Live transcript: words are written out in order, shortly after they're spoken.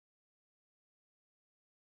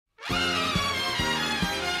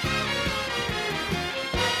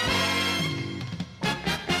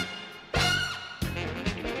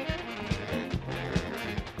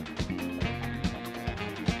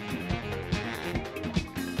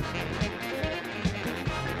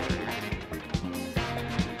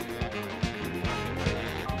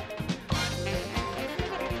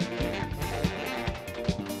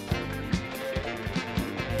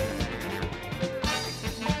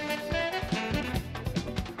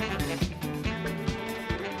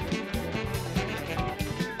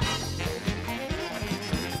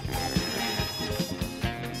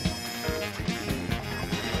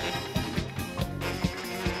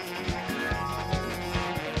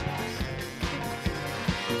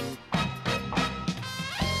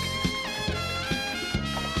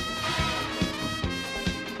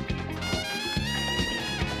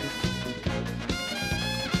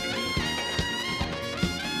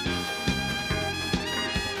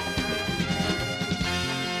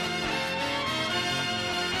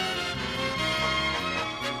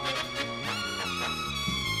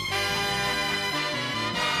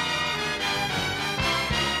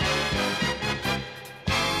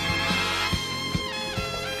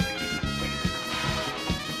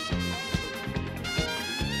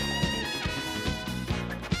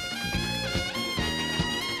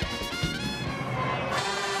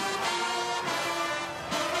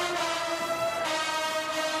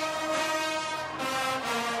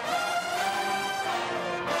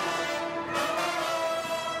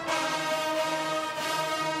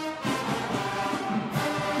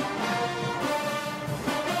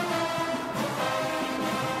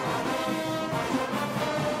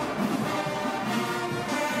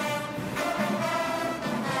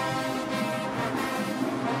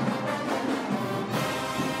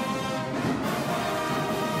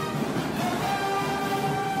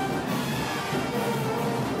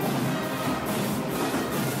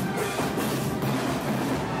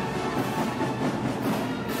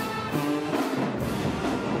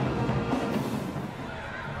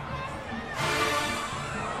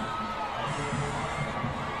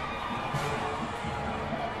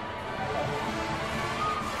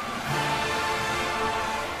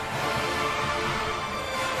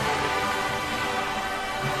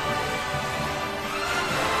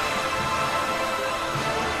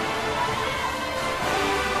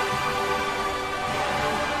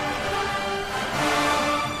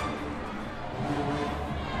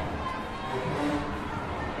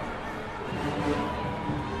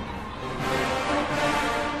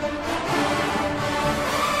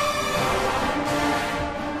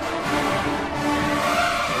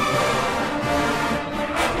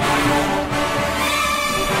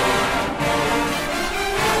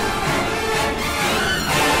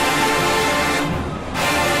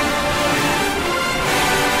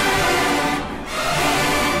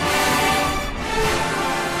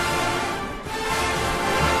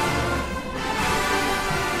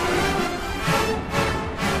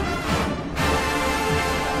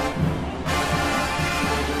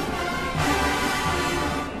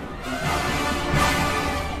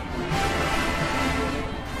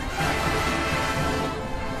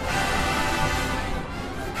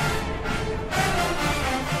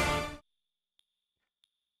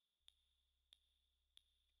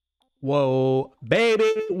Whoa,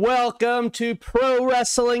 baby, welcome to Pro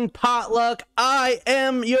Wrestling Potluck. I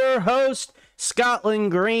am your host, Scotland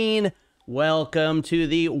Green. Welcome to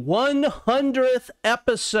the 100th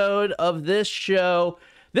episode of this show.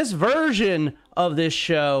 This version of this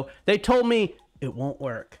show, they told me it won't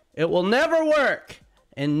work. It will never work.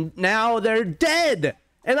 And now they're dead.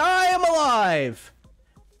 And I am alive.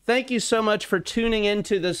 Thank you so much for tuning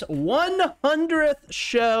into this 100th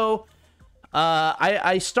show.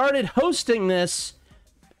 I started hosting this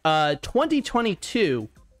 2022,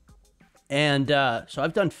 and so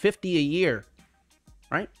I've done 50 a year,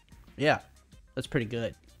 right? Yeah, that's pretty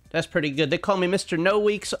good. That's pretty good. They call me Mr. No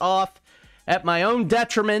Weeks Off at my own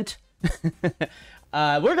detriment. We're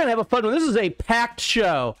gonna have a fun one. This is a packed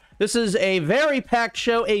show. This is a very packed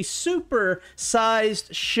show, a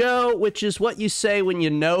super-sized show, which is what you say when you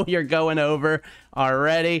know you're going over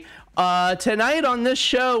already. Tonight on this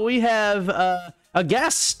show, we have a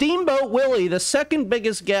guest, Steamboat Willie, the second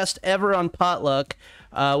biggest guest ever on Potluck,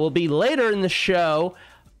 will be later in the show.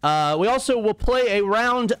 We also will play a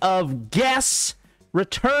round of guests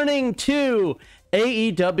returning to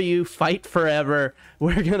AEW Fight Forever.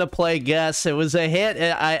 We're going to play guests. It was a hit.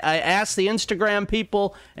 I asked the Instagram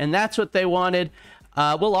people, and that's what they wanted.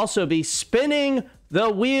 We'll also be spinning the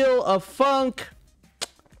Wheel of Funk.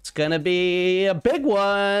 It's gonna be a big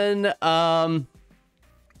one.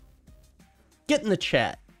 Get in the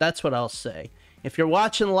chat. That's what I'll say. If you're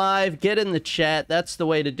watching live, get in the chat. That's the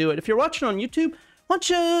way to do it. If you're watching on YouTube, why don't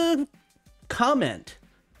you comment?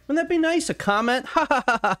 Wouldn't that be nice? A comment? Ha ha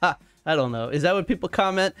ha ha ha. I don't know. Is that what people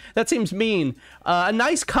comment? That seems mean. A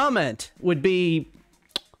nice comment would be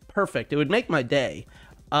perfect. It would make my day.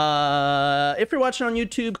 If you're watching on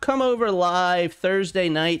YouTube, come over live Thursday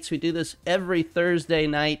nights. We do this every Thursday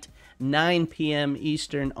night, 9 p.m.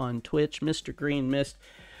 Eastern on Twitch. Mr. Green Mist.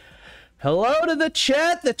 Hello to the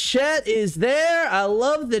chat. The chat is there. I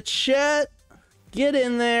love the chat. Get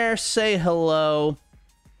in there. Say hello.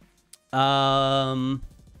 Let's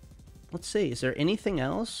see. Is there anything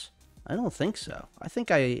else? I don't think so. I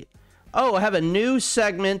think I have a new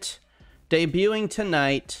segment debuting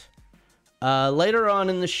tonight. Later on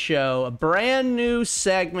in the show, a brand new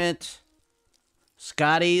segment.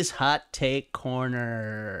 Scotty's Hot Take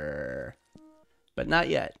Corner. But not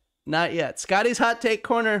yet. Not yet. Scotty's Hot Take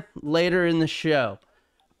Corner later in the show.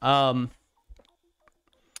 Yeah,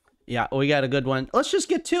 we got a good one. Let's just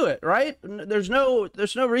get to it, right? There's no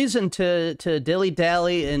reason to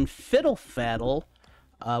dilly-dally and fiddle-faddle,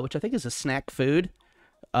 which I think is a snack food.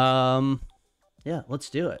 Yeah,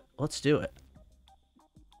 let's do it. Let's do it.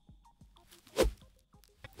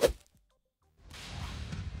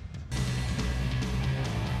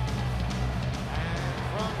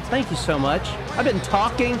 Thank you so much. I've been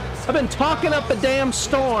talking up a damn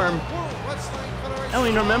storm. I don't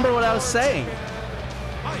even remember what I was saying.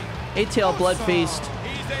 ATL Blood Feast,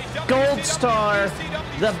 Gold Star,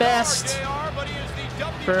 the best,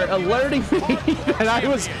 for alerting me that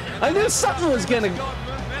I knew something was gonna.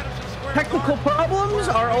 Technical problems,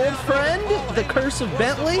 our old friend, the Curse of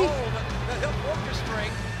Bentley.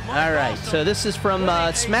 All right, so this is from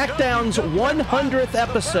SmackDown's 100th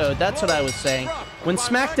episode. That's what I was saying. When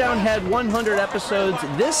SmackDown had 100 episodes,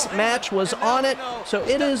 this match was on it, so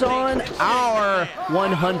it is on our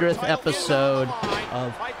 100th episode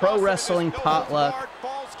of Pro Wrestling Potluck.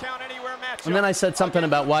 And then I said something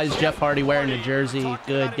about why is Jeff Hardy wearing a jersey?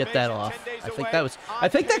 Good, get that off. I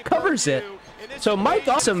think that covers it. So Mike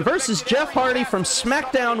Awesome versus Jeff Hardy from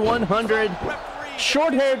SmackDown 100.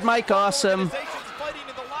 Short-haired Mike Awesome.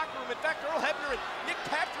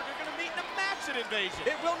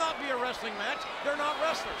 It will not be a wrestling match. They're not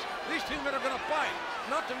wrestlers. These two men are going to fight.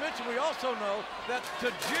 Not to mention, we also know that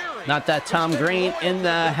Tajiri... Not that Tom Green in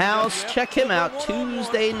the house. Check him out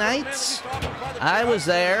Tuesday nights. I was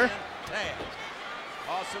there.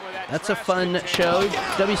 That's a fun show.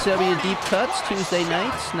 WCW Deep Cuts, Tuesday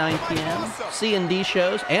nights, 9 p.m. C&D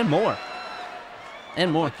shows, and more.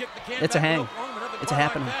 And more. It's a hang. It's a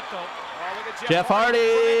happening. Jeff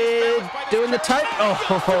Hardy doing the type. Oh,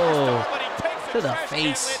 to the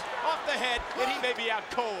face. Off the head, and he may be out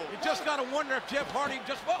cold. You just got to wonder if Jeff Hardy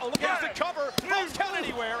just... Oh, look at the cover. Won't count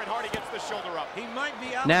anywhere, and Hardy gets the shoulder up. He might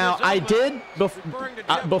be out. Now, I did, before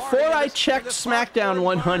I checked SmackDown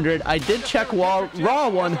 100, I did check Raw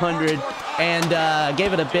 100 and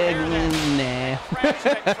gave it a big nah.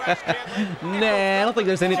 Nah, I don't think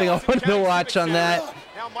there's anything I wanted to watch on that.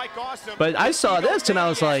 But I saw this, and I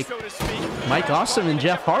was like, Mike Awesome and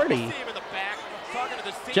Jeff Hardy.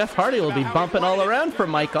 Jeff Hardy will be bumping all around for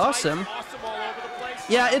Mike Awesome.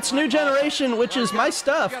 Yeah, it's New Generation, which is my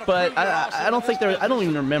stuff, but I don't think I don't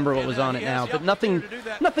even remember what was on it now. But nothing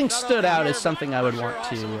stood out as something I would want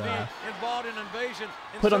to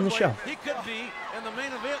put on the show. He could be in the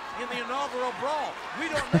main event in the inaugural brawl. We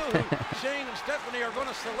don't know who Shane and Stephanie are going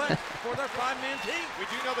to select for their five-man team. We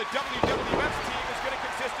do know the WWF's team is going to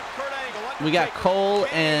consist of Kurt Angle. We got Cole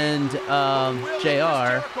and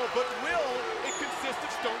JR.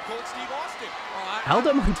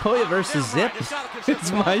 Aldo Montoya versus Zip.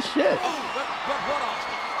 It's my shit.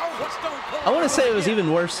 I want to say it was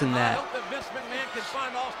even worse than that.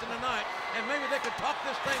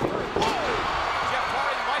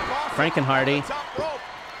 Frank and Hardy.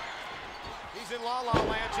 He's in La La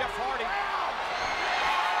Land. Jeff Hardy.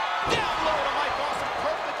 Down low to Mike Awesome.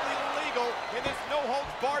 Perfectly legal in this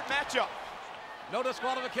no-holds-barred matchup. No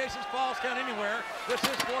disqualifications, falls count anywhere. This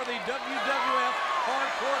is for the WWF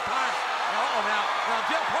Hardcore title. Now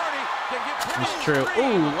Jeff Hardy can get pretty. It's true.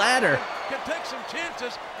 Ooh, ladder. Can take some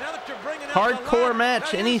chances now that you're bringing out hardcore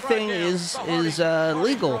match. Anything is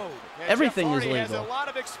legal. Everything is legal. Has a lot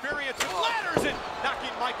of experience with ladders and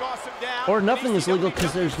knocking Mike Awesome down. Or nothing is legal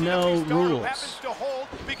because there's no rules. To hold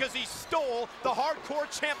because he stole the hardcore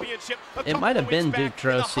championship. It might have been Duke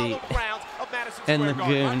Drosy and the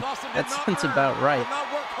Goon. That sounds about right.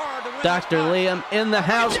 Dr. Liam in the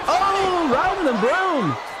house. Oh, round the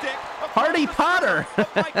broom. Hardy Potter. And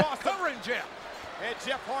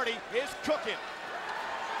Jeff Hardy is cooking.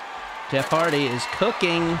 Jeff Hardy is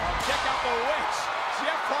cooking. Check out the witch.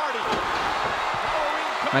 Jeff Hardy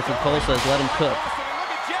Michael Cole says, let him cook.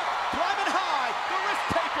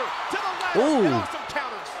 Ooh.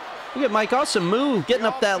 Look at Mike Awesome move, getting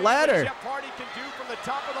up that ladder. Jeff Hardy can do from the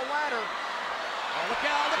top of the ladder. Oh, look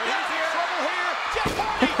out here. Jeff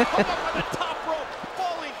Hardy hung up on the top rope,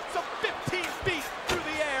 falling some 15 feet through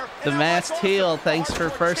the air. The Masked Heel, thanks for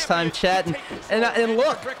first time chatting. And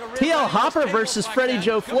look, TL Hopper versus Freddie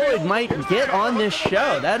Joe Floyd might get on this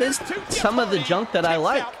show. That is some of the junk that I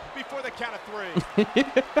like. Before the count of 3. You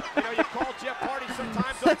know, you call Jeff Hardy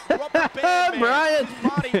sometimes a rubber band Brian,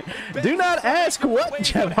 man. do not ask what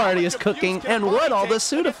Jeff Hardy is cooking and what all the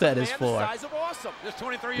Sudafed is for.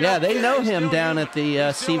 Yeah, they know him down at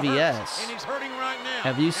the CVS.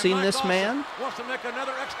 Have you seen this man? Wants to make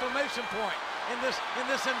another exclamation point in this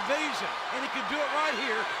invasion, and he can do it right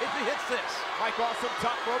here if he hits this. Mike Awesome,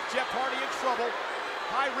 top rope, Jeff Hardy in trouble.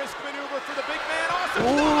 High-risk maneuver for the big man. Awesome.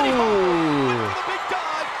 Ooh. Went for the big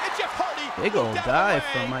dive, and Jeff Hardy. Big old dive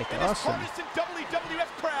from Mike Awesome. And this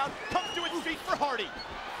WWF crowd comes to its feet for Hardy.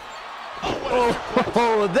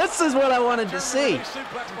 Oh, this is what I wanted to see.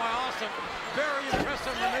 Suplex by Awesome. Very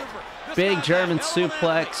impressive maneuver. Big German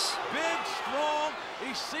suplex. Big, strong.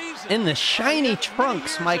 He sees it. In the shiny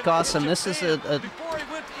trunks, Mike Awesome. This is a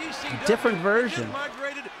different version.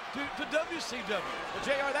 Migrated to WCW. Well,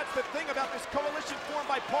 JR, that's the thing about this coalition formed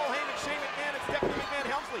by Paul Heyman, Shane McMahon, and Stephanie McMahon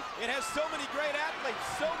Helmsley. It has so many great athletes,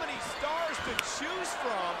 so many stars to choose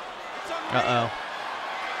from. It's unreal.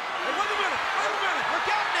 Hey, wait a minute. Look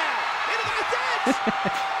out now. Into the edge.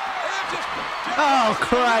 Oh,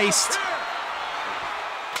 Christ.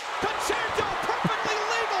 Concerto perfectly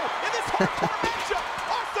legal in this hardcore matchup.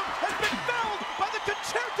 Awesome has been fouled by the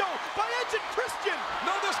Concerto by Edge and Christian.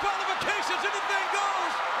 No disqualifications. Anything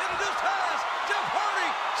goes. And it just has. Jeff Hardy.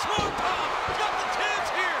 Smooth Tom. Got the chance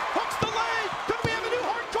here. Hooks the leg. Could we have a new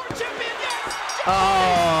hardcore champion? Yes.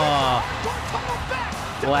 Oh. Hardcore title back.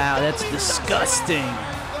 Wow, that's disgusting.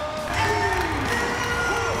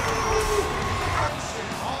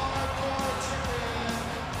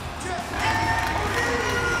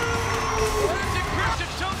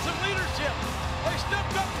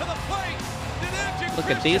 Look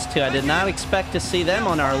at these two. I did not expect to see them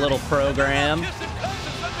on our little program.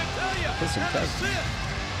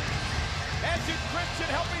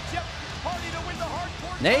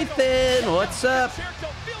 Nathan, what's up?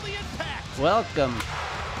 Welcome.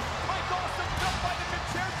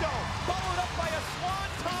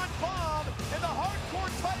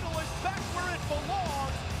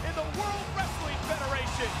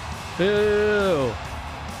 Boo.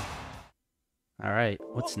 All right,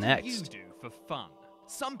 what's next? What do you do for fun?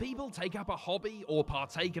 Some people take up a hobby or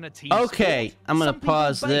partake in a team Okay, sport. I'm gonna Some people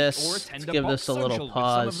pause bake this. or Let's attend give box this a little social with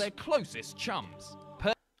pause. some of their closest chums.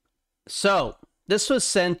 So, this was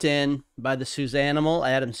sent in by the Suzanimal,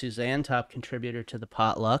 Adam Suzanne, top contributor to the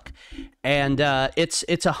Potluck. And it's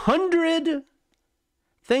 100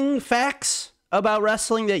 facts about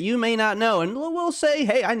wrestling that you may not know. And we'll say,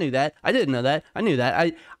 hey, I knew that. I didn't know that. I knew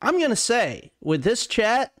that. I'm going to say, with this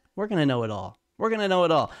chat, we're going to know it all. We're going to know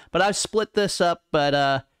it all. But I've split this up,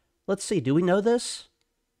 but let's see. Do we know this?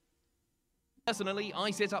 Personally,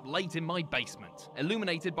 I sit up late in my basement,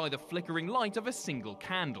 illuminated by the flickering light of a single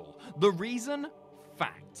candle. The reason?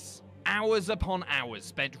 Facts. Hours upon hours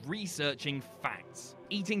spent researching facts.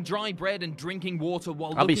 Eating dry bread and drinking water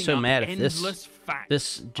while I'll be looking so up mad if endless facts.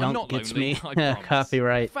 this I'm junk not gets lonely, me I promise.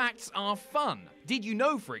 copyright. Facts are fun. Did you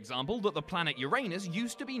know, for example, that the planet Uranus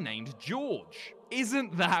used to be named George?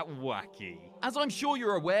 Isn't that wacky? As I'm sure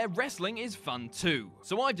you're aware, wrestling is fun too.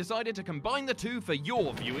 So I've decided to combine the two for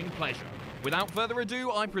your viewing pleasure. Without further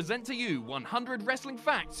ado, I present to you 100 wrestling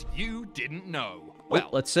facts you didn't know. Well,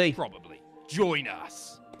 let's see. Probably. Join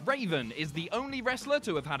us. Raven is the only wrestler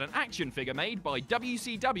to have had an action figure made by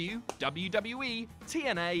WCW, WWE,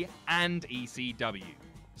 TNA, and ECW.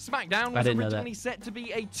 SmackDown was originally set to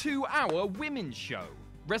be a 2-hour women's show.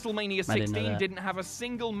 WrestleMania 16 didn't have a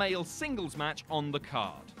single male singles match on the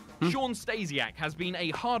card. Shawn Stasiak has been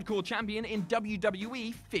a hardcore champion in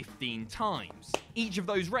WWE 15 times. Each of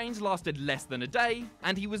those reigns lasted less than a day,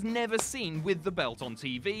 and he was never seen with the belt on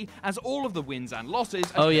TV, as all of the wins and losses...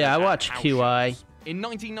 Oh yeah, I watched QI. In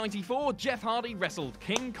 1994, Jeff Hardy wrestled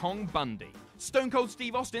King Kong Bundy. Stone Cold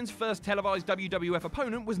Steve Austin's first televised WWF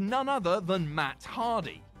opponent was none other than Matt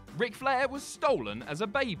Hardy. Ric Flair was stolen as a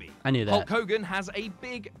baby. I knew that. Hulk Hogan has a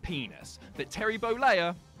big penis, but Terry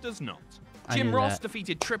Bollea does not. Jim Ross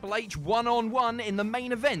defeated Triple H one-on-one in the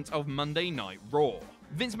main event of Monday Night Raw.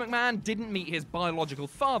 Vince McMahon didn't meet his biological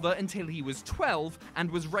father until he was 12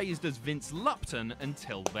 and was raised as Vince Lupton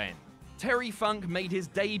until then. Terry Funk made his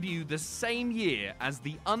debut the same year as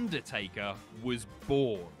The Undertaker was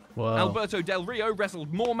born. Whoa. Alberto Del Rio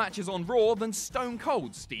wrestled more matches on Raw than Stone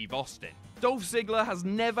Cold Steve Austin. Dolph Ziggler has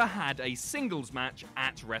never had a singles match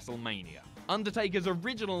at WrestleMania. Undertaker's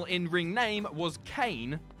original in-ring name was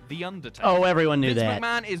Kane the Undertaker. Oh, everyone knew Vince that.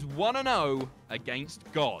 McMahon is 1-0 against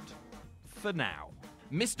God. For now.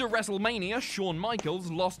 Mr. WrestleMania, Shawn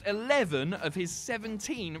Michaels, lost 11 of his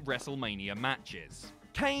 17 WrestleMania matches.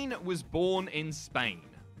 Kane was born in Spain,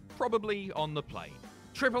 probably on the plane.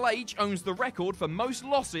 Triple H owns the record for most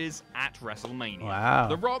losses at WrestleMania. Wow.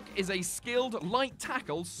 The Rock is a skilled light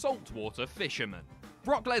tackle saltwater fisherman.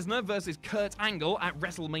 Brock Lesnar versus Kurt Angle at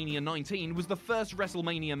WrestleMania 19 was the first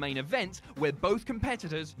WrestleMania main event where both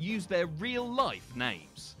competitors used their real-life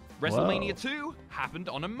names. WrestleMania 2 happened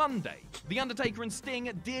on a Monday. The Undertaker and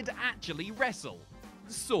Sting did actually wrestle.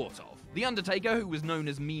 Sort of. The Undertaker, who was known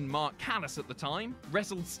as Mean Mark Callis at the time,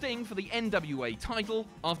 wrestled Sting for the NWA title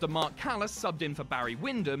after Mark Callis subbed in for Barry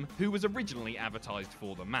Windham, who was originally advertised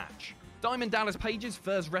for the match. Diamond Dallas Page's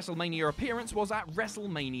first WrestleMania appearance was at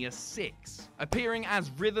WrestleMania 6, appearing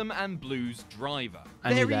as Rhythm and Blues Driver.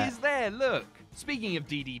 There he is there, look! Speaking of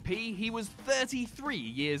DDP, he was 33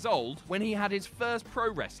 years old when he had his first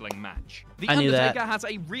pro wrestling match. The Undertaker has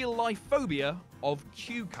a real-life phobia of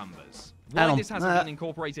cucumbers. Why this hasn't been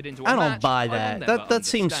incorporated into a match, I don't buy that. That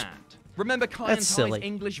seems... Remember Kahn and Ty's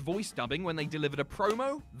English voice dubbing when they delivered a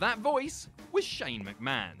promo? That voice was Shane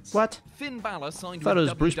McMahon's. What? Finn Balor signed with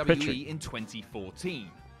WWE in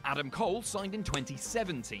 2014. Adam Cole signed in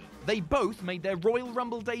 2017. They both made their Royal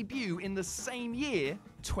Rumble debut in the same year,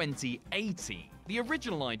 2018. The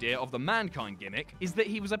original idea of the Mankind gimmick is that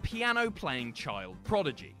he was a piano-playing child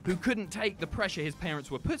prodigy who couldn't take the pressure his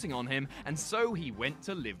parents were putting on him, and so he went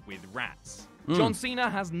to live with rats. John Cena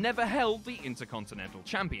has never held the Intercontinental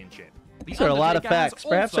Championship. These are a lot of facts.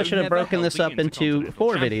 Perhaps I should have broken this up into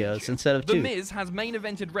 4 videos instead of 2. The Miz has main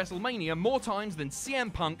evented WrestleMania more times than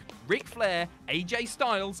CM Punk, Ric Flair, AJ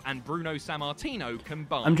Styles, and Bruno Sammartino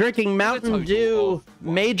combined. I'm drinking Mountain Dew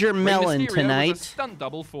Major Melon tonight. Was a stunt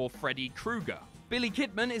double for Freddie Krueger. Billy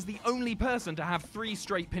Kidman is the only person to have 3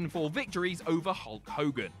 straight pinfall victories over Hulk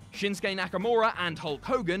Hogan. Shinsuke Nakamura and Hulk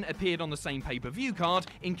Hogan appeared on the same pay-per-view card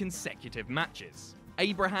in consecutive matches.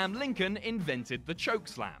 Abraham Lincoln invented the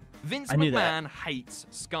chokeslam. Vince McMahon hates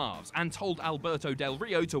scarves and told Alberto Del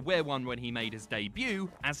Rio to wear one when he made his debut,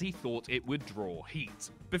 as he thought it would draw heat.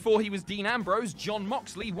 Before he was Dean Ambrose, Jon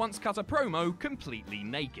Moxley once cut a promo completely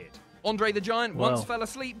naked. Andre the Giant once fell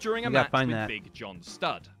asleep during a match with Big John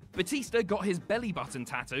Studd. Batista got his belly button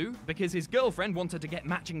tattoo because his girlfriend wanted to get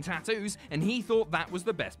matching tattoos and he thought that was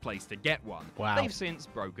the best place to get one. They've since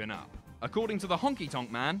broken up. According to the Honky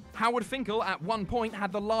Tonk Man, Howard Finkel at one point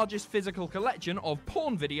had the largest physical collection of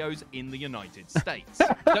porn videos in the United States.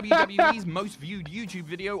 WWE's most viewed YouTube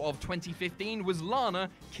video of 2015 was Lana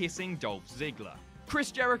kissing Dolph Ziggler.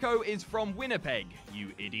 Chris Jericho is from Winnipeg,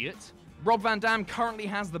 you idiot. Rob Van Dam currently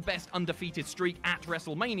has the best undefeated streak at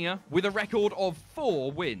WrestleMania with a record of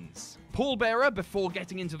 4 wins. Paul Bearer, before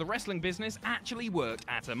getting into the wrestling business, actually worked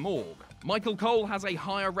at a morgue. Michael Cole has a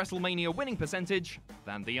higher WrestleMania winning percentage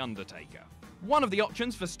than The Undertaker. One of the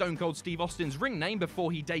options for Stone Cold Steve Austin's ring name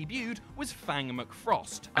before he debuted was Fang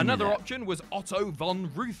McFrost. Another option was Otto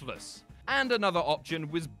Von Ruthless. And another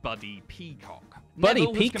option was Buddy Peacock.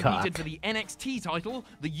 Neville has competed for the NXT title,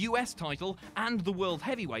 the US title, and the World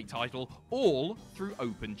Heavyweight title, all through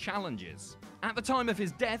open challenges. At the time of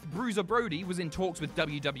his death, Bruiser Brody was in talks with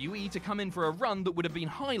WWE to come in for a run that would have been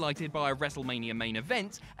highlighted by a WrestleMania main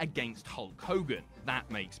event against Hulk Hogan. That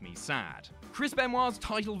makes me sad. Chris Benoit's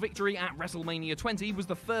title victory at WrestleMania 20 was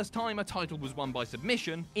the first time a title was won by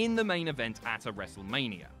submission in the main event at a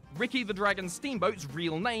WrestleMania. Ricky the Dragon Steamboat's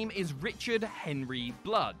real name is Richard Henry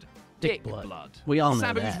Blood. Dick Blood. We all know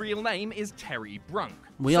Sabu's that. real name is Terry Brunk.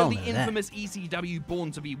 We all know the infamous ECW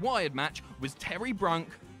Born to be Wired match was Terry Brunk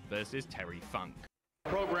versus Terry Funk.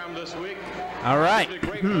 Program this week. All right.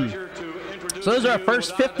 So those are our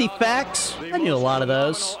first 50 facts. I knew a lot of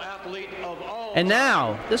those. And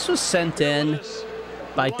now, this was sent in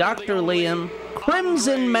by Dr. Liam,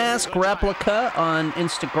 Crimson Mask Replica on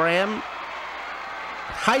Instagram.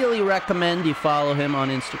 Highly recommend you follow him on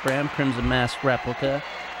Instagram, Crimson Mask Replica.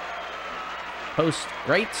 Posts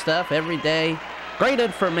great stuff every day. Great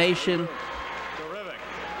information. Terrific.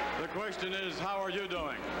 The question is, how are you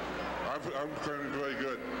doing? I'm doing very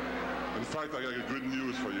good. In fact, I got good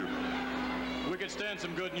news for you. We could stand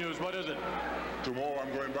some good news. What is it? Tomorrow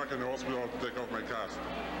I'm going back in the hospital to take off my cast.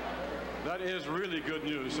 That is really good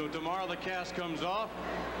news. So tomorrow the cast comes off.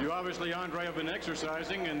 You obviously, Andre, have been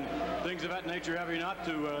exercising and things of that nature, have you not,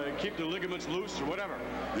 to keep the ligaments loose or whatever?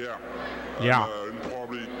 Yeah. Yeah. In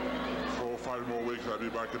probably 4 or 5 5 more weeks, I'll be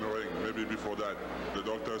back in the ring. Maybe before that. The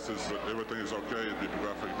doctor says that everything is okay. It'll be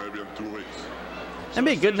perfect maybe in 2 weeks. That'd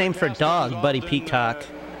be a good name for a dog, Buddy Peacock.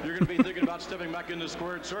 You're going to be thinking about stepping back into the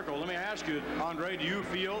squared circle. Let me ask you, Andre, do you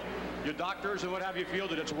feel, your doctors and what have you feel,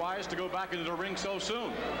 that it's wise to go back into the ring so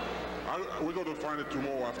soon? We're going to find it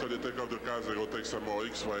tomorrow after they take off the cast. They're going to take some more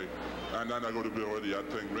X-ray. And then I'm going to be ready, I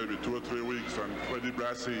think, maybe 2 or 3 weeks. And Freddie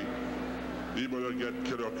Blassie, he better get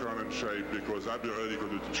Killer Kahn in shape because I'll be ready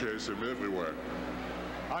to chase him everywhere.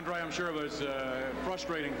 Andre, I'm sure it was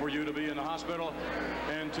frustrating for you to be in the hospital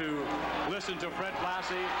and to listen to Fred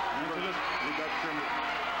Blassie.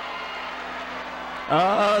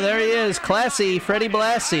 Oh, there he is. Classy, Freddie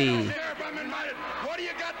Blassie. What do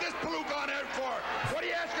you got this Palooka on there for? What are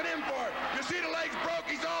you asking him for? You see the legs broke,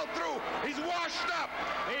 he's all through. He's washed up.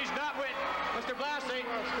 He's not with Mr. Blassie.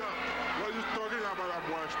 What are you talking about? I'm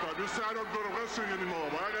washed up. You say I don't go to wrestling anymore.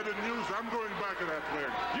 But I got the news. I'm going back to that ring.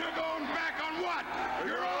 You're going back on what?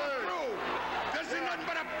 You're all through. This ain't nothing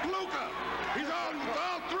but a Palooka. He's all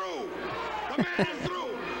through. The man is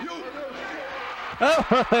through. You.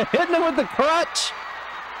 Oh, hitting him with the crutch.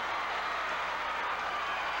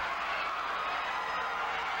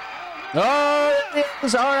 Oh, it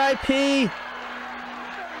is R.I.P.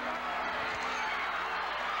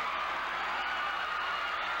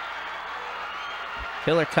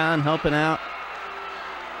 Killer Kahn helping out.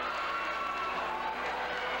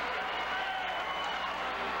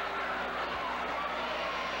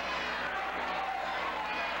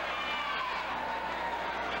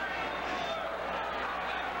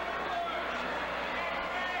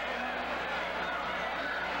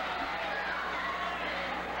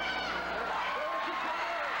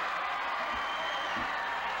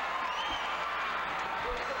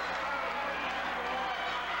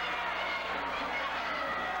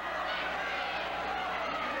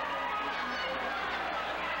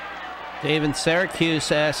 Dave in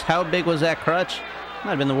Syracuse asks, how big was that crutch?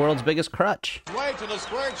 Might have been the world's biggest crutch. Way to the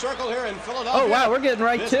squared circle here in Philadelphia. Oh, wow, we're getting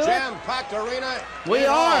right to it. Jam-packed arena. We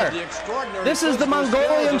are. This is the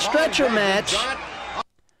Mongolian stretcher match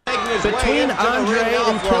between Andre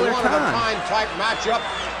and Killer Kahn. Type matchup.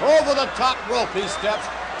 Over the top rope he steps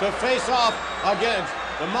to face off against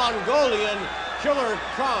the Mongolian Killer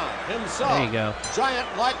Kahn himself. There you go.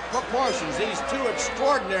 Giant-like proportions. These two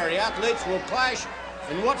extraordinary athletes will clash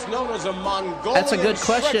in what's known as a Mongolian That's a good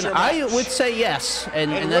question. I match, would say yes,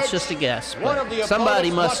 and that's just a guess. one of the But somebody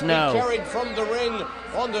opponents must know. Be carried from the ring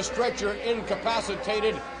on the stretcher,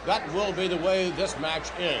 incapacitated. That will be the way this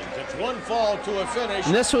match ends. It's one fall to a finish.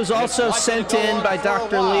 And this was also sent in by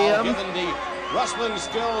Dr. Liam. Given the wrestling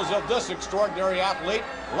skills of this extraordinary athlete.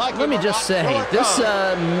 Like Let me just say, this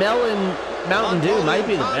Melon Mountain Dew might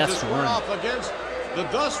be the best one. Off against the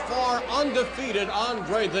thus far undefeated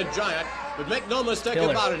Andre the Giant. But make no mistake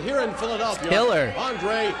about it, here in Philadelphia,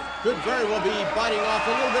 Andre could very well be biting off a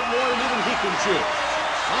little bit more than even he can chew.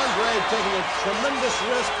 Andre taking a tremendous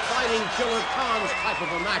risk fighting Killer Kahn's type of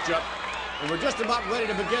a matchup. And we're just about ready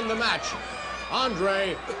to begin the match.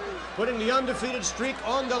 Andre putting the undefeated streak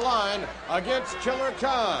on the line against Killer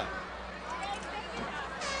Kahn.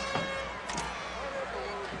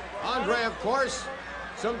 Andre, of course,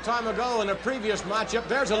 some time ago in a previous matchup,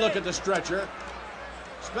 there's a look at the stretcher.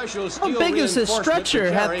 Special steel How big does this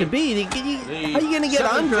stretcher have to be? How are you going to get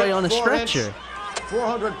Andre on a stretcher?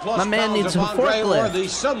 400 plus My man needs a forklift. Or forklift. the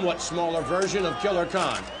somewhat smaller version of Killer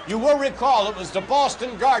Kahn. You will recall it was the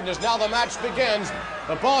Boston Garden as now the match begins.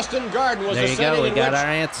 The Boston Garden was There the you go, setting we in got which our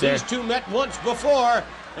answer. these two met once before,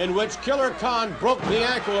 in which Killer Kahn broke the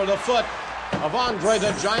ankle or the foot of Andre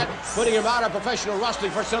the Giant, putting him out of professional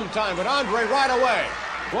wrestling for some time. But Andre right away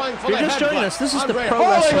going for If you're just joining us, this is the Pro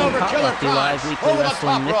Wrestling Potluck, the live weekly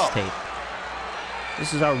wrestling mixtape.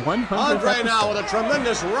 This is our 100th Andre episode. now with a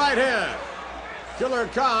tremendous right hand. Killer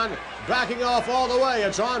Kahn backing off all the way.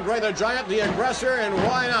 It's Andre the Giant, the aggressor, and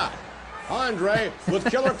why not? Andre with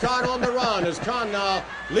Killer Kahn on the run as Kahn now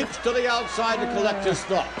leaps to the outside to collect his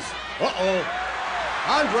thoughts. Uh-oh.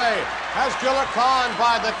 Andre has Killer Kahn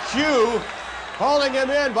by the cue, holding him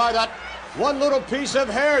in by that one little piece of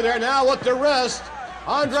hair there now with the wrist.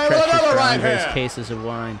 Andre with another right hand. Cases of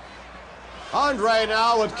wine. Andre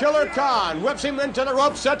now with Killer Kahn, whips him into the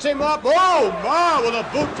rope, sets him up. Oh, my, with a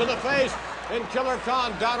boot to the face, and Killer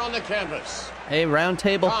Kahn down on the canvas. Hey,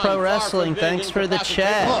 Roundtable Pro Wrestling, thanks for the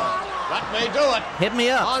chat. That may do it. Hit me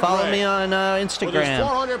up. Andre, follow me on Instagram. With his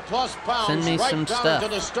 400 plus pounds, send me right some down stuff. to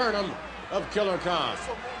the sternum of Killer Kahn.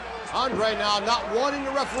 Andre now not wanting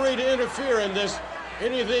the referee to interfere in this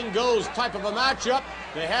anything goes type of a matchup.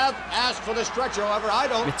 They have asked for the stretcher, however, I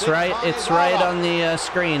don't It's think right. Kahn It's is right out. on the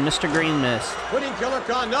screen. Mr. Green missed. Putting Killer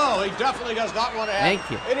Kahn, no, he definitely does not want to have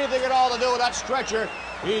Thank you. anything at all to do with that stretcher.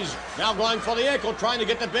 He's now going for the ankle, trying to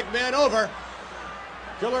get the big man over.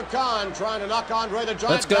 Killer Kahn trying to knock Andre the Giant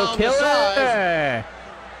Let's go, down to size. Killer!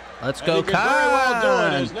 Let's go, And he could very well do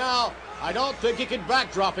it. Kahn! Is now, I don't think he can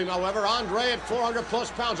backdrop him, however. Andre at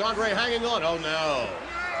 400-plus pounds. Andre hanging on. Oh, no.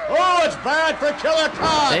 Oh, it's bad for Killer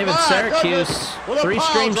Kahn. David My Syracuse, goodness, with a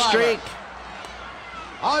 3-stream pile driver. streak.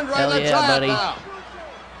 Andre Hell the yeah, Giant buddy. now.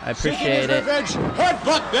 I Seeking appreciate his it. revenge.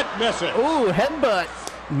 Headbutt that misses. Ooh, headbutt.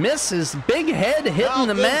 Misses. Big head hitting Now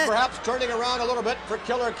the things mat. perhaps turning around a little bit for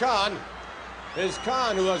Killer Kahn. Is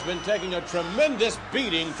Kahn, who has been taking a tremendous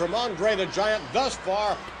beating from Andre the Giant thus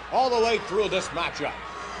far, all the way through this matchup.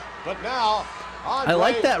 But now, Andre, I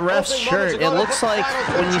like that ref's hoping moments shirt. ago It to looks put the like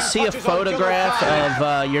final when you finishing see a touches on Killer photograph Kahn.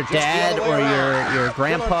 of your Just the dad other way or around. your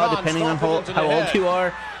grandpa, Killer Kahn depending on stomping how into the old head you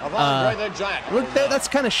are. of Andre the Giant. Look, that's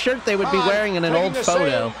kind of shirt they would be Kahn wearing in an taking old the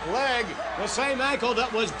photo. Same leg, the same ankle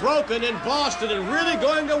that was broken in Boston, and really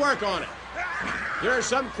going to work on it. There's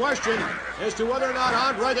some question as to whether or not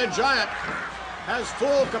Andre the Giant has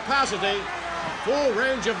full capacity, full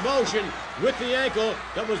range of motion with the ankle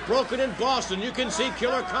that was broken in Boston. You can see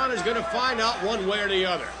Killer Kahn is going to find out one way or the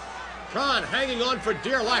other. Kahn hanging on for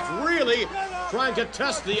dear life, really trying to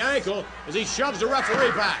test the ankle as he shoves the referee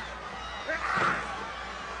back.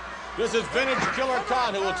 This is vintage Killer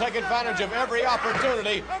Kahn, who will take advantage of every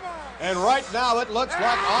opportunity. And right now it looks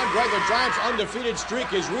like Andre the Giant's undefeated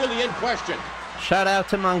streak is really in question. Shout out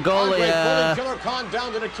to Andre Mongolia. pulling Killer Kahn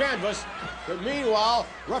down to the canvas. But meanwhile,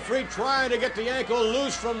 referee trying to get the ankle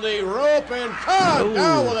loose from the rope, and Kahn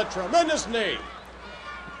down with a tremendous knee.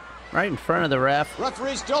 Right in front of the ref.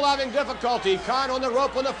 Referee still having difficulty. Kahn on the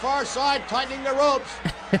rope on the far side, tightening the ropes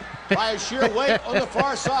by his sheer weight on the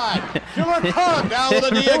far side. Killer Kahn down with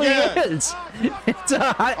a knee Really again. is. It's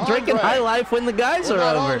a drinking high life when the guys Will are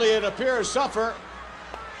not over. only, it appears, suffer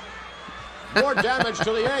more damage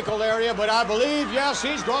to the ankle area, but I believe, yes,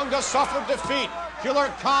 he's going to suffer defeat.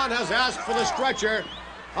 Killer Kahn has asked for the stretcher.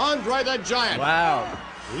 Andre the Giant. Wow.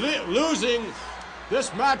 Losing this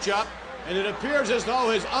matchup, and it appears as though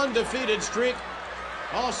his undefeated streak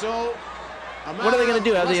also. What are they going to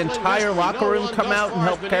do? Have the entire locker room come out and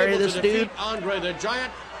help carry this dude? Andre the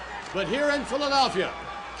Giant. But here in Philadelphia,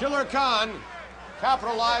 Killer Kahn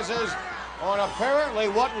capitalizes on apparently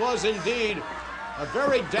what was indeed a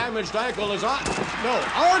very damaged ankle. Is on. No,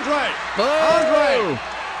 Andre! Oh!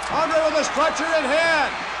 Andre with a stretcher in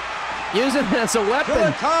hand. Using it as a weapon.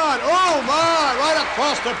 Killer Kahn, oh my, right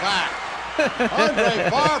across the back. Andre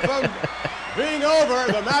far from being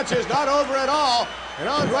over. The match is not over at all. And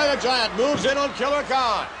Andre the Giant moves in on Killer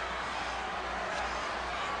Kahn.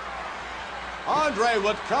 Andre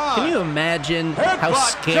with Kahn. Can you imagine Headbutt. how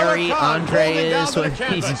scary Killer Kahn Andre holding down is to the when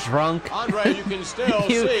he's canvas. drunk? Andre, you can still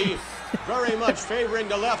You- see very much favoring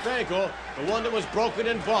the left ankle, the one that was broken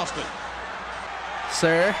in Boston.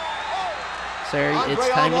 Sir, Andre it's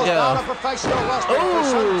time to almost out of go. professional wrestling for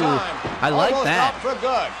some Ooh, time. I like Almost that. out for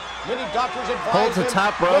good. Many doctors advise Holds the him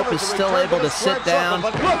top rope, never is to still return able the to sit squared down.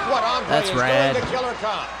 circle, but look what Andre That's is rad. doing to Killer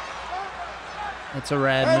Kahn. That's a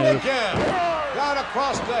rad And move. again, down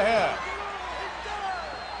across the head.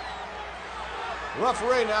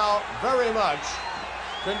 Referee now very much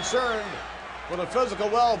concerned with the physical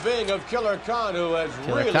well-being of Killer Kahn, who has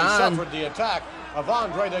Killer really Kahn. suffered the attack of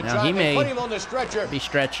Andre the Now, Giant. he They may put him on the stretcher. Be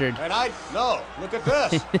stretchered. And look at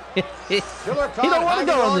this. Killer Kahn He don't want to hanging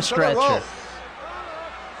go on the to stretcher. rope.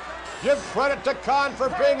 Give credit to Kahn for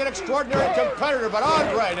being an extraordinary competitor, but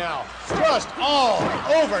Andre now just all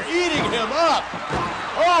over, eating him up.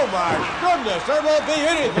 Oh my goodness, there won't be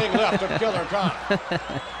anything left of Killer Kahn.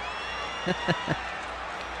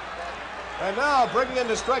 And now bringing in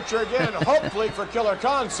the stretcher again, hopefully for Killer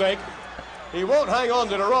Kahn's sake. He won't hang on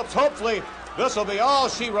to the ropes. Hopefully this will be all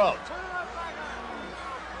she wrote.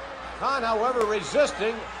 Kahn, however,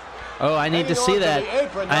 resisting. Oh, I need to hanging see on that. the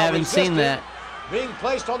apron, I now haven't seen resisting, that. Being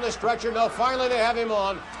placed on the stretcher. Now finally they have him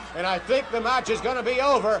on. And I think the match is going to be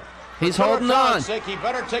over. He's For Killer holding Kahn's on. sake, he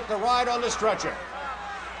better take the ride on the stretcher.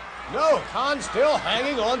 No, Kahn's still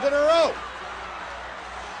hanging on to the rope.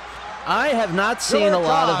 I have not seen Killer a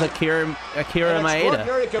lot of Kahn, Akira an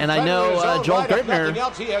extraordinary Maeda, and I know competitor in his Joel own right. If nothing Grittner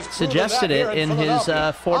else, he has proven suggested that here it in his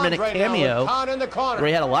Philadelphia. 4-minute Andre now with cameo, Kahn in the corner. where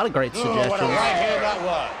he had a lot of great Oh, what a suggestions. right hand that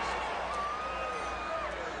was.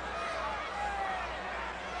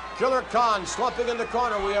 Killer Kahn slumping in the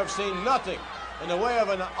corner. We have seen nothing in the way of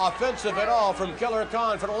an offensive at all from Killer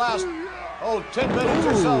Kahn for the last, 10 minutes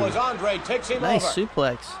or so as Andre takes him Nice over.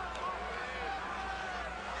 suplex.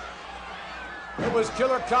 It was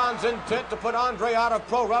Killer Kahn's intent to put Andre out of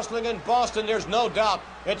pro wrestling in Boston. There's no doubt.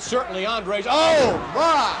 It's certainly Andre's. Oh,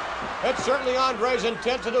 my! It's certainly Andre's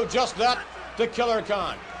intent to do just that to Killer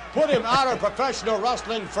Kahn. Put him out of professional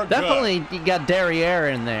wrestling for Definitely, good. you got derriere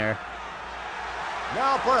in there.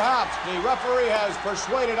 Now, perhaps, the referee has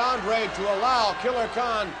persuaded Andre to allow Killer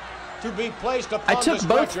Kahn to be placed upon I took the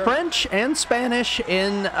both stretcher. French and Spanish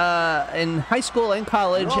in high school and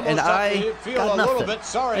college, and I got nothing.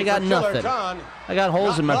 I got nothing. I got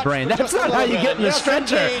holes in my brain. That's not how you get in the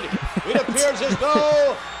stretcher. It appears as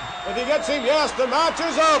though if he gets him, yes, the match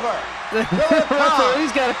is over. The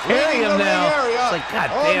referee's got to carry him now. It's like, God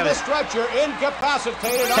damn on the it. stretcher,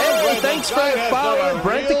 incapacitated. Hey, thanks for following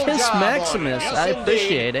Brenticus Maximus. Yes, I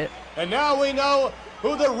appreciate it. And now we know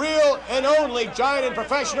who the real and only giant in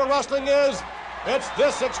professional wrestling is. It's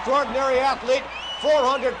this extraordinary athlete,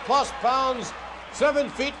 400-plus pounds, 7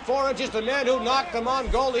 feet 4 inches, the man who knocked the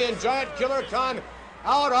Mongolian giant Killer Kahn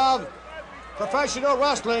out of professional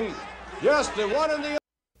wrestling. Yes, the one and the...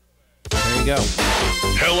 There you go.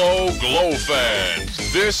 Hello, Glow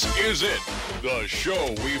fans. This is it. The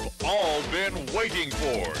show we've all been waiting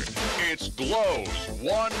for. It's Glow's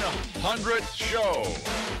 100th show.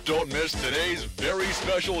 Don't miss today's very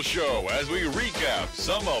special show as we recap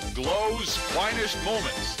some of Glow's finest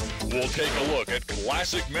moments. We'll take a look at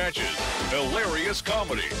classic matches, hilarious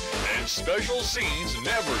comedy, and special scenes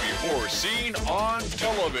never before seen on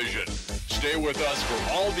television. Stay with us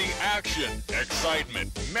for all the action, excitement,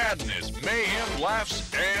 madness, mayhem,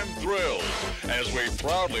 laughs, and thrills as we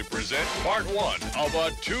proudly present part 1 of a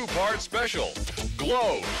 2-part special,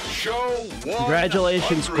 Glow Show 100.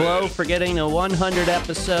 Congratulations, Glow, for getting to 100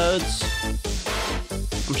 episodes.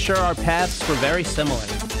 I'm sure our paths were very similar.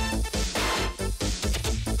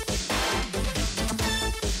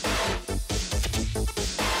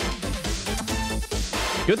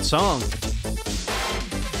 Good song.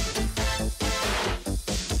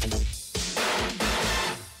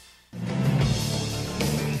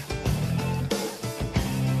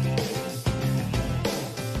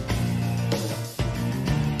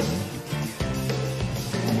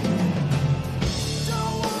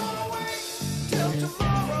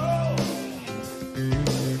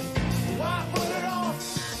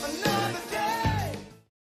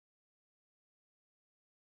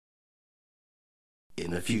 In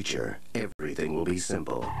the future, everything will be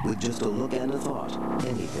simple. With just a look and a thought,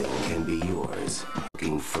 anything can be yours.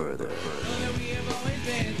 Looking further,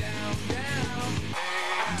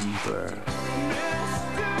 deeper,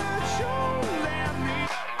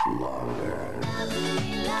 longer,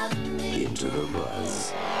 into the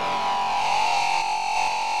buzz.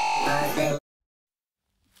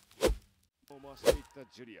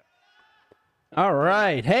 All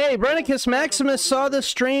right. Hey, Brenticus Maximus saw the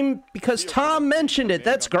stream because Tom mentioned it.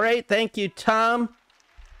 That's great. Thank you, Tom.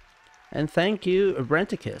 And thank you,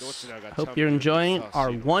 Brenticus. Hope you're enjoying our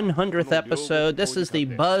 100th episode. This is the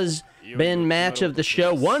Buzz Bin match of the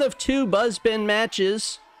show. One of 2 Buzz Bin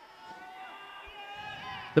matches.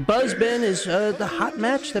 The Buzz Bin is the hot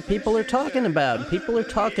match that people are talking about. People are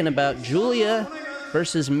talking about Julia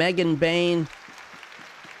versus Megan Bayne.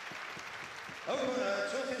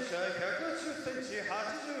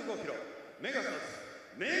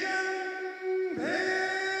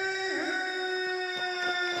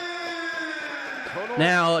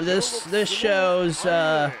 Now, this shows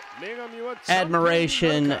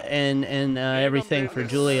admiration and everything for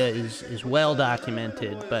Julia is well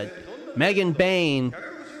documented, but Megan Bayne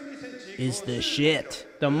is the shit.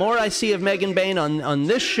 The more I see of Megan Bayne on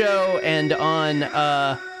this show and on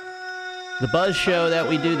the Buzz show that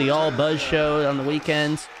we do, the All Buzz show on the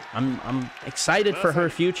weekends, I'm excited for her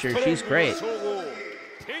future. She's great.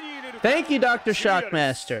 Thank you, Dr.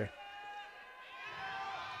 Shockmaster.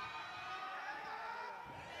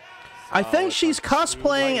 I think she's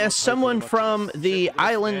cosplaying as someone from the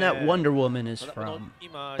island that Wonder Woman is from.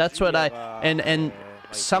 That's what and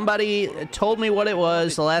somebody told me what it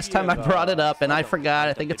was the last time I brought it up, and I forgot.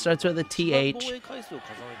 I think it starts with a TH.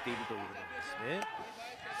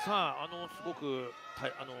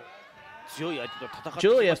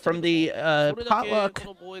 Julia from the Potluck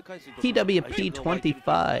PWP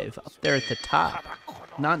 25, up there at the top.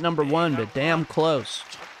 Not number 1, but damn close.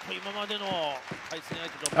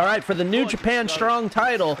 All right, for the New Japan Strong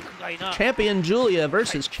title, champion Julia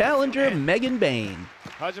versus challenger Megan Bayne.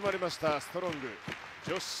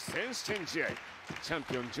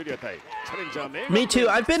 Me too.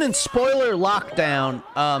 I've been in spoiler lockdown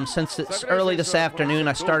since it's early this afternoon.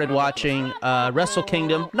 I started watching Wrestle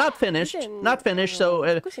Kingdom. Not finished. So,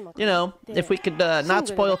 you know, if we could not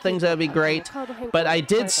spoil things, that would be great. But I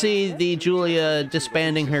did see the Julia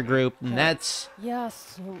disbanding her group, and that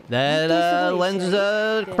lends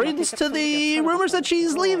credence to the rumors that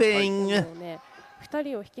she's leaving.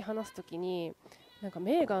 なんか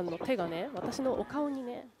メーガンの手がね、私のお顔に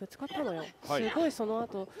ね、ぶつかったのよ。すごいその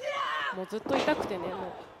後、もうずっと痛くてね、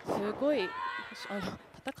もうすごい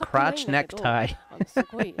Crotch necktie. す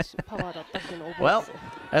ごいパワーだったっていうのを覚えてる。Well,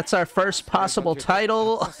 that's our first possible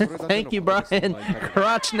title. Thank you, Brian.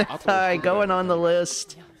 Crotch necktie going on the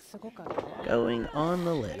list. Going on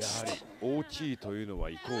the list. 大きいというの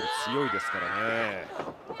はイコール強いですからね。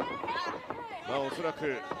まあおそら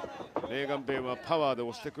くメーガン・ベイはパワーで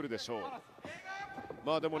押してくるでしょう。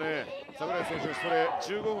 Strength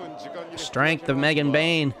of Megan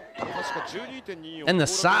Bain and the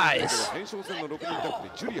size.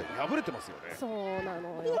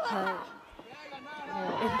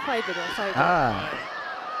 Ah,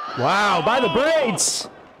 wow! By the braids.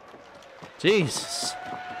 Jesus.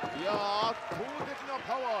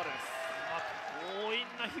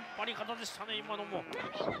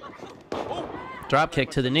 Drop kick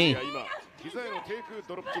to the knee.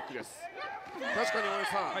 確かに大江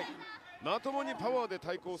さん、まともにパワーで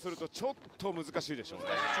対抗するとちょっと難しいでしょうね。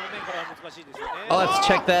正面から難しいですよね。Oh, let's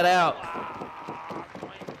check that out. 今の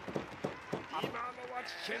は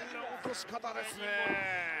危険な落とし方ですね。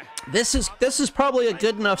This is probably a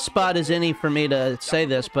good enough spot as any for me to say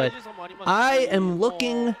this, but I am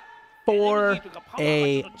looking for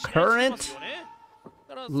a current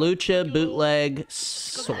Lucha bootleg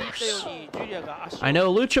source. I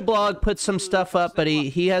know Lucha Blog puts some stuff up, but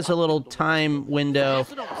he has a little time window.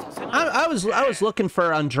 I was looking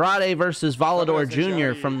for Andrade versus Volador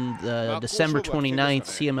Jr. from the December 29th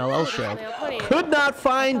CMLL show. Could not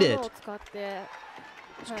find it.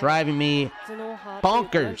 It's driving me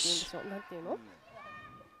bonkers.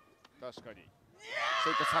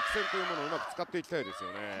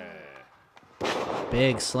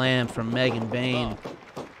 Big slam from Megan Bain.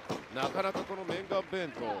 なかなかこのメンガン・ベ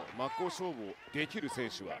ンと真っ向勝負をできる選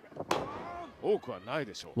手は多くはない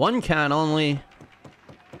でしょう。One count only.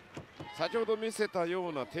 先ほど見せた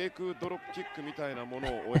ような低空ドロップキックみたいなもの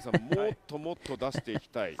を大江さんもっともっと出していき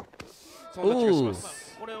たい。そんな気がしま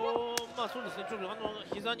す。これをまあそうですね。ちょっと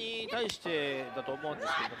膝に対してだと思うんで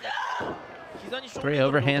すけども。 Three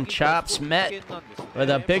overhand chops met with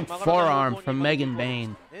a big forearm from Megan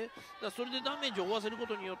Bain. それでダメージを負わせるこ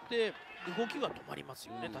とによって動きが止まります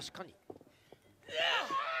よね。確かに。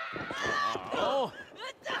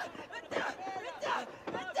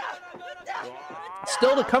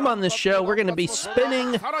Still to come on this show, we're going to be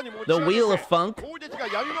spinning the Wheel of Funk. We're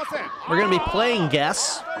going to be playing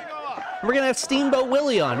guests. We're going to have Steamboat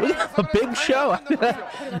Willie on. We have a big show. 受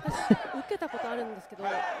けたことあるんですけど、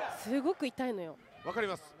すごく痛いのよ。わかり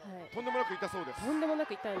ます。とんでもなく痛そうです。とんでもな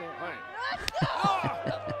く痛いのよ。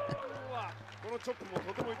このチョップも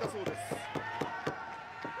とても痛そうです。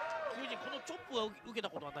このチョップは受けた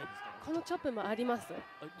ことはないんですか。このチョップもあります。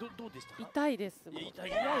どうでしたか。痛いです。痛い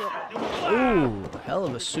よ。Ooh, hell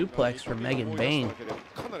of a suplex from Megan Bain.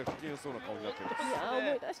 かなり不機嫌そうな顔になってる。いや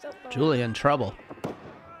思い出しちゃった。Julia in trouble.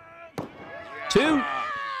 2. という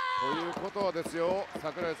ことはですよ、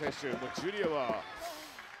櫻井選手、もうジュリアは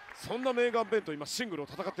そんなメーガン・ベンと今シングルを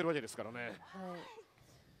戦ってるわけですからね。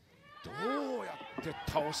どうやって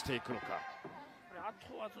倒していくのか。あ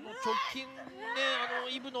とはその直近ね、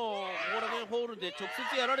イブのゴーラデンホールで直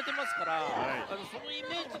接やられてますから、そのイメ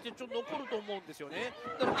ージってちょっと残ると思うんですよね。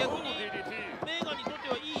だから逆にメーガンにとって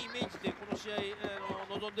はいいイメージでこの試合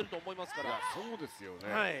臨んでると思いますから。そうですよ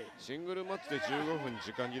ね。シングルマッチで15分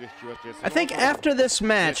時間切れ引き分け。I think after this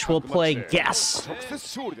match we'll play guess. 直接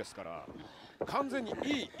勝利ですから。完全に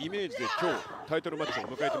いいイメージで今日タイトルマッチを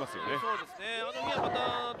迎えてますよね。そうですね。日はま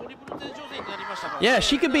たトリプル前哨戦になりましたから。Yeah,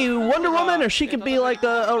 she could be Wonder Woman or she could be like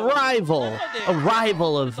a rival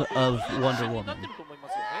of Wonder Woman. こ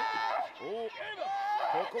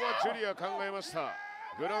こはジュリア考えました。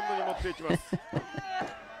グラウンドに持っていきます。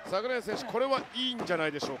櫻井選手、これはいいんじゃな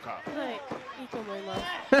いでしょうか。はい、いいと思います。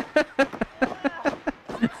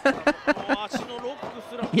足のロック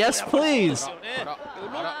すら。Yes, please.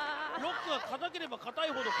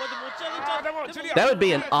 That would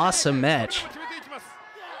be an awesome match.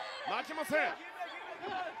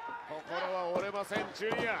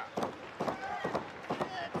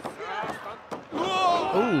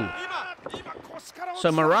 Ooh.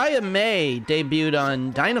 So Mariah May debuted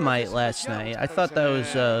on Dynamite last night. I thought that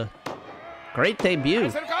was a great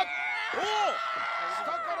debut.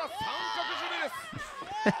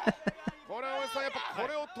 これはやっぱこ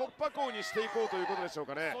れを突破口にしていこうということでしょう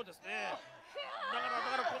かね。そうですね。だ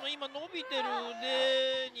からこの今伸びてる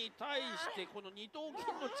腕に対してこの二頭筋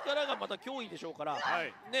の力がまた脅威でしょうから、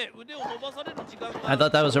ね、腕を伸ばされる時間が I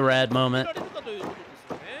thought that was a rad moment.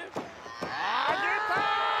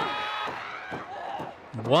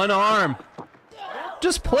 One arm.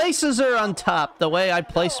 Just places her on top the way I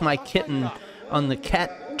place my kitten on the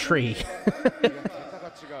cat tree.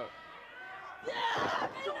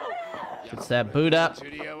 Gets that boot up.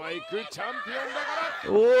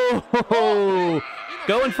 Whoa!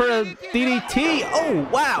 Going for a DDT. Oh,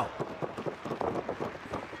 wow.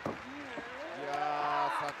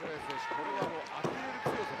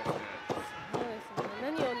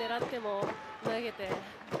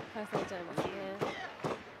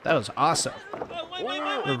 That was awesome.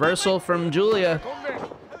 Reversal from Julia.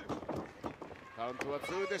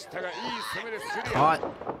 Caught.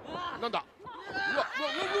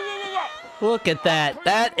 Look at that.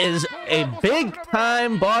 That is a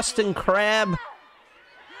big-time Boston Crab.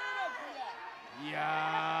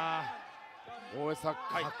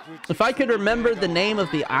 If I could remember the name of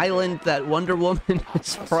the island that Wonder Woman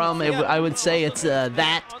is from, I would say it's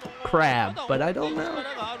that crab, but I don't know.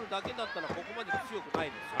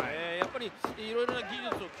 やっぱりいろいろな技術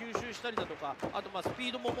を吸収したりだとか、あとスピ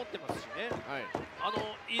ードも持ってますしね。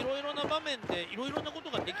いろいろな場面でいろいろなこと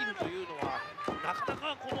ができるというのは、なかな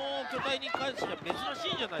かこの巨体に関しては珍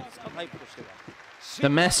しいんじゃないですか、タイプとしては。The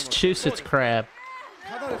Massachusetts crab.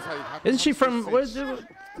 Isn't she from?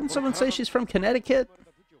 Didn't someone say she's from Connecticut?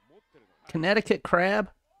 Connecticut crab.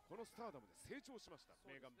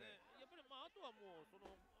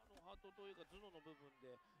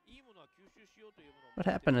 What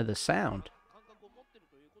happened to the sound?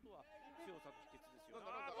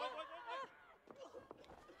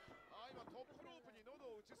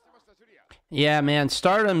 Yeah, man,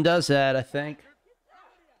 Stardom does that, I think.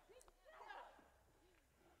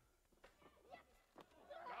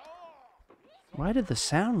 Why did the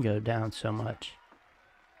sound go down so much?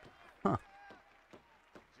 Huh.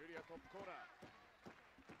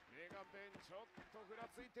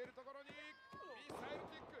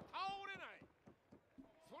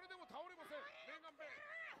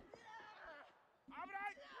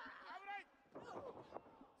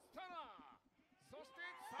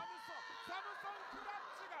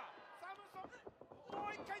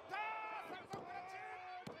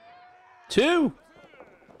 Two!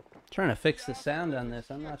 Trying to fix the sound on this.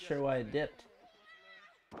 I'm not sure why it dipped.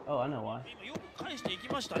 Oh, I know why. This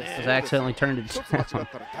has accidentally turned it down.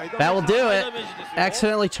 That will do it.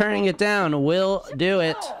 Accidentally turning it down will do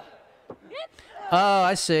it. Oh,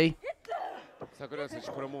 I see.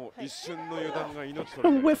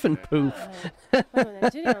 Whiff and poof.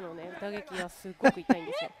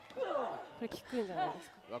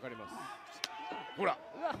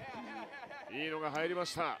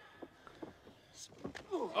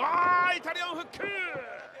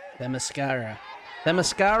 The mascara. The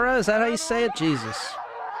mascara? Is that how you say it? Jesus.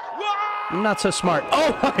 I'm not so smart.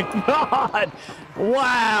 Oh my god!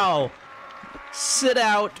 Wow! Sit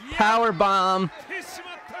out, power bomb.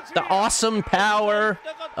 The awesome power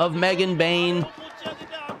of Megan Bain.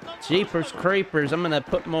 Jeepers creepers. I'm gonna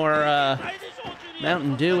put more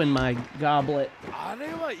Mountain Dew in my goblet.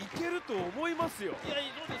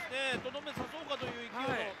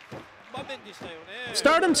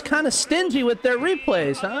 Stardom's kind of stingy with their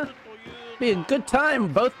replays, huh? Be a good time.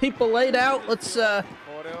 Both people laid out. Let's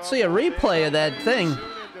see a replay of that thing.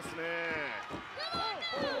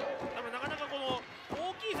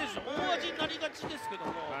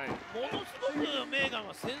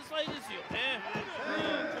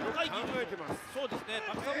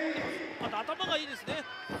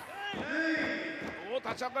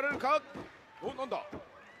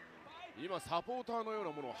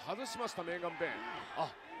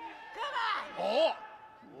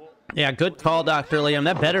 Yeah, good call, Dr. Liam.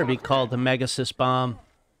 That better be called the Megasis Bomb.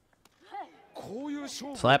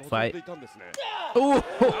 Slap fight. Ooh.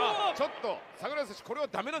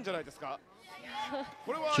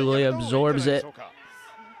 Julia absorbs it.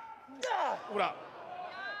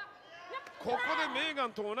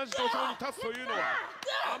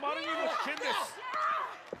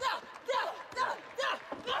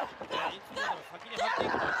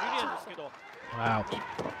 Wow.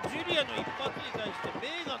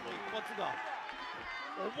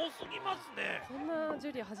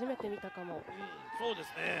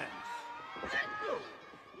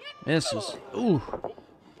 This is ooh.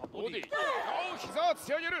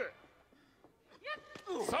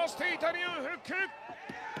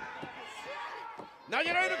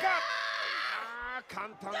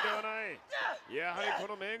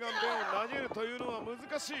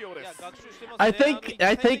 I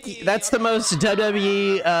think that's the most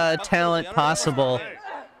WWE talent possible.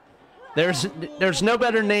 There's no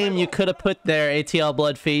better name you could have put there, ATL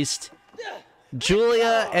Blood Feast.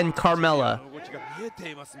 Julia and Carmella.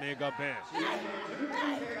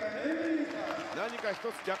 何か一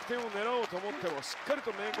つ逆転を狙おうと思ってもしっかり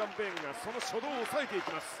とメーガン・ベインがその初動を抑えてい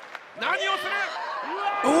きます。何をする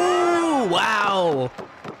Ooh, wow.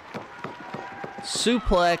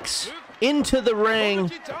 Suplex into the ring.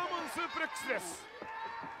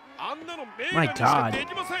 My God.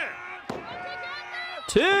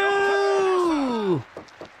 2!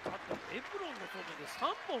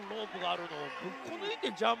 3本ロープがあるのをぶっこ抜い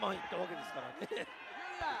てジャーマン行ったわけですからね。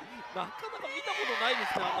なかなか見たことないで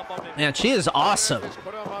すね、あんな場面。Man, she is awesome.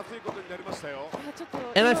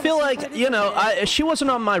 And I feel like, you know, she wasn't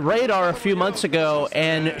on my radar a few months ago,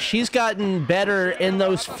 and she's gotten better in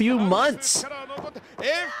those few months.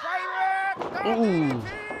 Ooh.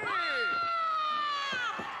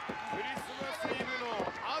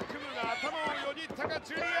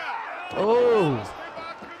 Oh.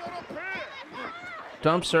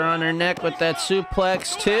 Dumps her on her neck with that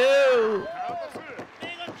suplex, too.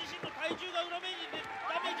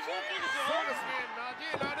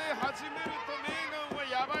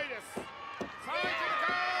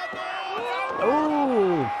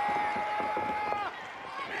 Ooh.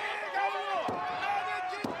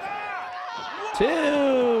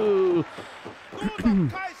 Two.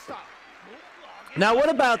 Now, what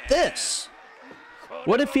about this?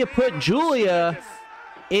 What if you put Julia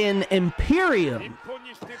in Imperium?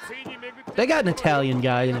 They got an Italian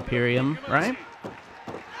guy in Imperium, right?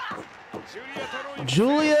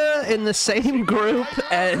 Julia in the same group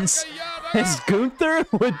as Gunther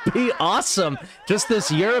would be awesome. Just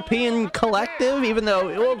this European collective, even though,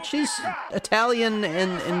 well, she's Italian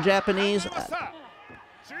and Japanese.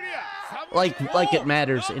 Like it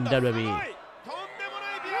matters in WWE.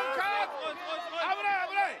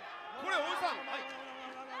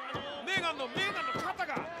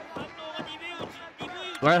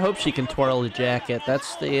 Well, I hope she can twirl the jacket.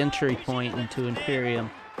 That's the entry point into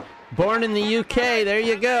Imperium. Born in the UK, there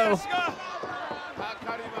you go.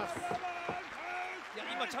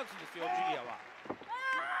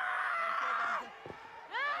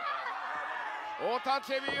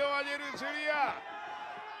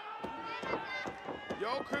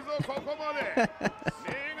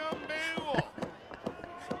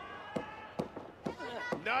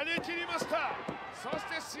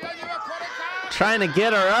 Trying to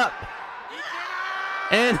get her up.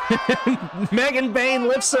 And Megan Bayne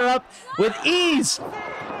lifts her up with ease.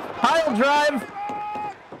 Pile drive.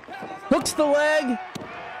 Hooks the leg.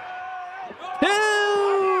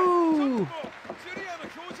 2!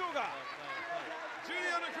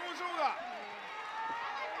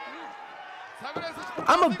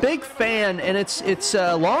 I'm a big fan, and it's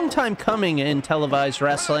a long time coming in televised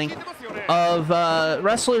wrestling, of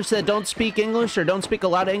wrestlers that don't speak English or don't speak a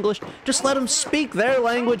lot of English. Just let them speak their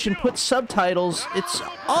language and put subtitles. It's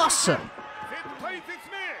awesome.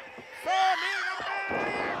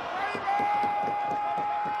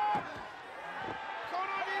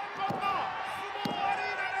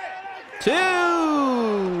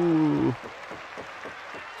 Two.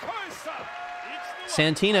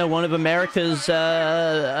 Santino, one of America's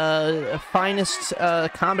finest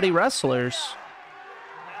comedy wrestlers.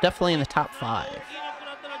 Definitely in the top 5.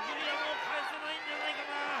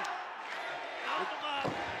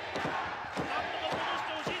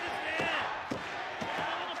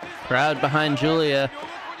 Crowd behind Julia.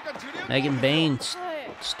 Megan Bayne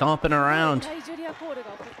stomping around.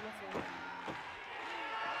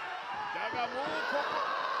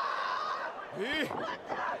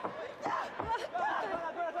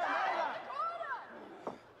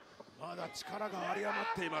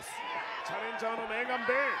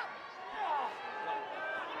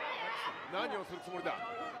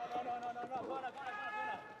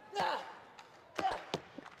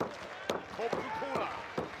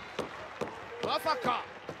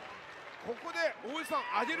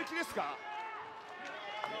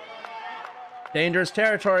 Dangerous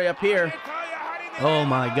territory up here. Oh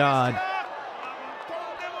my God.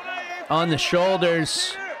 On the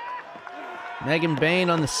shoulders. Megan Bayne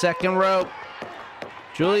on the second rope.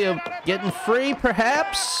 Julia getting free,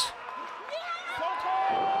 perhaps.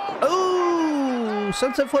 Ooh,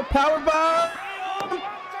 sunset flip powerbomb.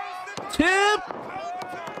 Tip.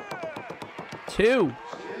 2.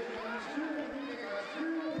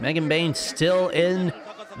 Megan Bayne still in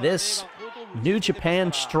this New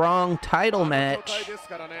Japan Strong title match.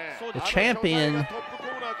 The champion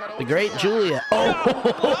The great Julia. Oh,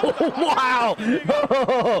 wow.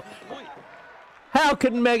 Oh. How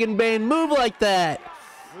could Megan Bayne move like that?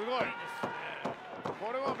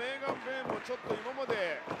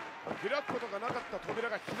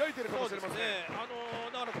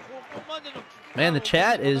 Man, the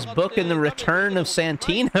chat is booking the return of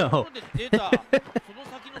Santino.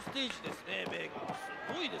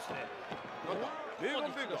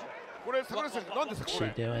 What's she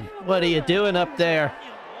doing? What are you doing up there?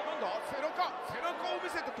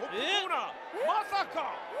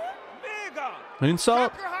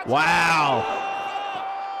 Moonsault? Wow.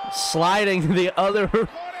 Sliding the other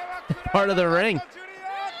part of the ring.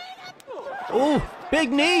 Ooh,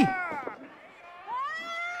 big knee.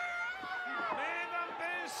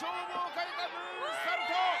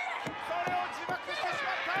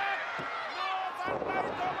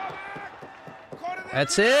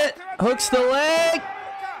 That's it. Hooks the leg.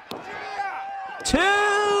 2.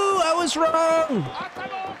 I was wrong.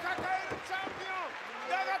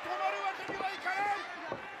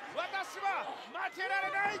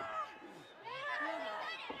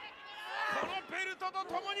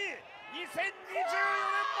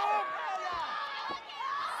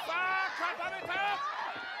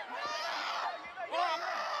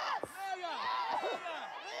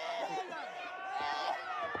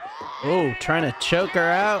 Oh, trying to choke her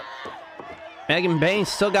out. Megan Bayne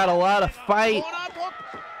still got a lot of fight.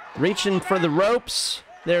 Reaching for the ropes.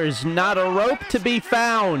 There is not a rope to be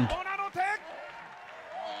found.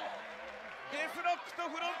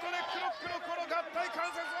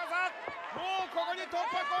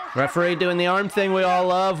 Referee doing the arm thing we all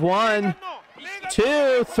love. 1,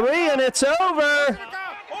 2, 3, and it's over.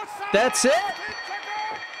 That's it.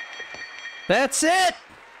 That's it.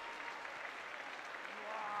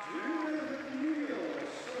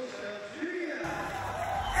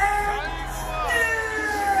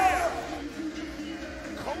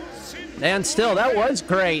 And still, that was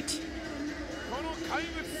great.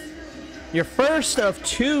 Your first of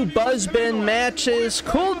 2 Buzzbin matches.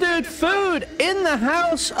 Cool Dude Food in the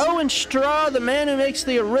house. Owen Straw, the man who makes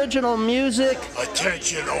the original music.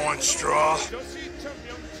 Attention, Owen Straw.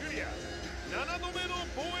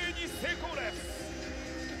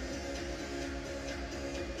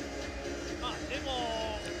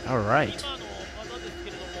 All right.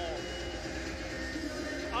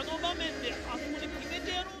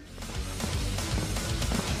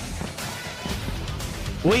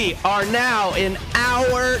 We are now in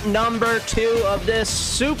hour number 2 of this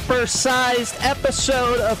super-sized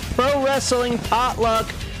episode of Pro Wrestling Potluck,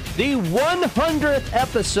 the 100th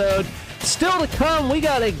episode. Still to come, we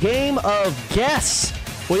got a game of guess.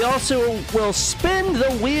 We also will spin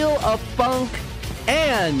the wheel of funk,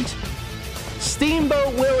 and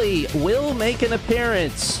Steamboat Willie will make an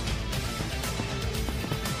appearance.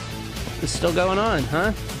 It's still going on,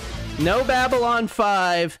 huh? No Babylon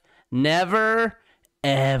 5, never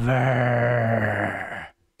ever.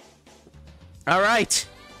 All right.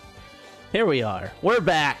 Here we are. We're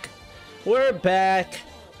back. We're back.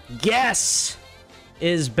 Guess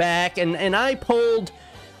is back. And I polled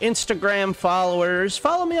Instagram followers.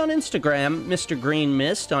 Follow me on Instagram, Mr. Green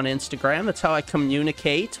Mist on Instagram. That's how I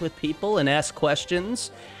communicate with people and ask questions.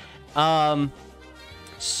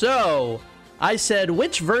 So I said,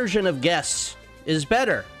 which version of Guess is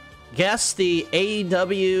better? Guess the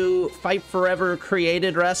AEW Fight Forever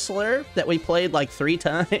created wrestler that we played like 3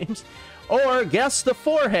 times, or guess the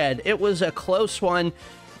forehead. It was a close one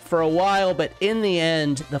for a while, but in the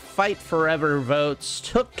end, the Fight Forever votes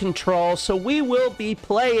took control, so we will be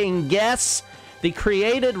playing Guess the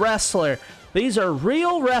created wrestler. These are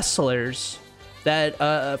real wrestlers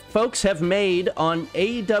that folks have made on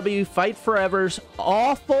AEW Fight Forever's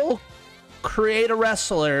awful Create a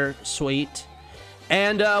Wrestler suite.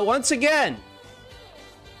 And once again,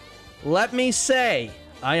 let me say,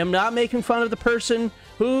 I am not making fun of the person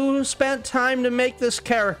who spent time to make this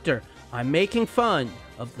character. I'm making fun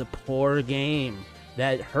of the poor game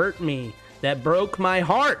that hurt me, that broke my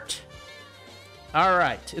heart. All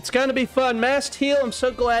right, it's going to be fun. Masked Heel, I'm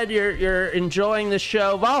so glad you're enjoying the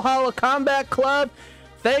show. Valhalla Combat Club,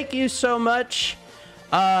 thank you so much.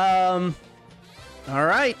 All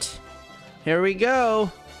right, here we go.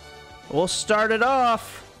 We'll start it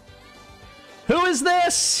off. Who is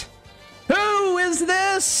this? Who is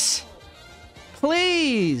this?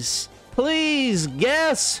 Please, please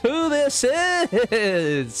guess who this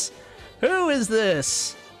is. Who is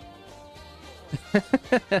this?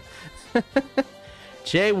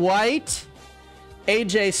 Jay White,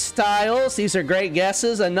 AJ Styles. These are great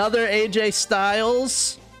guesses. Another AJ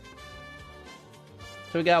Styles.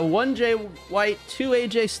 So we got 1 Jay White, 2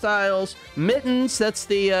 AJ Styles, Mittens, that's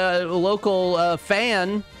the local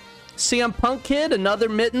fan, CM Punk Kid, another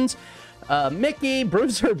Mittens, Mickey,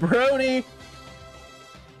 Bruiser Brody,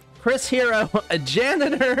 Chris Hero, a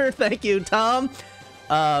janitor, thank you, Tom.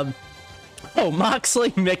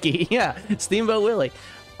 Moxley, Mickey, yeah, Steamboat Willie.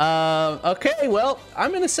 Okay, well,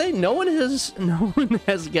 I'm gonna say no one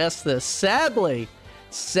has guessed this. Sadly,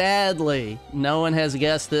 no one has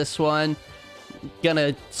guessed this one.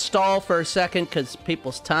 Gonna stall for a second because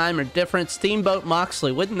people's time are different. Steamboat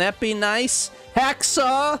Moxley, wouldn't that be nice?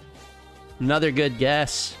 Hacksaw, another good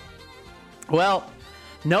guess. Well,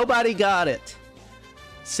 nobody got it.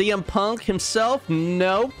 CM Punk himself,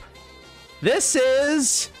 nope. This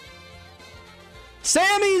is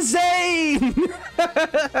Sami Zayn!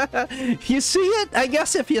 You see it? I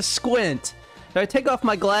guess if you squint. Do I take off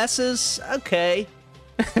my glasses? Okay.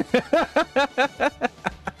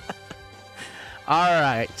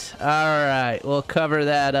 Alright. We'll cover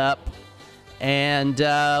that up. And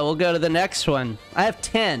we'll go to the next one. I have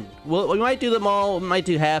 10. We might do them all. We might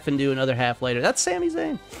do half and do another half later. That's Sami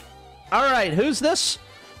Zayn. Alright, who's this?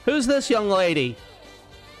 Who's this young lady?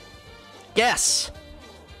 Guess.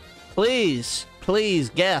 Please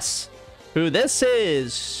guess who this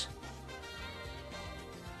is.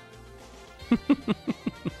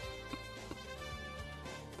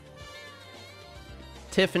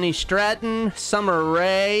 Tiffany Stratton, Summer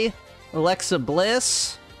Rae, Alexa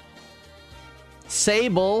Bliss,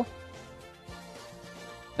 Sable,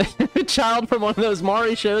 child from one of those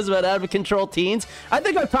Maury shows about out of control teens. I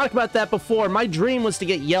think I've talked about that before. My dream was to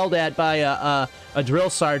get yelled at by a drill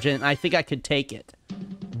sergeant. I think I could take it.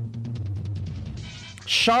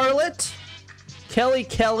 Charlotte,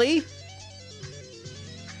 Kelly.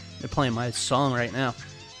 They're playing my song right now.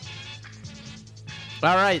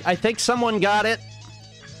 All right, I think someone got it.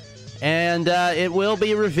 And it will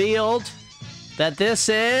be revealed that this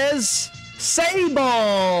is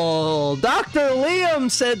Sable! Dr. Liam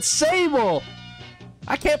said Sable!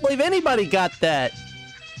 I can't believe anybody got that.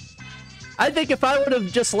 I think if I would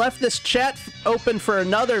have just left this chat open for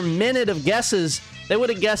another minute of guesses, they would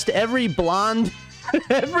have guessed every blonde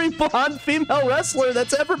female wrestler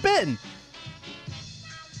that's ever been.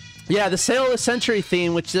 Yeah, the Sale of the Century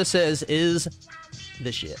theme, which this is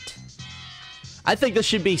the shit. I think this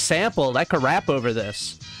should be sampled. I could rap over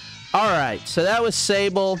this. Alright, so that was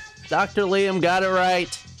Sable. Dr. Liam got it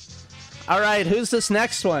right. Alright, who's this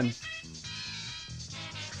next one?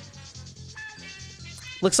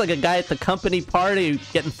 Looks like a guy at the company party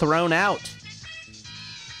getting thrown out.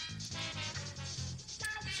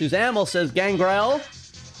 Suzamel says Gangrel.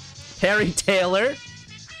 Harry Taylor.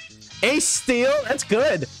 Ace Steel, that's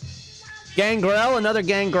good. Gangrel, another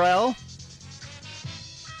Gangrel.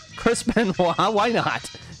 Chris Benoit, why not?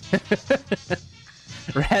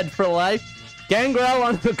 Rad for life. Gangrel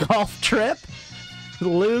on the golf trip.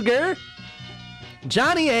 Luger.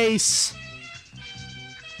 Johnny Ace.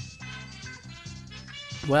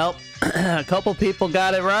 Well, a couple people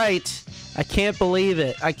got it right. I can't believe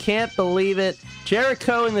it.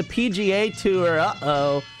 Jericho in the PGA Tour.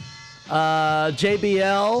 Uh-oh.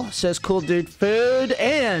 JBL says Cool Dude Food.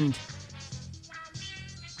 And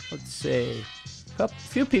let's see. A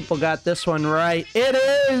few people got this one right. It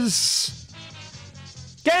is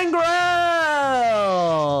Gangrel!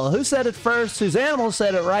 Who said it first? Suzanne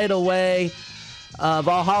said it right away.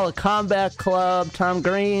 Valhalla Combat Club, Tom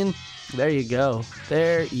Green. There you go.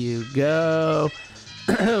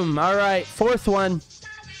 All right, fourth one.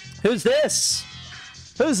 Who's this?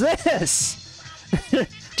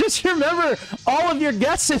 Just remember all of your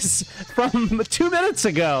guesses from 2 minutes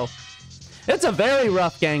ago. It's a very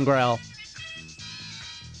rough Gangrel.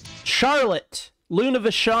 Charlotte, Luna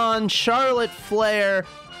Vachon, Charlotte Flair,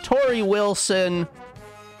 Tori Wilson.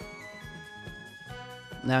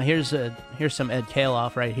 Now here's some Ed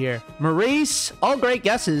Kaloff right here. Maurice, all great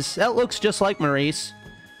guesses. That looks just like Maurice.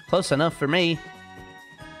 Close enough for me.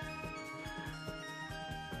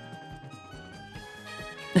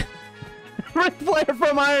 Ric Flair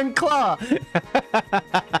from Iron Claw.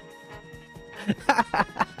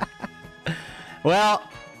 Well,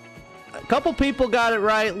 a couple people got it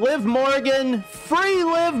right. Liv Morgan, free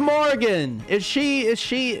Liv Morgan. She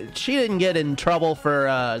didn't get in trouble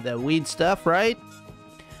for the weed stuff, right?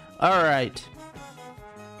 All right.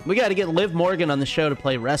 We got to get Liv Morgan on the show to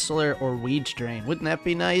play wrestler or weed strain. Wouldn't that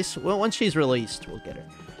be nice? Well, once she's released, we'll get her.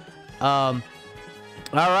 All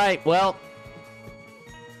right. Well,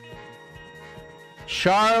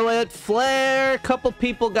 Charlotte Flair. A couple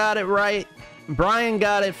people got it right. Brian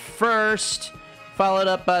got it first, followed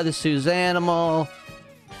up by the Suzanimal.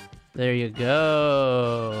 There you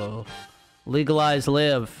go. Legalize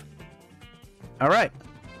live. All right.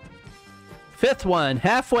 5th one,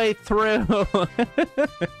 halfway through.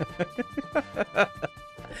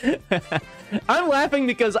 I'm laughing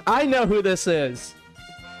because I know who this is.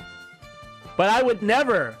 But I would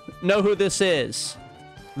never know who this is.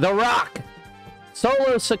 The Rock.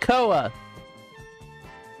 Solo Sikoa.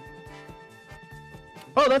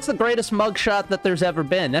 Oh, that's the greatest mugshot that there's ever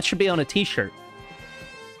been. That should be on a t-shirt.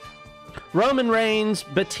 Roman Reigns,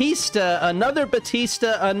 Batista, another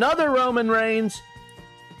Roman Reigns.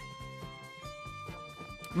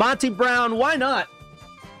 Monty Brown, why not?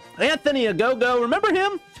 Anthony Ogogo, remember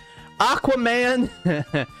him? Aquaman,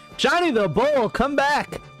 Johnny the Bull, come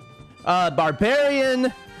back.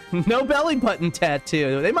 Barbarian, no belly button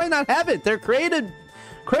tattoo. They might not have it. Their creative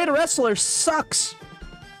wrestler sucks.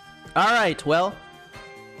 All right, well,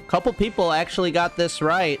 a couple people actually got this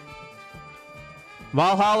right.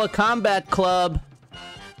 Valhalla Combat Club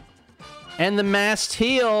and the Masked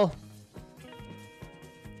Heel.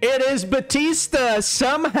 It is Batista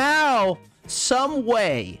somehow, some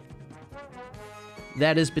way.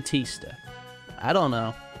 That is Batista. I don't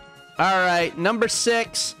know. All right, number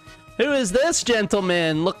 6. Who is this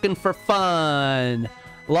gentleman looking for fun?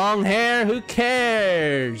 Long hair, who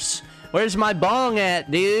cares? Where's my bong at,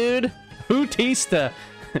 dude? Batista.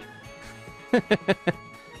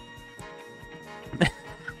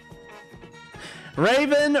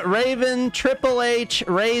 Raven, Triple H,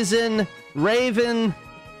 Raisin, Raven,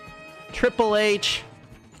 Triple H.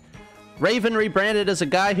 Raven rebranded as a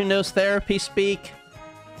guy who knows therapy speak.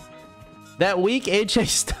 That week, AJ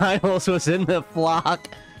Styles was in the flock.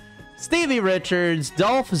 Stevie Richards,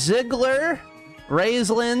 Dolph Ziggler,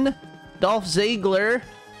 Raislin, Dolph Ziggler,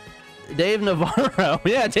 Dave Navarro.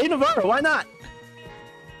 Yeah, Dave Navarro, why not?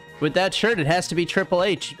 With that shirt, it has to be Triple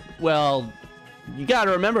H. Well, you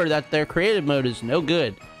gotta remember that their creative mode is no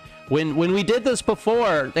good. When we did this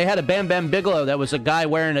before, they had a Bam Bam Bigelow that was a guy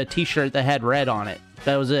wearing a t-shirt that had red on it.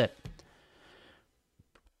 That was it.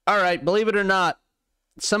 Alright, believe it or not,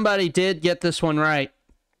 somebody did get this one right.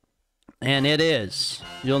 And it is.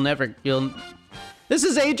 This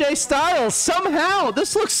is AJ Styles, somehow!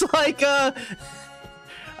 This looks like,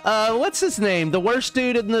 what's his name? The worst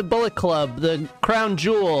dude in the Bullet Club, the Crown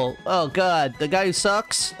Jewel. Oh, God, the guy who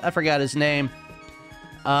sucks? I forgot his name.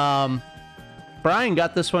 Brian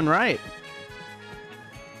got this one right.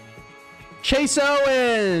 Chase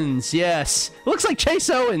Owens! Yes. Looks like Chase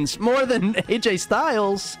Owens more than AJ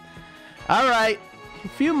Styles. Alright. A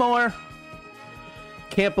few more.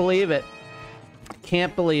 Can't believe it.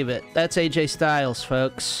 Can't believe it. That's AJ Styles,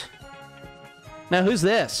 folks. Now, who's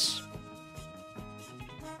this?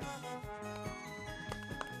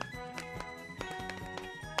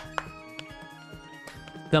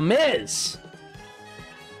 The Miz.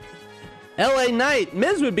 LA Knight.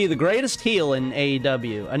 Miz would be the greatest heel in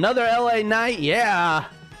AEW. Another LA Knight. Yeah.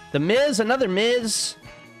 The Miz. Another Miz.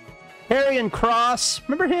 Karrion Kross.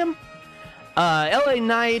 Remember him? LA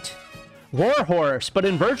Knight. Warhorse, but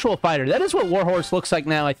in Virtual Fighter. That is what Warhorse looks like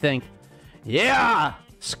now, I think. Yeah!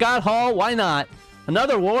 Scott Hall, why not?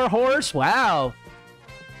 Another Warhorse? Wow.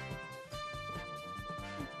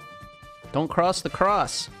 Don't cross the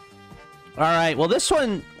cross. Alright, well this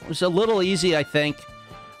one was a little easy, I think.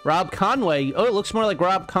 Rob Conway. Oh, it looks more like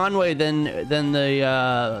Rob Conway than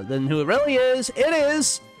who it really is. It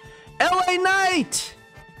is LA Knight!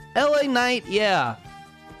 LA Knight, yeah.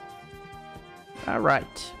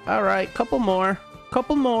 Alright. Alright, couple more.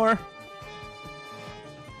 Couple more.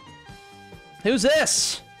 Who's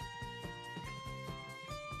this?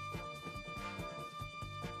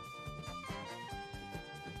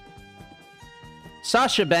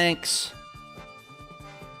 Sasha Banks.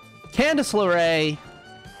 Candice LeRae.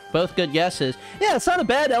 Both good guesses. Yeah, it's not a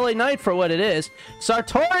bad LA Knight for what it is.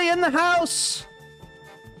 Sartori in the house.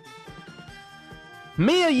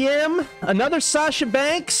 Mia Yim. Another Sasha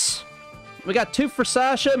Banks. We got 2 for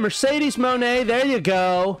Sasha. Mercedes Moné. There you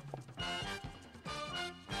go.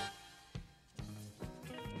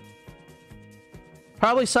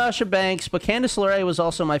 Probably Sasha Banks, but Candice LeRae was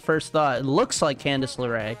also my first thought. It looks like Candice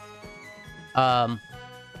LeRae.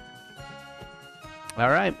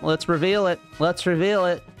 Alright, let's reveal it. Let's reveal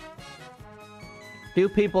it. Few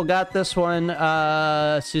people got this one.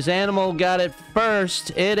 Suzanimal got it first.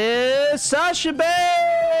 It is Sasha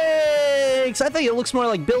Banks! I think it looks more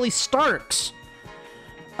like Billy Starks.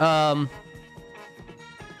 Alright.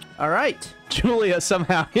 Julia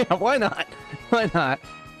somehow. Yeah, why not? Why not?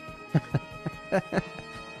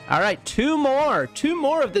 Alright, 2 more. 2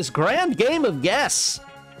 more of this grand game of guess.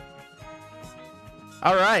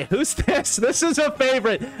 Alright, who's this? This is a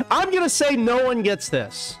favorite. I'm gonna say no one gets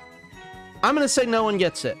this. I'm gonna say no one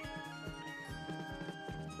gets it.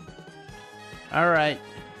 All right.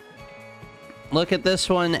 Look at this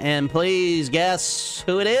one, and please guess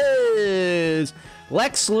who it is.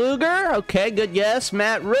 Lex Luger. Okay, good guess.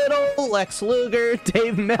 Matt Riddle, Lex Luger,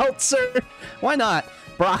 Dave Meltzer. Why not?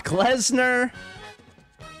 Brock Lesnar.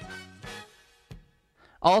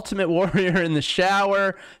 Ultimate Warrior in the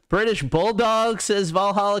shower. British Bulldog, says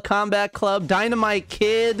Valhalla Combat Club. Dynamite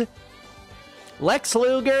Kid. Lex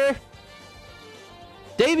Luger.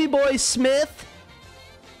 Davey Boy Smith.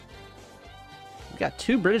 We got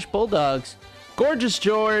 2 British Bulldogs. Gorgeous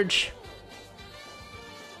George.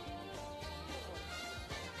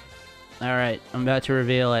 Alright, I'm about to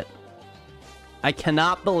reveal it. I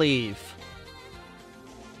cannot believe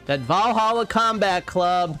that Valhalla Combat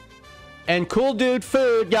Club and Cool Dude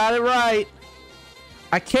Food got it right.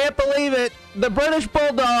 I can't believe it. The British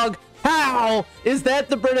Bulldog. How is that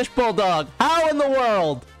the British Bulldog? How in the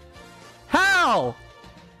world? How?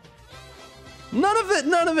 None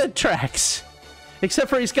of it tracks. Except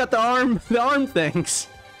for he's got the arm things.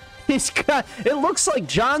 He's got, it looks like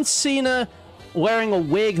John Cena wearing a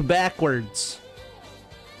wig backwards.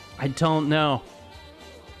 I don't know.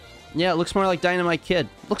 Yeah, it looks more like Dynamite Kid.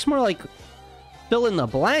 Looks more like fill in the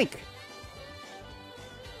blank.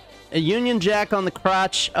 A Union Jack on the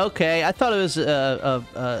crotch. Okay, I thought it was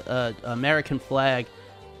a American flag.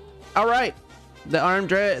 All right, the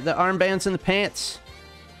armbands in the pants.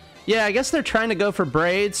 Yeah, I guess they're trying to go for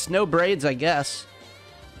braids. No braids, I guess.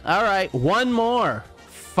 All right, one more.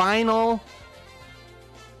 Final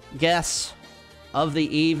guess of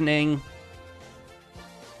the evening.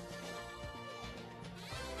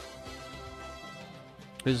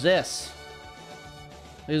 Who's this?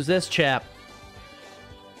 Who's this chap?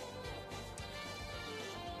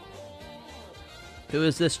 Who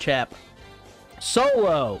is this chap?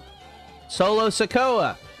 Solo. Solo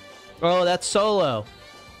Sikoa. Oh, that's Solo.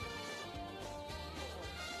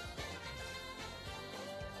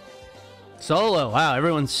 Solo. Wow,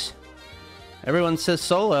 everyone says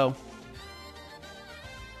Solo.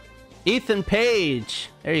 Ethan Page.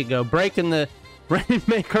 There you go. Breaking the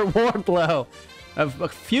Rainmaker Wardlow. A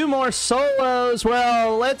few more solos.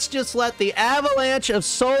 Well, let's just let the avalanche of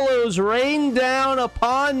solos rain down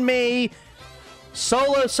upon me.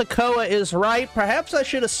 Solo Sikoa is right. Perhaps I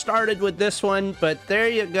should have started with this one, but there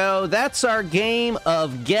you go. That's our game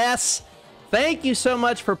of guess. Thank you so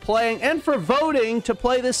much for playing and for voting to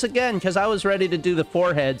play this again, because I was ready to do the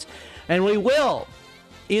foreheads. And we will,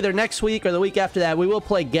 either next week or the week after that, we will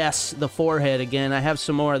play Guess the Forehead again. I have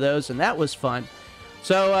some more of those, and that was fun.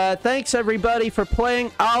 So thanks, everybody, for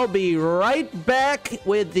playing. I'll be right back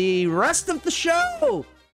with the rest of the show.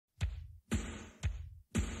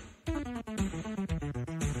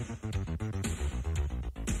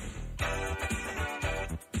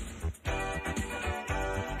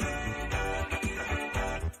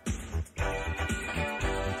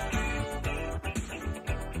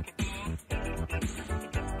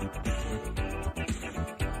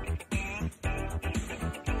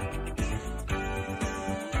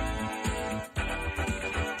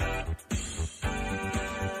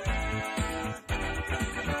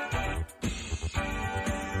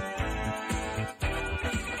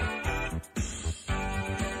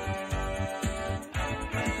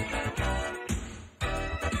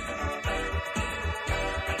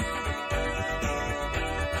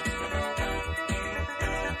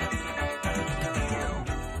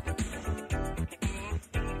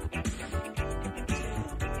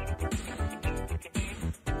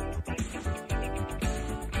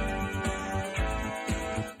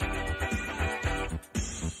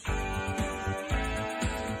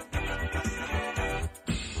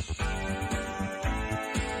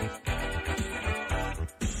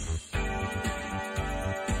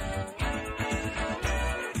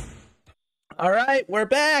 All right, we're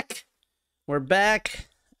back. We're back.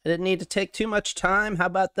 I didn't need to take too much time. How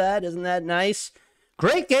about that? Isn't that nice?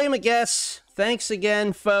 Great game of guess. Thanks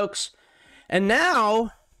again, folks. And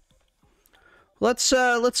now, let's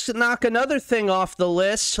knock another thing off the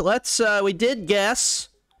list. We did guess.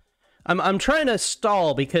 I'm trying to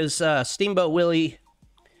stall because Steamboat Willie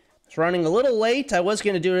is running a little late. I was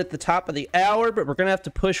going to do it at the top of the hour, but we're going to have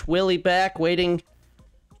to push Willie back, waiting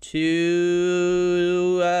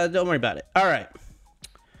to don't worry about it. All right,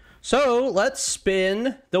 so let's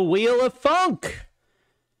spin the Wheel of Funk.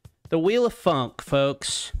 The Wheel of Funk,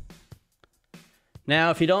 folks. Now,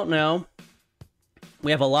 if you don't know, we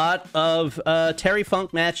have a lot of Terry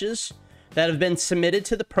Funk matches that have been submitted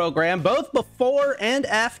to the program, both before and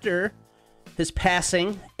after his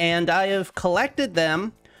passing, and I have collected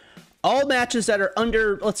them. All matches that are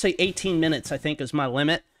under, let's say, 18 minutes, I think is my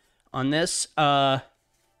limit on this.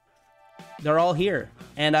 They're all here.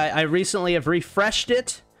 And I recently have refreshed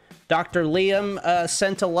it. Dr. Liam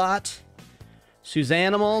sent a lot.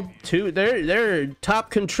 Suzanimal, they're top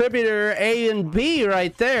contributor A and B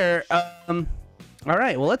right there. All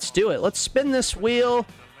right, well, let's do it. Let's spin this wheel.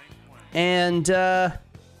 And, all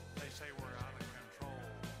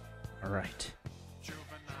right.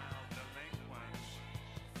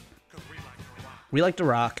 We like to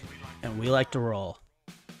rock, and we like to roll.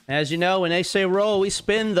 As you know, when they say roll, we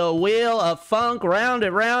spin the wheel of funk. Round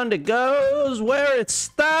and round it goes. Where it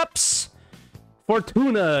stops,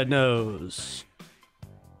 Fortuna knows.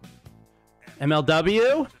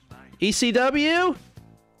 MLW? ECW?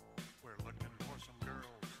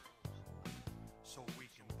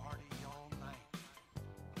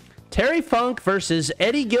 Terry Funk versus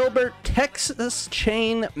Eddie Gilbert, Texas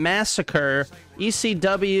Chain Massacre,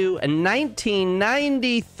 ECW in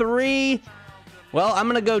 1993. Well, I'm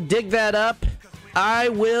going to go dig that up. I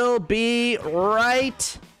will be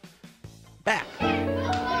right back.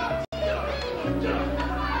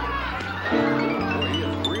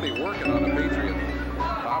 Really working on the Patriot.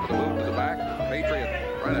 Top of the boot to the back.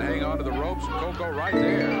 Patriot trying to hang on to the ropes. Coco right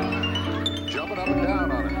there. Jumping up and down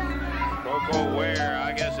on it. Coco Ware,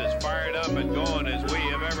 I guess, as fired up and going as we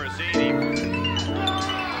have ever seen him.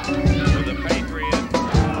 With the Patriot,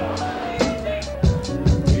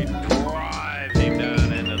 he drives him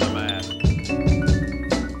down into the mat.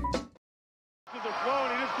 They're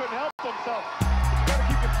flowing, he just couldn't help himself. He's got to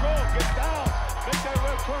keep control, get down, make that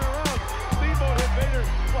ref turn around. Steamboat hit Vader,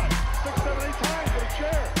 what, 6, 7, 8 times with a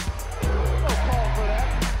chair. No call for that.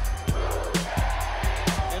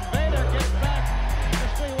 And Vader gets back to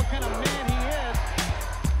see what kind of man he is.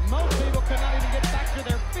 Most people could not even get back to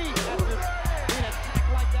their feet after being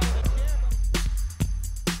attacked like that with a chair.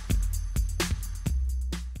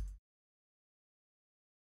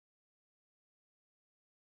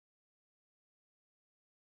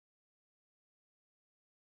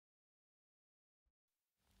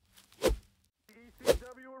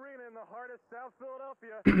 ECW Arena in the heart of South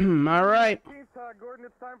Philadelphia. All right. Todd Gordon,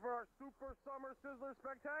 it's time for our Super Summer Sizzler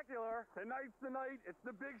Spectacular. Tonight's the night. It's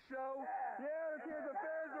the big show. Yeah, the Kansas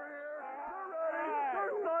fans are here. They're ready.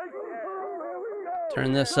 They're psyched. Here we go.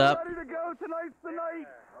 Turn this up. Ready to go. Tonight's the night.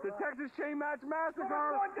 The Texas Chain Match Massacre.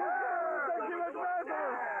 Texas Match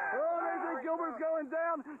Massacre. Oh, they think Gilbert's going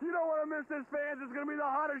down. You don't want to miss this, fans. It's going to be the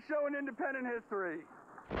hottest show in independent history.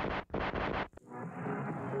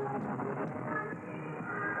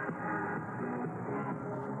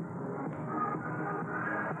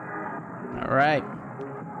 All right.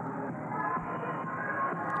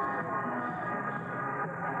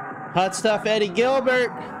 Hot Stuff Eddie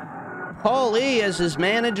Gilbert. Paul Lee as his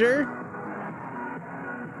manager.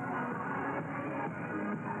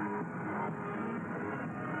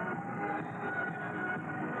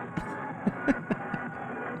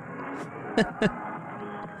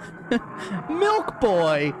 Milk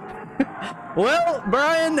Boy. Well,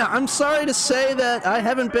 Brian, I'm sorry to say that I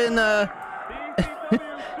haven't been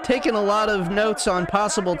taking a lot of notes on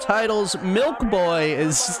possible titles. Milk Boy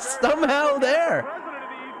is somehow there.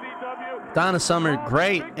 Donna Summer,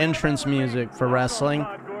 great entrance music for wrestling.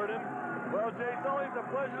 Well, Jay Sully, it's a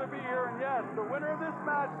pleasure to be here, and yes, the winner of this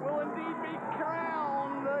match will indeed be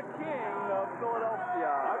crowned the King of Philadelphia.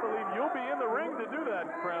 I believe you'll be in the ring to do that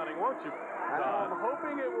crowning, won't you? And I'm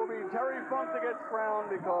hoping it will be Terry Funk that gets crowned,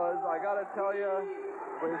 because I gotta tell you,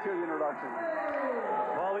 wait till the introduction.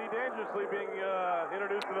 Well, he dangerously being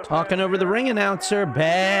introduced to the Talking over the ring announcer,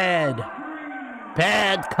 bad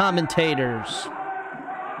commentators.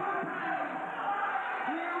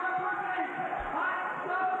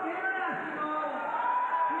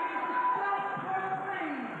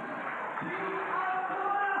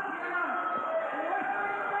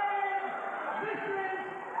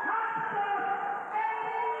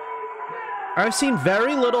 I've seen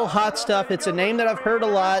very little Hot Stuff. It's a name that I've heard a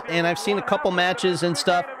lot, and I've seen a couple matches and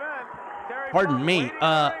stuff. Pardon me.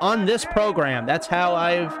 On this program, that's how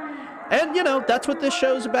I've... And, you know, that's what this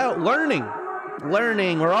show's about. Learning.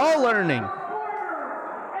 Learning. We're all learning.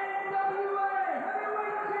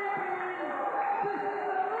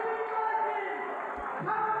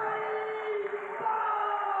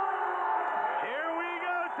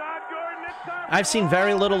 I've seen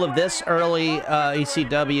very little of this early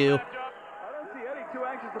ECW.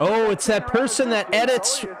 Oh, it's that person that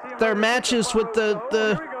edits their matches with the...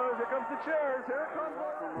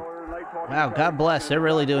 Wow, God bless. They're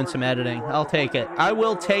really doing some editing. I'll take it. I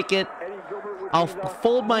will take it. I'll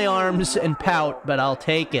fold my arms and pout, but I'll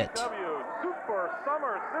take it.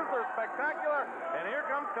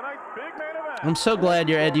 I'm so glad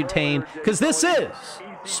you're edutained, because this is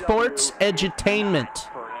sports edutainment.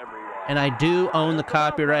 And I do own the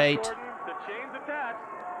copyright. The chains attached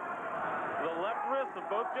to the left wrist of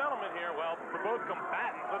both gentlemen here. Well, for both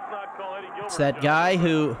combatants, let's not call Eddie Gilbert. It's that guy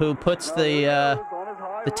who puts the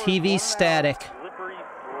TV static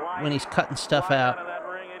when he's cutting stuff out.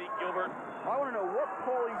 I want to know what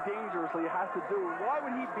Paulie Dangerously has to do. Why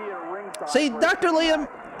would he be at ringside? See, Dr. Liam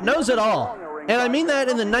knows it all. And I mean that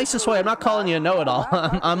in the nicest way. I'm not calling you a know-it-all.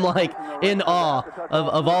 I'm like in awe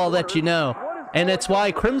of all that you know. And it's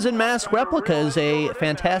why Crimson Mask Replica is a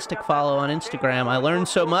fantastic follow on Instagram. I learn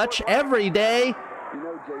so much every day. You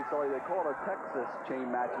know, Jay Sully, they call it a Texas chain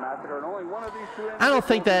match massacre, and only one of these two. I don't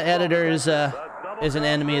think that editor is an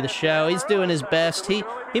enemy of the show. He's doing his best. He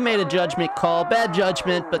made a judgment call. Bad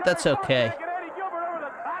judgment, but that's okay. Eddie Gilbert over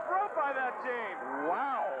the top rope by that chain.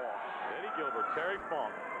 Wow. Eddie Gilbert, Terry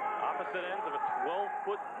Funk, opposite ends of a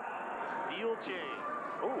 12-foot steel chain.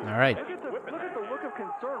 Ooh, all right. Look at the look of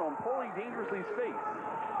concern on Paulie Dangerously's face.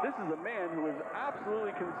 This is a man who is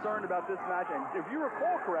absolutely concerned about this match, and if you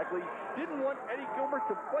recall correctly, didn't want Eddie Gilbert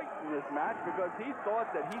to fight in this match because he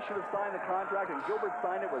thought that he should have signed the contract and Gilbert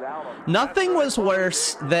signed it without him. Nothing was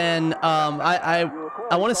worse than I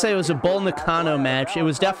want to say it was a Bull Nakano match. It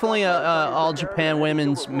was definitely a All Japan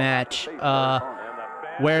Women's match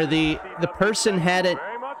where the person had it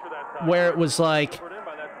where it was like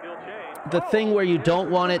the thing where you don't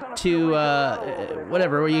want it to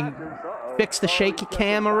whatever, where you fix the shaky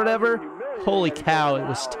cam or whatever. Holy cow, it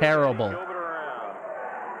was terrible.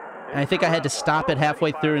 And I think I had to stop it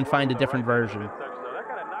halfway through and find a different version. He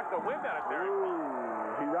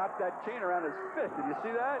wrapped that chain around his fist. Did you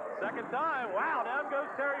see that? Second time. Wow, down goes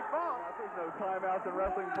Terry Funk. There's no timeouts in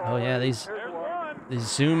wrestling. Oh yeah, these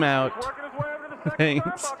zoom out things.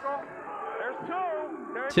 There's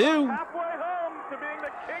two. Two. Halfway home to being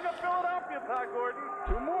the king of Philadelphia, Pat Gordon.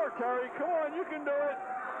 Two more, Terry. Come on, you can do it.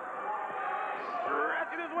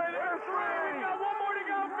 Stretching his way there. Three. We got one more to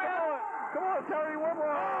go, Phil. Come on, Terry. One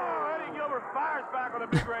more. Oh, Eddie Gilbert fires back on a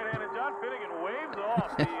big right hand, and John Finnegan waves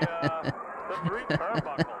off the three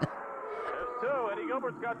turnbuckles. There's two. Eddie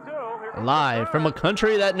Gilbert's got two. Live from a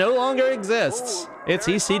country that no longer exists. It's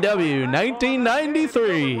ECW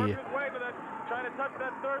 1993. Trying to touch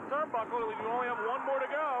that third turnbuckle. We only have one more to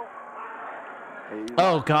go.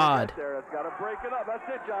 Oh God. That's got to break it up. That's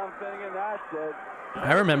it, John Finnegan. That's it.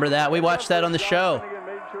 I remember that. We watched that on the show.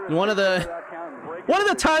 One of the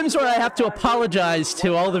times where I have to apologize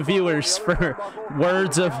to all the viewers for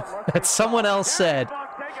words of that someone else said.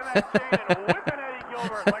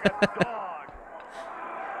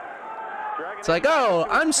 It's like, oh,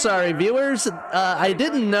 I'm sorry, viewers. I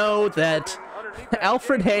didn't know that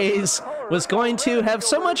Alfred Hayes was going to have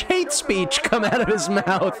so much hate speech come out of his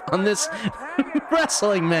mouth on this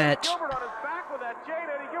wrestling match.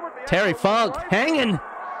 Terry Funk hanging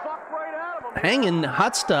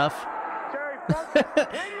hot stuff.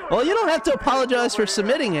 Well, you don't have to apologize for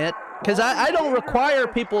submitting it, because I don't require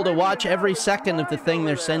people to watch every second of the thing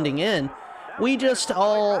they're sending in. We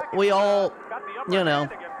all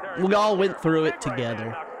went through it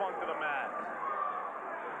together.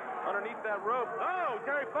 Underneath that rope. Oh,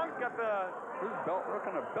 Terry Funk's got the... Whose belt? What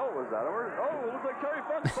kind of belt was that? Oh, it looks like Terry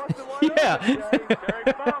Funk busted wide yeah. open. Terry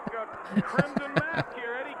Funk got crimson mask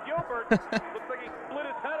here. Eddie Gilbert looks like he split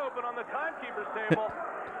his head open on the timekeeper's table.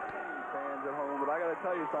 Fans at home, but I got to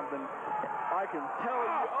tell you something. I can tell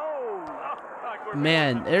you.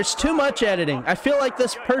 Man, there's too much editing. I feel like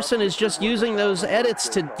this person is just using those edits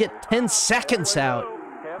to get 10 seconds out.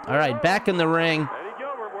 All right, back in the ring. Eddie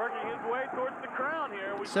Gilbert working his way towards the crown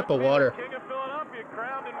here. Sip of water. King of Philadelphia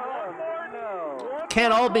crowned in one more. No.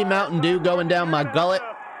 Can't all be Mountain Dew going down my gullet.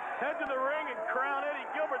 Head to the ring and crown Eddie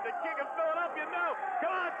Gilbert the king of Philadelphia. No.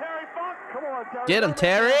 Come on, Terry Funk. Come on, Terry. Get him,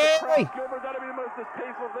 Terry. Gilbert, that'd be the most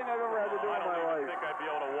distasteful thing I've ever had to do in my life. I think I'd be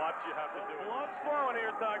able to watch you have to do it. Blood's flowing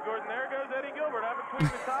here, Todd Gordon. There goes Eddie Gilbert up between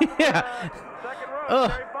the top of the second row.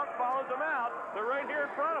 Terry Funk follows him out. They're right here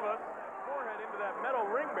in front of us. Forehead into that metal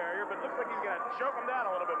ring barrier, but looks like he's going to choke him down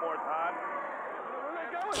a little bit more, Todd.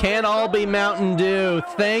 Can't all be Mountain Dew.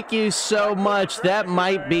 Thank you so much. That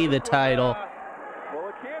might be the title. Well,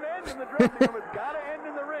 it can't end in the dressing room. It's got to end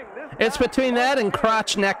in the ring. It's between that and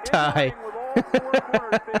crotch necktie. They're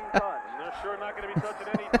sure not going to be touching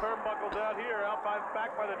any turnbuckles out here.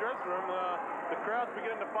 Back by the dressing room. The crowd's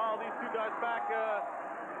beginning to follow these two guys back.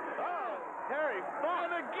 Terry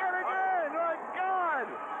Funk again. My God.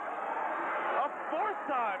 A fourth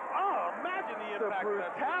time. Oh, imagine the impact. The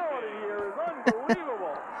brutality here is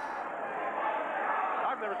unbelievable.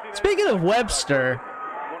 I've never seen. Speaking of Webster,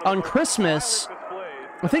 on Christmas,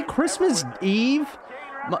 I think Christmas Eve,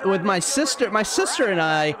 with my sister and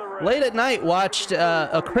I, late at night, watched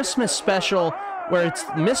a Christmas special where it's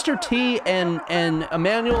Mr. T and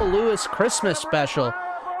Emmanuel Lewis Christmas special.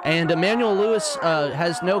 And Emmanuel Lewis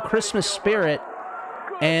has no Christmas spirit.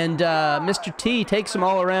 And Mr. T takes him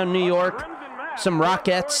all around New York. Some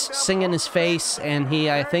Rockettes sing in his face. And he,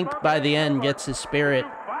 I think, by the end, gets his spirit.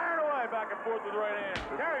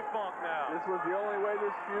 This was the only way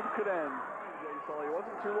this feud could end. It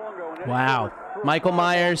wasn't too long ago. Wow. Michael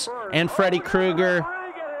Myers and Freddie Krueger.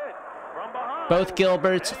 Both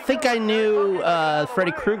Gilberts. I think I knew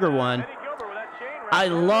Freddie Krueger one. I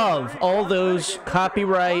love all those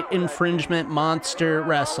copyright infringement monster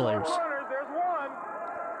wrestlers.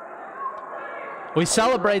 We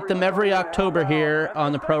celebrate them every October here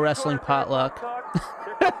on the Pro Wrestling Potluck.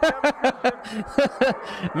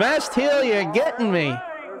 Masked Heel, you're getting me.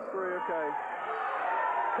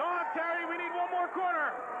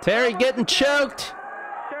 Terry getting choked.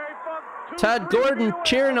 Todd Gordon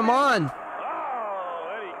cheering him on.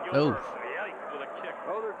 Oh.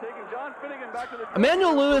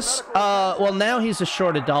 Emmanuel Lewis, well, now he's a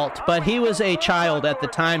short adult, but he was a child at the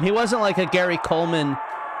time. He wasn't like a Gary Coleman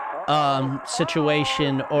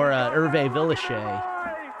situation or a Hervé Villachet.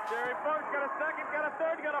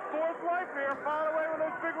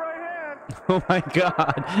 Oh my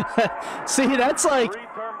God. See, that's like,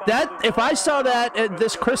 that. If I saw that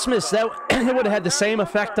this Christmas, that it would have had the same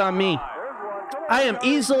effect on me. I am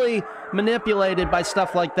easily manipulated by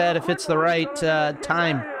stuff like that if it's the right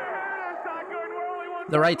time.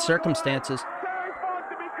 The right circumstances.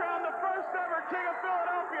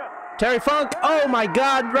 Terry Funk, oh my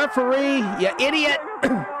God, referee, you idiot.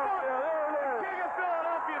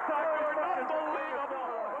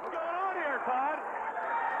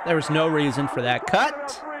 There was no reason for that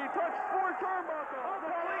cut.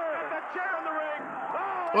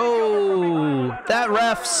 Oh, that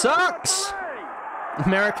ref sucks.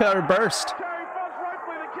 America or burst.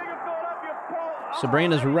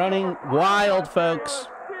 Sabrina's running wild, folks.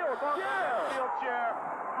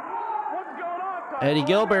 Eddie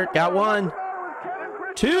Gilbert got 1,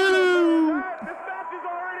 2,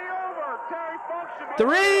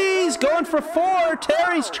 3. He's going for 4.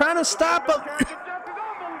 Terry's trying to stop him.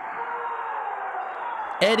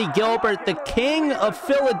 Eddie Gilbert, the King of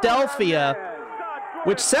Philadelphia,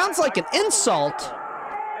 which sounds like an insult.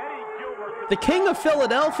 The King of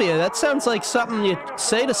Philadelphia, that sounds like something you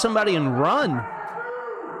say to somebody and run.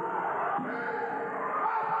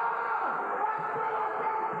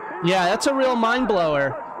 Yeah, that's a real mind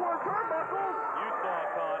blower.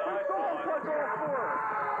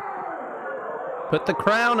 Put the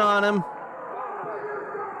crown on him.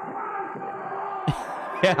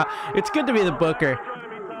 Yeah, it's good to be the booker.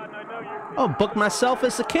 Oh, book myself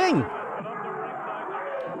as the king.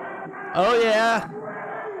 Oh, yeah.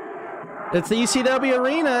 It's the ECW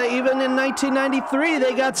arena. Even in 1993,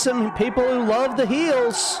 they got some people who love the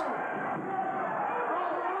heels.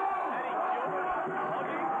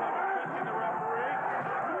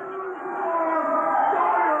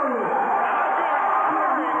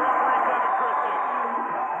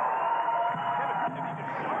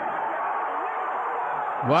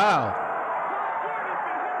 Wow.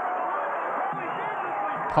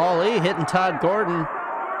 Paulie hitting Todd Gordon.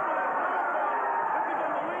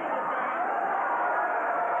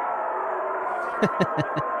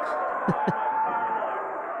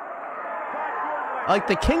 Like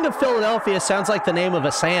the King of Philadelphia sounds like the name of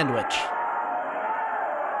a sandwich.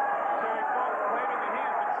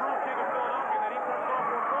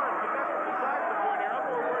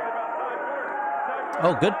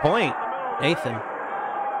 Oh, good point, Nathan.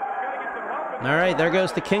 All right, there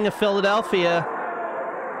goes the King of Philadelphia.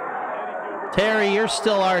 Terry, you're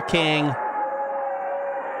still our king.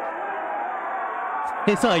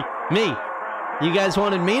 It's like, me. You guys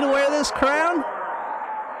wanted me to wear this crown?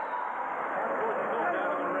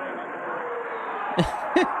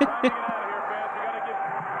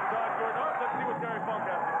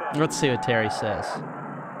 Let's see what Terry says.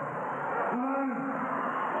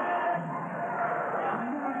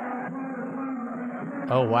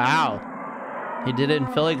 Oh, wow. He did it in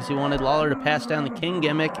Philly because he wanted Lawler to pass down the King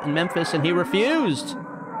gimmick in Memphis, and he refused.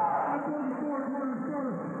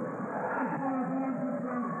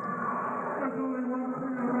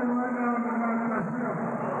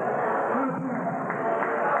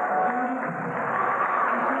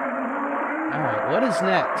 What is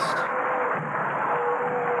next?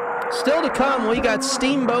 Still to come, we got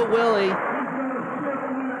Steamboat Willie.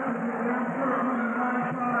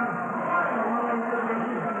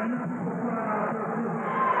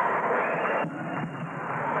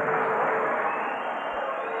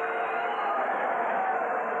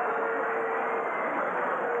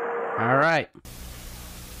 All right.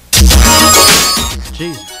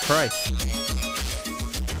 Jesus Christ.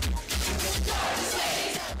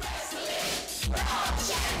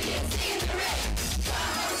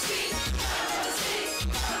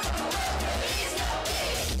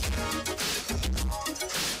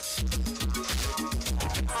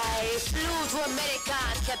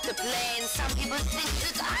 Kept the plane. Some people think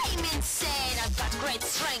that I'm insane. I've got great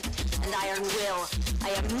strength and iron will. I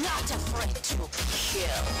am not afraid to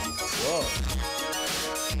kill. Whoa.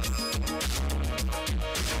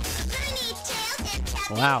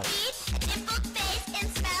 Wow.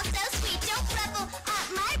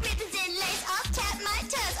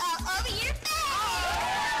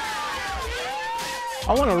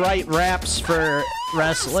 I want to write raps for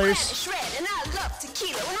wrestlers.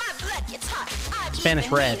 Spanish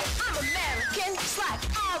Red. I'm American, just like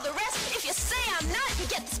all the rest. If you say I'm not, you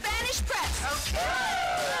get the Spanish press.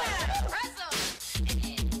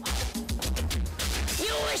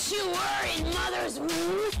 You wish you were in mother's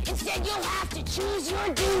womb. Instead, you'll have to choose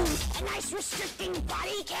your doom. A nice restricting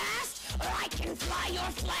body cast, or I can fly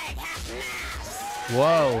your flag half-mast.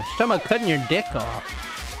 Whoa, she's talking about cutting your dick off.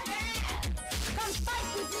 Come fight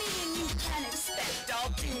with me and you can expect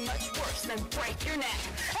I'll do much worse than break your neck.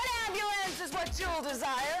 Is what you'll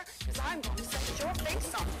desire, because I'm going to set your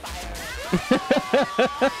face on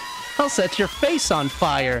fire. I'll set your face on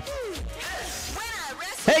fire.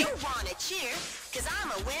 Hey! Cheer,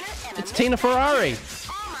 I'm a winner and it's Tina Ferrari.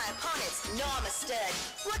 All my opponents know I'm a stud.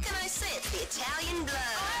 What can I say? It's the Italian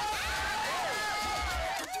blood.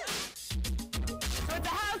 So it's a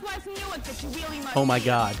housewife from Newark that you really must. Oh my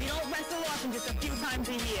God. You don't wrestle often, just a few times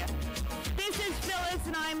a year. This is Phyllis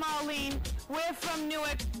and I'm Arlene. We're from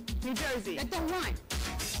Newark, New Jersey. That don't rhyme.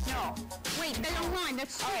 No. Wait, that don't rhyme.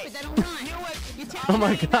 That's stupid. Right. That don't rhyme. Newark, you tell Oh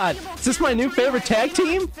my God. Is this my new favorite tag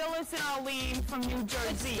team? Phyllis and Arlene from New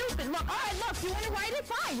Jersey. It's stupid. Look, all right, look, you want to write it?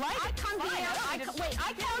 Fine, right? I come here.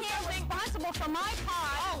 I come here responsible for my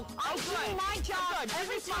part. Oh, I do my job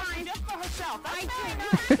every time just for herself.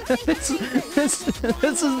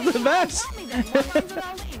 This is the best.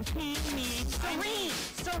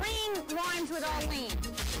 Serene rhymes with Arlene.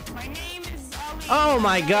 My name is Arlene. Oh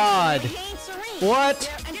my God. What?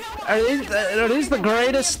 Are these the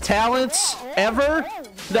greatest talents ever?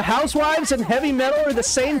 The Housewives and heavy metal are the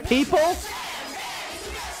same people?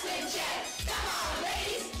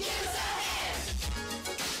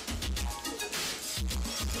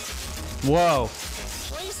 Whoa.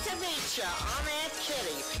 Pleased to meet you. I'm Aunt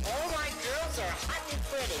Kitty. All my girls are hot and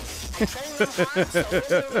pretty. I train them hard, so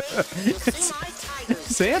in the ring, you'll see my tigers.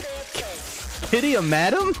 Is Aunt Kitty a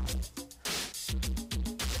madam?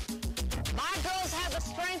 My girls have the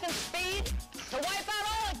strength and speed to wipe out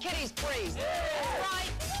all of Kitty's breed. That's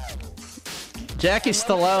right. Jackie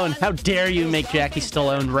Stallone. How dare you make Jackie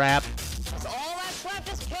Stallone rap? All that's left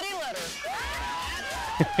is kitty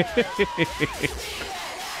litter.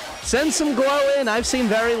 Send some glow in. I've seen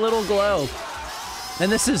very little glow. And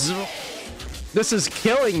this is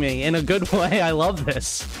killing me in a good way. I love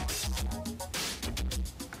this.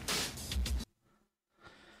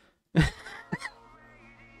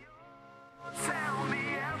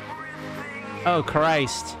 Oh,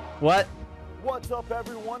 Christ. What? What's up,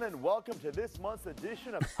 everyone, and welcome to this month's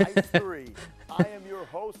edition of Ice 3. I am your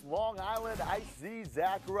host, Long Island Ice Z,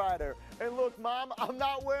 Zack Ryder. And look, Mom, I'm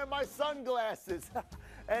not wearing my sunglasses.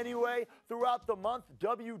 Anyway, throughout the month,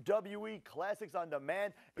 WWE Classics on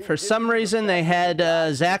Demand. For some reason, they had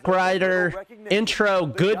Zack Ryder intro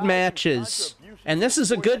good matches. And this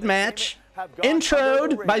is a good match.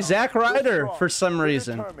 Introed by Zack Ryder for some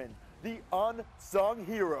reason. The unsung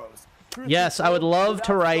heroes. Yes, I would love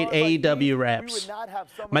to write AEW raps.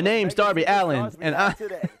 My name's Darby Allin, and I...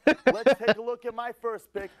 Let's take a look at my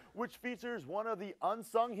first pick, which features one of the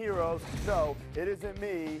unsung heroes. No, it isn't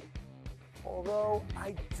me. Although,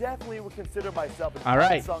 I definitely would consider myself an All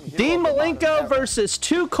right, unsung hero. Dean Malenko versus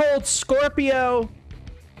Too Cold Scorpio.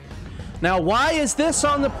 Now, why is this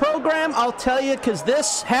on the program? I'll tell you, because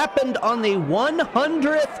this happened on the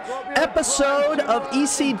 100th episode of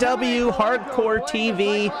ECW Hardcore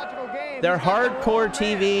TV. Their Hardcore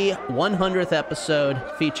TV 100th episode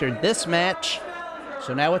featured this match.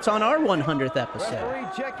 So now it's on our 100th episode. Referee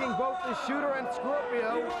checking both the shooter and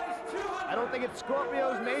Scorpio. I don't think it's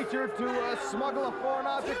Scorpio's nature to smuggle a foreign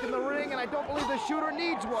object in the ring, and I don't believe the shooter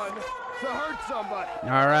needs one to hurt somebody.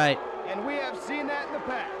 All right. And we have seen that in the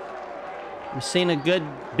past. We've seen a good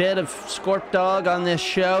bit of Scorp Dog on this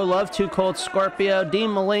show. Love Too Cold Scorpio.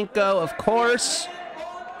 Dean Malenko, of course.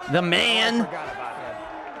 The man.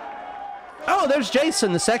 Oh, there's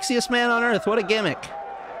Jason, the sexiest man on earth. What a gimmick.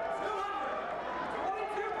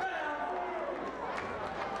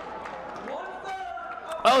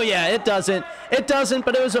 Oh, yeah, it doesn't It doesn't,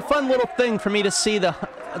 but it was a fun little thing for me to see the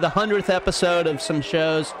 100th episode of some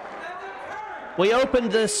shows. We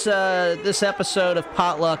opened this this episode of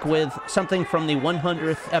Potluck with something from the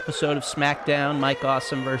 100th episode of SmackDown, Mike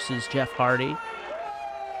Awesome versus Jeff Hardy,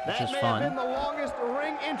 which is fun. That may have been the longest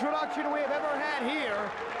ring introduction we have ever had here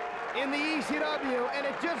in the ECW, and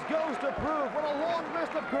it just goes to prove what a long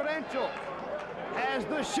list of credentials as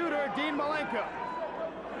the shooter, Dean Malenko.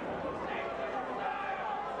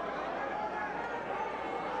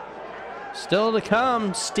 Still to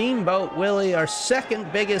come, Steamboat Willie, our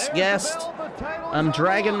second biggest guest. I'm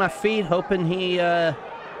dragging my feet, hoping he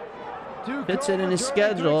fits it in his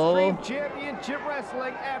schedule. Waiting to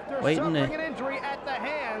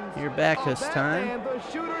hear back this time. The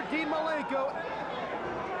shooter, Dean Malenko.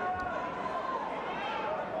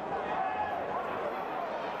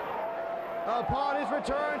 Upon his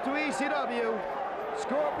return to ECW,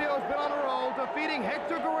 Scorpio's been on a roll, defeating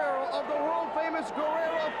Hector Guerrero of the world-famous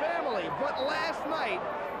Guerrero family. But last night,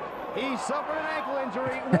 he suffered an ankle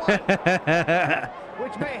injury,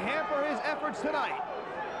 which may hamper his efforts tonight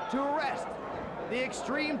to wrest the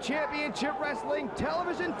Extreme Championship Wrestling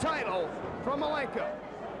television title from Malenko.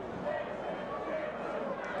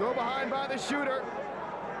 Go behind by the shooter.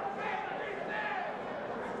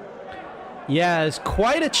 Yeah, it's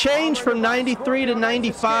quite a change from 93 to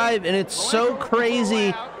 95, and it's so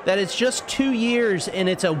crazy that it's just 2 years, and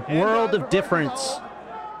it's a world of difference.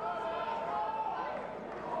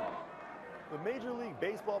 The Major League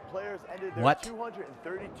Baseball players ended their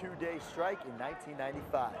 232-day strike in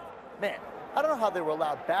 1995. Man, I don't know how they were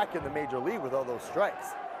allowed back in the Major League with all those strikes.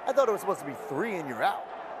 I thought it was supposed to be 3 and you're out.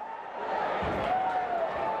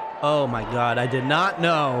 Oh my God, I did not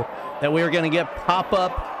know that we were going to get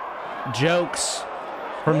pop-up jokes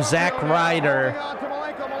from Zack Ryder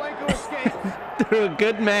through a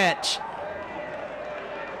good match.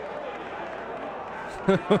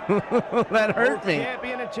 That hurt me.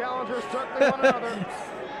 Champion and challenger circling one another.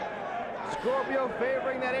 Scorpio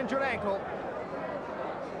favoring that injured ankle.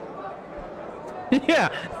 Yeah,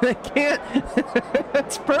 they can't.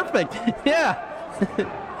 That's perfect. Yeah.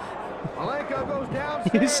 Malenko goes down.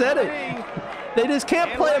 You said it. They just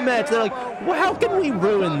can't play a match. They're like, well, how can we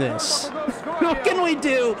ruin this? What can we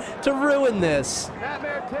do to ruin this?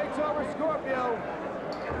 Nightmare takes over Scorpio.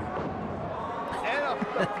 And a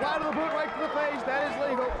fly to the boot right to the face. That is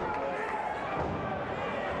legal.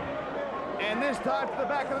 And this time to the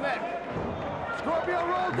back of the neck. Scorpio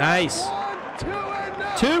rolls. Nice. 1, 2, and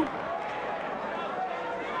no. 2.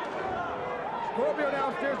 Scorpio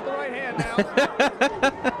downstairs to the right hand now.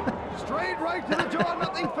 Straight right to the jaw.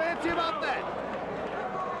 Nothing fancy about that.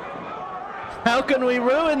 How can we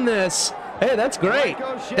ruin this? Hey, that's great.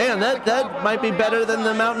 Damn, that might be better than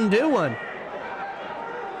the Mountain Dew one.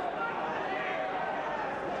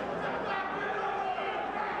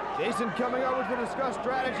 Jason coming over to discuss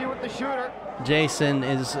strategy with the shooter. Jason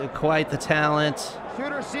is quite the talent.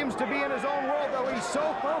 Shooter seems to be in his own world, though. He's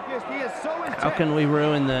so focused. He is so intense. How can we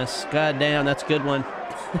ruin this? God damn, that's a good one.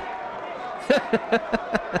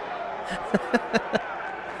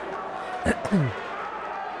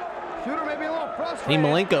 Shooter may be a little frustrated. Hey,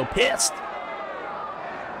 Malenko pissed.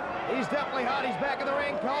 He's definitely hot. He's back in the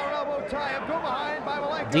ring. Collar and elbow tie up. Go behind by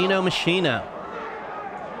Malenko. Dino Machino.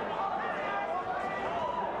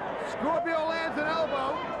 Scorpio lands an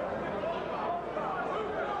elbow.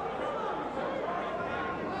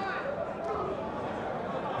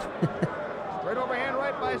 Straight overhand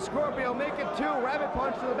right by Scorpio. Make it 2. Rabbit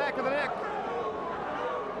punch to the back of the neck.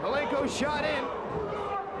 Malenko shot in.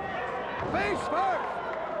 Face first.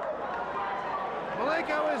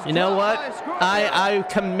 Malenko is. You know what? I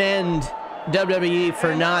commend WWE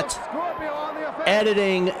for not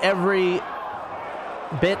editing every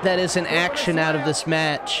bit that is in action out of this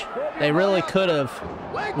match. They really could have.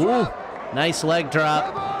 Ooh, nice leg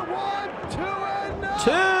drop.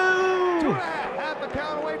 2.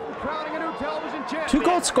 Too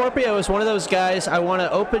Cold Scorpio is one of those guys I want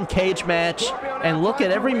to open cage match and look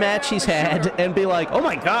at every match he's had and be like, oh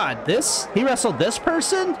my God, he wrestled this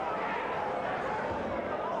person?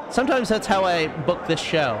 Sometimes that's how I book this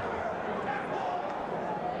show.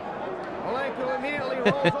 Malenko immediately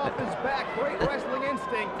rolls off his back. Great wrestling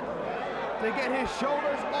instinct to get his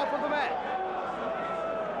shoulders off of the mat.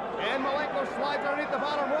 And Malenko slides underneath the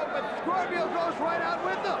bottom rope, but Scorpio goes right out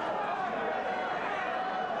with them.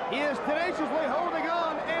 He is tenaciously holding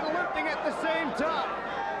on and lifting at the same time.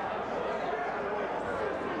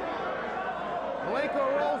 Malenko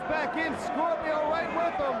rolls back in, Scorpio right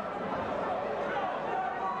with him.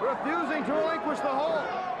 Refusing to relinquish the hold.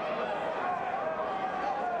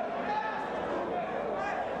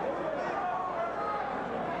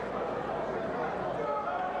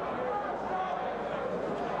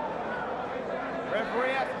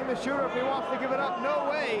 the shooter if he wants to give it up. No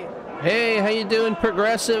way. Hey, how you doing,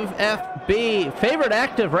 Progressive FB? Favorite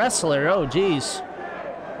active wrestler? Oh, geez.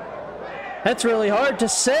 That's really hard to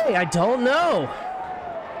say. I don't know.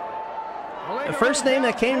 The first name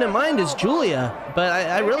that came to mind is Julia, but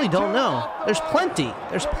I really don't know. There's plenty.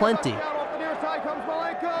 There's plenty.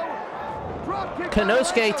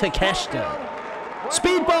 Konosuke Takeshita.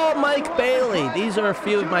 Speedball Mike Bailey. These are a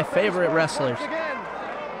few of my favorite wrestlers.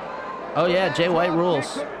 Oh yeah, Jay White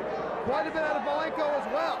rules. Quite a bit out of Malenko as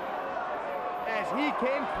well, as he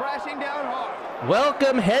came crashing down hard.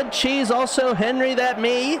 Welcome, Head Cheese. Also, Henry, that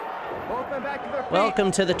me.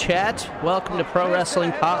 Welcome to the chat. Welcome to Pro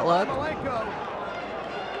Wrestling Potluck.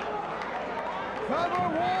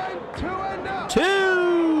 Two!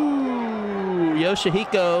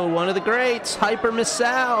 Yoshihiko, one of the greats. Hyper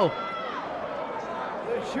Misao.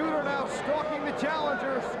 The shooter now stalking the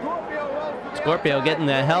challenger. Scorpio getting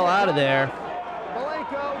the hell out of there.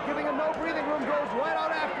 Malenko giving him no breathing room, goes right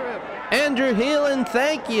out after him. Andrew Heelan,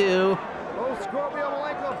 thank you.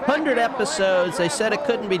 100 episodes. They said it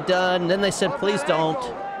couldn't be done. Then they said, please don't.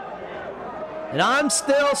 And I'm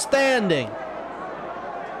still standing.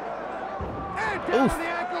 Oof.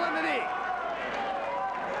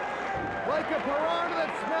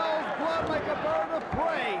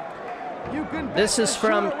 This is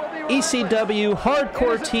from ECW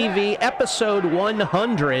Hardcore TV, episode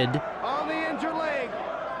 100. On the injured leg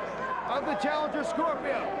of the challenger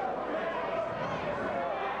Scorpio.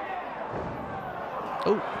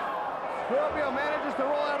 Oh. Scorpio manages to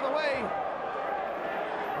roll out of the way.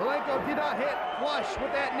 Malenko did not hit flush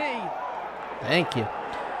with that knee. Thank you.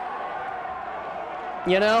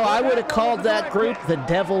 You know, I would have called that group the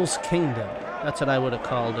Devil's Kingdom. That's what I would have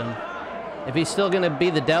called him. If he's still going to be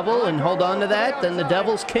the devil and hold on to that, then the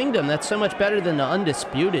Devil's Kingdom. That's so much better than the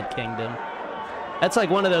Undisputed Kingdom. That's like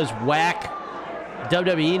one of those whack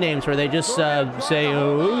WWE names where they just say,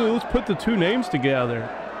 oh, let's put the two names together.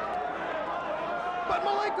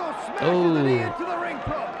 Oh.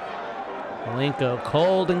 Malenko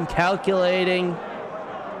cold and calculating.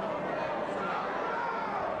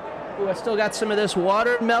 Ooh, I still got some of this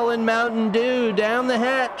watermelon Mountain Dew down the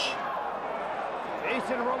hatch.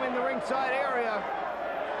 Jason roaming the ringside area.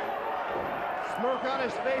 Smirk on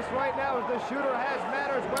his face right now as the shooter has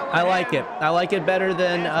matters well. I like it. I like it better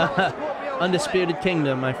than Undisputed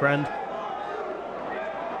Kingdom, my friend.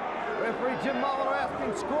 Referee Jim Mulliner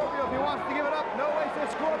asking Scorpio if he wants to give it up. No way, says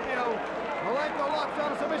Scorpio. Malenko locks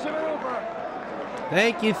on a submission maneuver.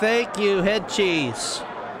 Thank you, Head Cheese.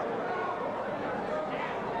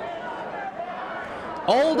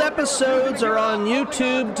 Old episodes are on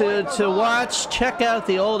YouTube to watch. Check out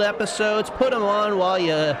the old episodes. Put them on while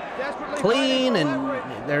you clean, and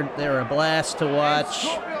they're a blast to watch.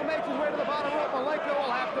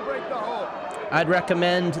 I'd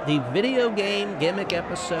recommend the video game gimmick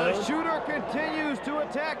episode. The shooter continues to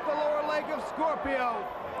attack the lower leg of Scorpio.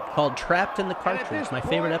 Called Trapped in the Cartridge. My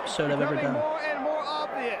favorite episode I've ever done. More and more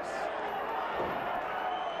obvious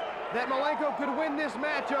that Malenko could win this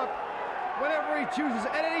matchup whenever he chooses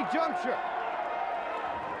at any juncture.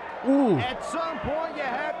 Ooh. At some point, you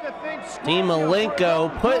have to think Dean Malenko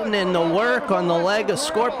putting in the work on the leg of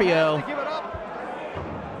Scorpio.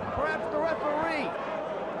 Perhaps the referee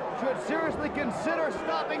should seriously consider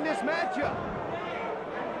stopping this matchup,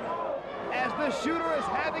 as the shooter is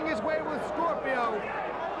having his way with Scorpio,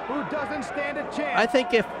 who doesn't stand a chance. I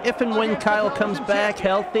think if and when Kyle comes back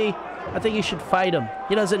healthy, I think you should fight him.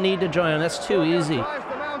 He doesn't need to join him. That's too easy.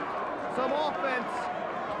 Some offense,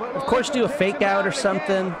 of course, do a fake out or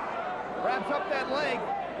something. Wraps up that leg.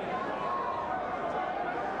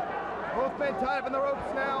 Both men tied up in the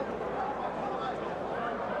ropes now.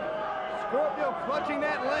 Scorpio clutching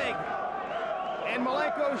that leg, and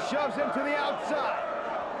Malenko shoves him to the outside.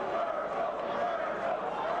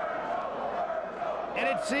 And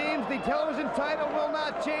it seems the television title will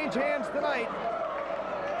not change hands tonight,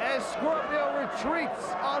 as Scorpio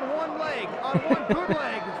retreats on one leg, on one good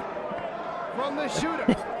leg from the shooter.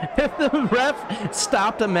 If the ref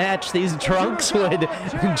stopped a match, these drunks would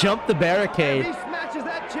jump the barricade. He smashes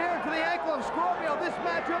that chair to the ankle of Scorpio. This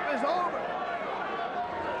matchup is over.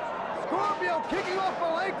 Scorpio kicking off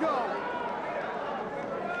Malenko.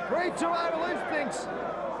 Great survival instincts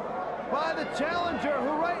by the challenger,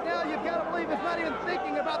 who right now you've got to believe is not even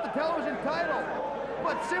thinking about the television title,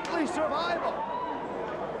 but simply survival.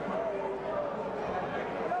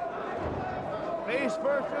 Face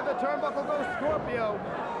first through the turnbuckle goes Scorpio.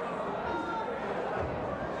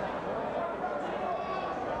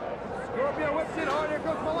 Scorpio whips it hard, here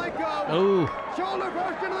goes Malenko. Ooh. Shoulder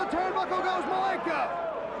first into the turnbuckle goes Malenko.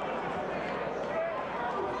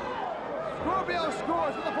 Scorpio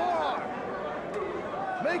scores with the forearm.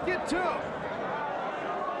 Make it 2.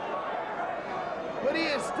 But he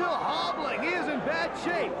is still hobbling. He is in bad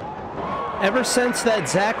shape. Ever since that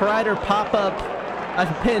Zack Ryder pop-up,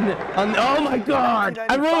 I've been on. Oh my God!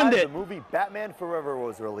 I ruined it. The movie Batman Forever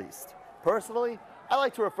was released. Personally, I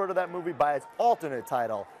like to refer to that movie by its alternate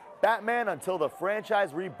title, Batman Until the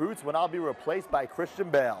Franchise Reboots, when I'll be replaced by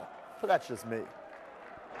Christian Bale. But that's just me.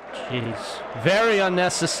 Jeez. Very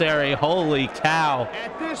unnecessary. Holy cow.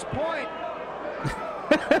 At this point,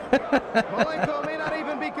 Malenko may not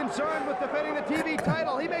even be concerned with defending the TV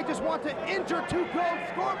title. He may just want to injure Two Cold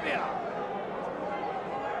Scorpio.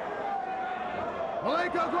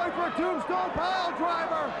 Malenko going for a tombstone pile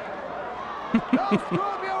driver. No,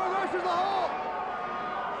 Scorpio reverses the hold.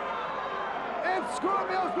 And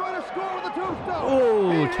Scorpio's going to score with a tombstone.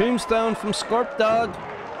 Oh, tombstone from Scorp Dog.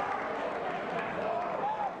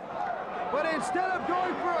 But instead of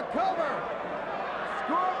going for a cover,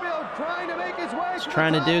 Scorpio trying to make his way. He's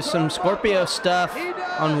trying to do some Scorpio stuff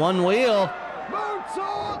on one wheel.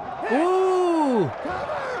 Moonsault. Ooh.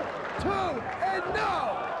 Cover. 2 and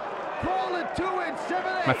no. Call it 2 and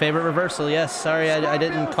 7/8. My favorite reversal, yes. Sorry, I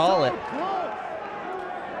didn't call it.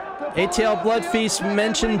 ATL Blood Feast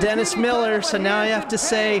mentioned Dennis Miller, so now I have to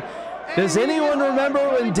say, does anyone remember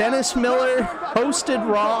when Dennis Miller hosted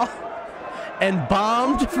Raw and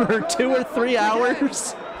bombed for 2 or 3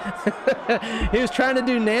 hours? He was trying to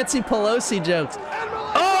do Nancy Pelosi jokes.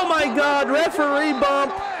 Oh my God, referee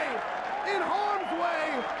bump. In harm's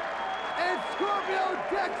way, and Scorpio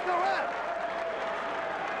decks the ref.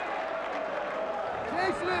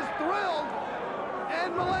 Jason is thrilled,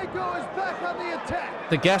 and Malenko is back on the attack.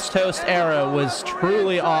 The guest host era was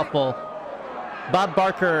truly awful. Bob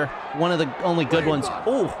Barker, one of the only good ones.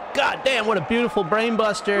 Oh, God damn, what a beautiful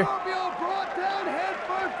brainbuster.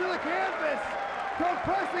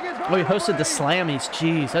 Oh, he hosted the Slammies.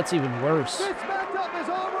 Jeez, that's even worse. This matchup is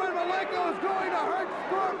over, and Malenko is going to hurt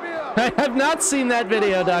Scorpio. I have not seen that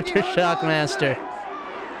video, Dr. Shockmaster.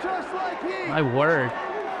 Just like he. My word.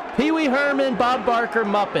 Pee Wee Herman, Bob Barker,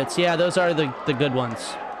 Muppets. Yeah, those are the good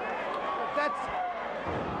ones.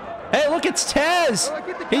 Hey, look, it's Taz.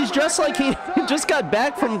 He's dressed like he just got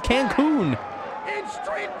back from Cancun. In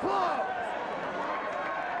street clothes.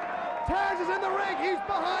 Taz is in the ring. He's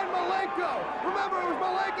behind Malenko. Remember, it was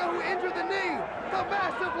Malenko who injured the knee, the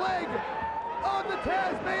massive leg of the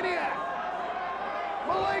Tasmaniac.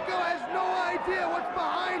 Malenko has no idea what's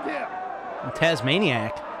behind him.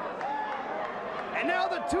 Tasmaniac. And now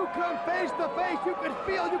the two come face to face. You could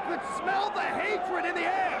feel, you could smell the hatred in the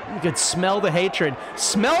air. You could smell the hatred.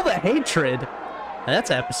 Smell the hatred?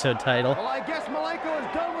 That's an episode title. Well, I guess Malenko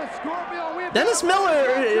is done with Scorpio. Dennis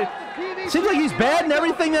Miller seems like he's bad in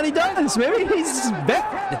everything that he does. Maybe he's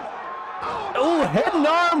bad. Oh, head and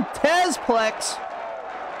arm Tazplex.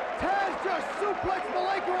 Taz just suplexed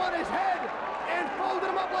Malenko on his head and folded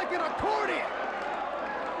him up like an accordion.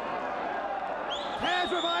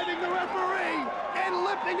 Taz reviving the referee and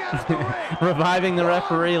lifting out of the ring. Reviving the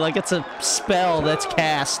referee like it's a spell that's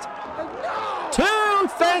cast. 2,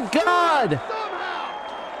 thank God.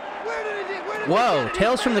 Whoa,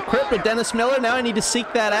 Tales from the Crypt with Dennis Miller. Now I need to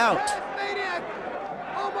seek that out.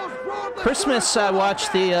 Christmas, I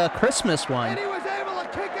watched the Christmas one. And he was able to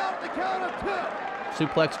kick out the count of 2.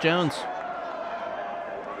 Suplex Jones.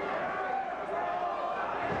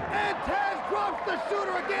 And Taz drops the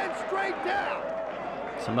shooter again straight down.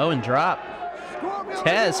 Samoan drop.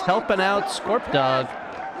 Taz helping out Scorp Dog.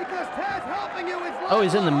 Because Taz helping you is Oh,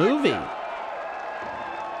 he's in the movie.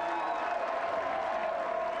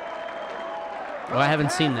 Oh, I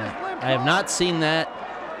haven't seen that. I have not seen that.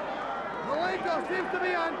 Malenko seems to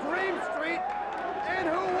be on Dream Street, and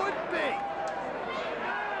who would be?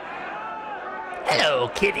 Hello,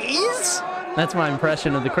 kitties. That's my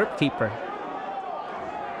impression of the Crypt Keeper.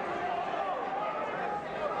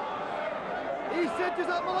 He cinches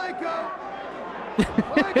up Malenko.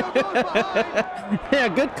 Malenko goes behind. Yeah,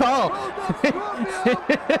 good call.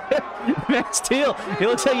 Matt Steele, he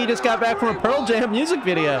looks like he just got back from a Pearl Jam music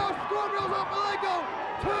video. Scorpio's up Malenko.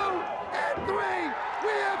 2 and 3.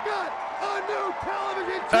 We have got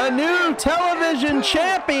A new television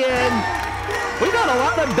champion. We got a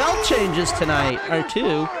lot of belt changes tonight, or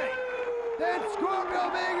 2. Then Scorpio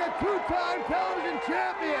being a 2-time television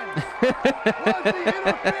champion. Was the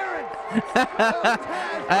interference?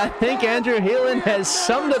 I think Andrew Heelan has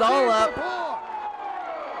summed it all up.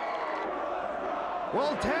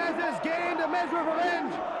 Well, Taz has gained a measure of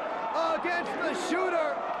revenge against the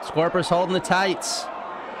shooter. Scorper's holding the tights.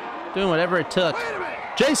 Doing whatever it took.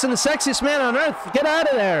 Jason, the sexiest man on earth, get out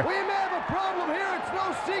of there. We may have a problem here. It's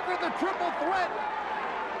no secret the triple threat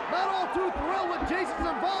Not all too thrilled with Jason's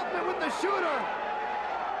involvement with the shooter.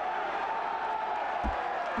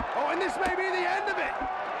 Oh, and this may be the end of it.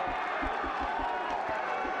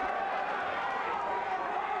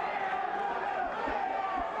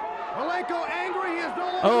 Malenko angry, he is no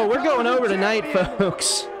longer. Oh, we're going over tonight,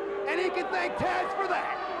 folks. And he can thank Taz for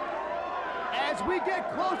that. As we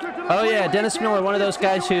get closer to the Oh yeah, Dennis Miller, one of those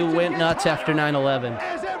guys who went nuts after 9/11.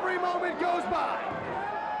 As every moment goes by.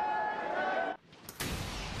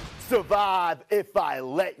 Survive if I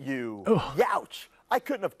let you. Youch. I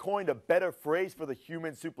couldn't have coined a better phrase for the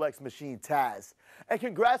human suplex machine Taz. And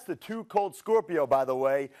congrats to Too Cold Scorpio, by the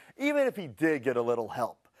way, even if he did get a little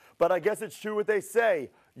help. But I guess it's true what they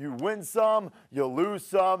say. You win some, you lose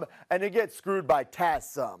some, and you get screwed by Taz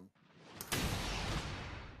some.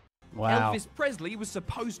 Wow. Elvis Presley was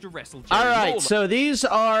supposed to wrestle Jerry All right, Lawler. so these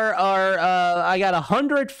are I got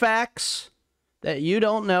 100 facts that you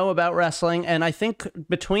don't know about wrestling, and I think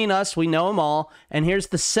between us, we know them all. And here's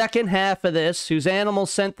the second half of this. Whose Animal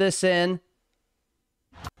sent this in?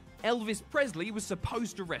 Elvis Presley was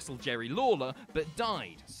supposed to wrestle Jerry Lawler, but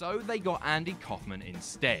died, so they got Andy Kaufman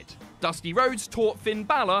instead. Dusty Rhodes taught Finn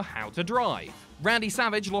Balor how to drive. Randy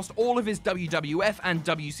Savage lost all of his WWF and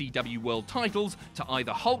WCW world titles to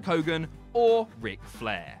either Hulk Hogan or Ric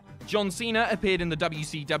Flair. John Cena appeared in the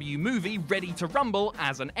WCW movie Ready to Rumble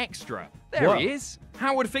as an extra. There he is.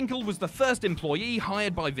 Howard Finkel was the first employee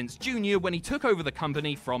hired by Vince Jr. when he took over the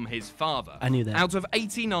company from his father. I knew that. Out of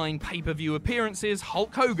 89 pay-per-view appearances,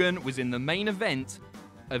 Hulk Hogan was in the main event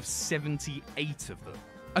of 78 of them.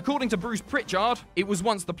 According to Bruce Pritchard, it was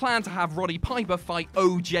once the plan to have Roddy Piper fight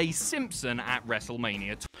O.J. Simpson at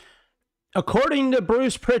WrestleMania According to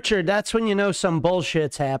Bruce Pritchard, that's when you know some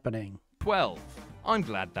bullshit's happening. 12. I'm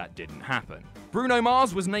glad that didn't happen. Bruno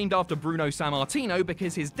Mars was named after Bruno Sammartino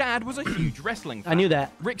because his dad was a huge wrestling fan. I knew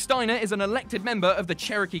that. Rick Steiner is an elected member of the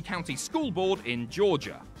Cherokee County School Board in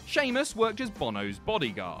Georgia. Sheamus worked as Bono's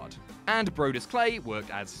bodyguard. And Brodus Clay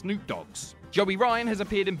worked as Snoop Dogg's. Joey Ryan has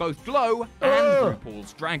appeared in both Glow and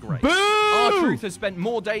RuPaul's Drag Race. R-Truth has spent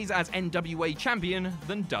more days as NWA champion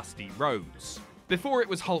than Dusty Rhodes. Before it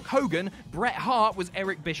was Hulk Hogan, Bret Hart was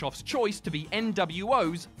Eric Bischoff's choice to be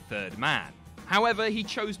NWO's third man. However, he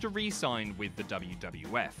chose to re-sign with the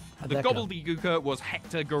WWF. The gobbledygooker was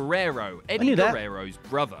Hector Guerrero, Eddie Guerrero's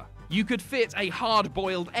brother. You could fit a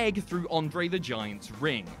hard-boiled egg through Andre the Giant's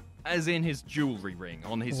ring, as in his jewelry ring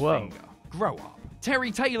on his finger. Grow up.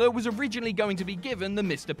 Terry Taylor was originally going to be given the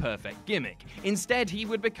Mr. Perfect gimmick. Instead, he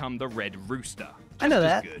would become the Red Rooster. I know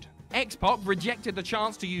that. Good. X-Pac rejected the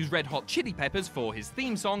chance to use Red Hot Chili Peppers for his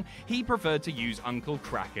theme song. He preferred to use Uncle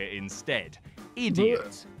Kracker instead.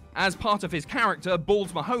 Idiot. As part of his character,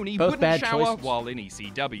 Balls Mahoney wouldn't shower while in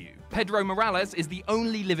ECW. Pedro Morales is the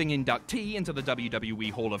only living inductee into the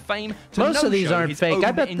WWE Hall of Fame. Most of these aren't fake.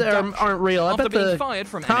 I bet they aren't real. I bet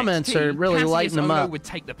the comments are really lighting them up. Would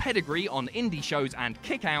take the pedigree on indie shows and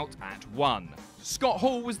kick out at 1. Scott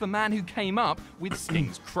Hall was the man who came up with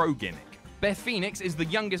Sting's Crow gimmick. Beth Phoenix is the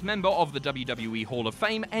youngest member of the WWE Hall of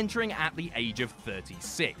Fame, entering at the age of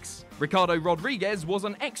 36. Ricardo Rodriguez was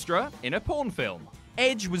an extra in a porn film.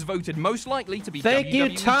 Edge was voted most likely to be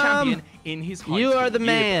WWE champion in his high school You are the yearbook.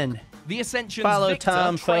 man. The Ascension's Follow Victor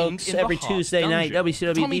Tom, trained folks, in the every Hart Tuesday night, Dungeon.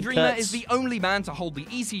 WCW Tommy Deep Dreamer Cuts. is the only man to hold the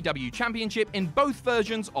ECW championship in both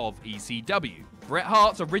versions of ECW. Bret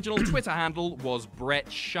Hart's original Twitter handle was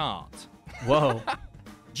Bret Shart. Whoa.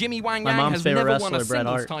 Jimmy Wang My Yang mom's has favorite never won a wrestler, Bret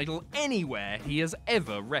singles Hart. title anywhere he has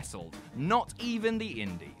ever wrestled, not even the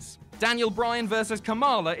Indies. Daniel Bryan versus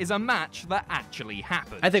Kamala is a match that actually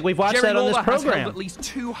happened. I think we've watched Jerry that on this Lawler has program. held at least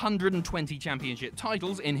 220 championship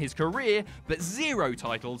titles in his career, but 0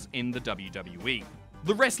 titles in the WWE.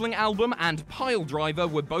 The wrestling album and Pile Driver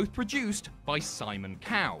were both produced by Simon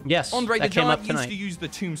Cowell. Yes, Andre the that came up Giant used tonight. to use the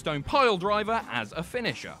Tombstone Pile Driver as a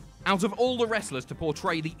finisher. Out of all the wrestlers to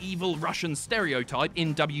portray the evil Russian stereotype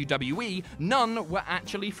in WWE, none were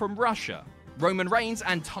actually from Russia. Roman Reigns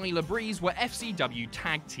and Tyler Breeze were FCW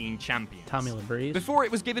Tag Team Champions. Tommy LaBreeze. Before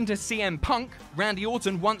it was given to CM Punk, Randy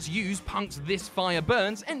Orton once used Punk's This Fire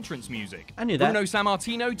Burns entrance music. I knew that. Bruno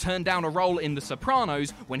Sammartino turned down a role in The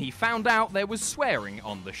Sopranos when he found out there was swearing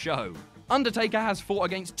on the show. Undertaker has fought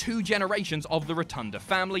against 2 generations of the Rotunda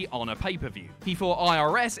family on a pay-per-view. He fought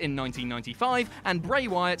IRS in 1995 and Bray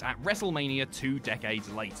Wyatt at WrestleMania 2 decades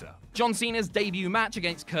later. John Cena's debut match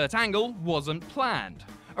against Kurt Angle wasn't planned.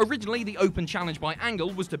 Originally, the open challenge by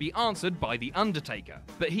Angle was to be answered by The Undertaker,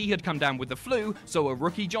 but he had come down with the flu, so a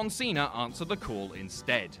rookie John Cena answered the call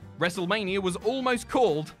instead. WrestleMania was almost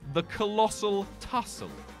called the Colossal Tussle.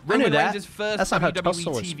 Roman Reigns' first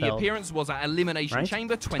WWE TV appearance was at Elimination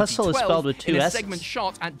Chamber 2012 in a segment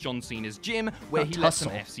shot at John Cena's gym where he let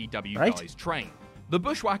some FCW guys train. The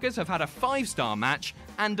Bushwhackers have had a 5-star match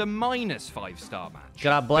and a -5-star match.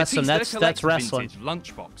 God bless them. That's wrestling.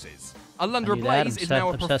 Lunchboxes. Alundra Blaze is now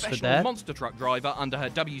a professional monster truck driver under her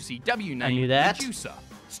WCW name, Medusa.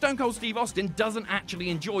 Stone Cold Steve Austin doesn't actually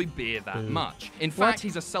enjoy beer that much. In fact,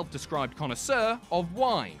 he's a self-described connoisseur of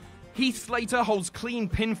wine. Heath Slater holds clean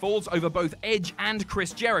pinfalls over both Edge and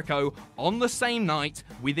Chris Jericho on the same night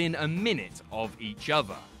within a minute of each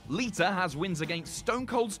other. Lita has wins against Stone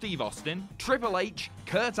Cold Steve Austin, Triple H,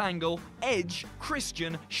 Kurt Angle, Edge,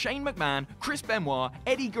 Christian, Shane McMahon, Chris Benoit,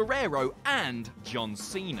 Eddie Guerrero, and John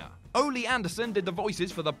Cena. Ole Anderson did the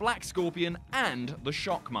voices for the Black Scorpion and the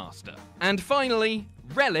Shockmaster. And finally,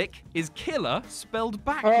 Relic is killer spelled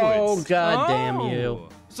backwards. Oh, god damn you.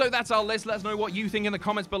 So that's our list. Let us know what you think in the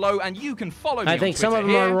comments below, and you can follow me I think on some Twitter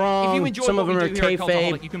of them here. are wrong, if you enjoy some what of them we are do here at kayfabe,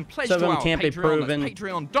 Cultaholic, you can pledge some of to them our can't be Patreon. proven. That's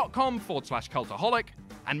patreon.com/cultaholic.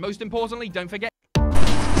 And most importantly, don't forget.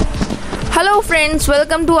 Hello friends,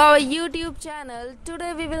 welcome to our YouTube channel.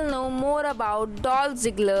 Today we will know more about Dolph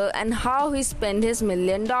Ziggler and how he spent his $1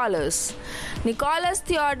 million. Nicholas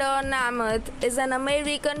Theodore Namath is an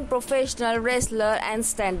American professional wrestler and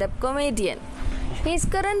stand-up comedian. He is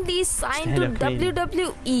currently signed to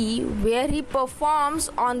WWE, where he performs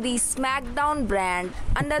on the SmackDown brand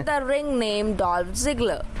under the ring name Dolph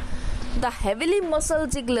Ziggler. The heavily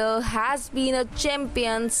muscled Ziggler has been a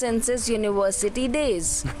champion since his university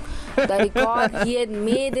days. The record he had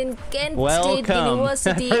made in Kent State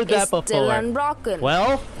University is still unbroken.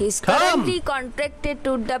 He's currently contracted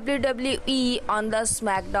to WWE on the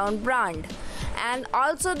SmackDown brand and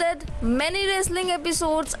also did many wrestling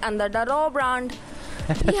episodes under the Raw brand.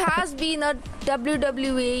 He has been a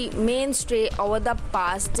WWE mainstay over the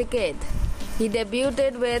past decade. He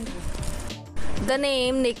debuted with the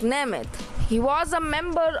name Nick Nemeth. He was a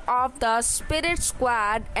member of the Spirit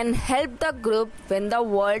Squad and helped the group win the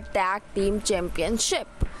World Tag Team Championship.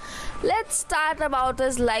 Let's start about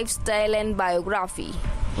his lifestyle and biography.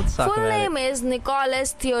 Full name is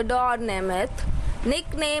Nicholas Theodore Nemeth.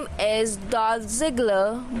 Nickname is Dolph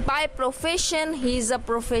Ziggler. By profession, he is a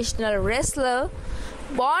professional wrestler.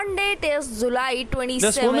 Born date is July 27,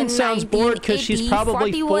 This woman sounds bored because she's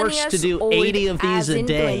probably forced to do 80 of these a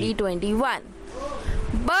day. 2021.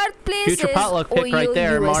 Birthplace Future is potluck pick right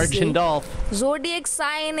there, Marge and Dolph. Zodiac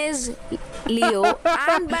sign is Leo,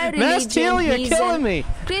 and by religion he's a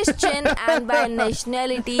Christian, and by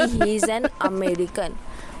nationality he's an American.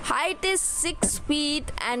 Height is 6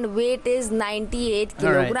 feet and weight is 98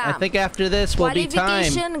 kilograms. Alright, I think after this will be time.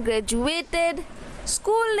 Qualification, graduated.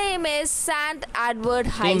 School name is St. Edward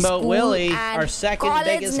High Steamboat School, Willie, and our second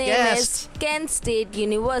college biggest name guest. is Kent State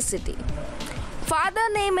University. Father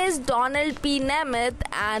name is Donald P. Nemeth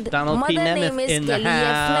and mother name is Kelly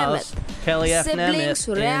F. Nemeth. Kelly F. Siblings Nemeth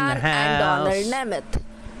Ryan in the and house. Donald Nemeth.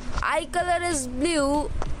 Eye color is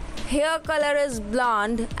blue. Hair color is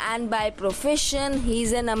blonde, and by profession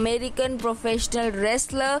he's an American professional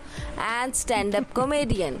wrestler and stand-up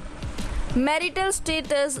comedian. Marital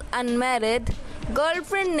status unmarried.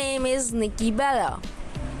 Girlfriend name is Nikki Bella.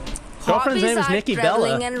 Girlfriend's name is Nikki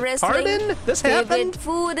Bella. And wrestling. Pardon? This Favorite happened?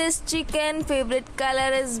 food is chicken. Favorite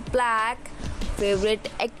color is black. Favorite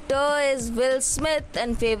actor is Will Smith,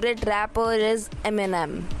 and favorite rapper is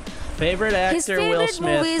Eminem. Favorite actor, His favorite Will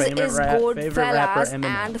Smith. movies Favorite is favorite rapper, Goodfellas,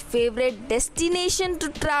 Eminem. and favorite destination to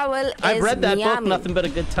travel I've is read that Miami. book, nothing but a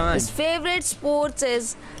good time. His favorite sports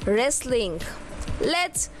is wrestling.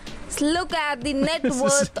 Let's look at the net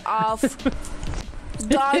worth of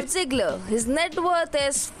Dolph Ziggler. His net worth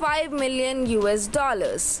is $5 million US.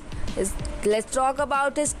 Let's talk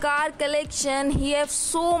about his car collection. He has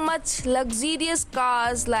so much luxurious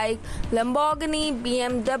cars like Lamborghini,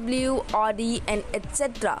 BMW, Audi, and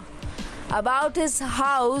etc. About his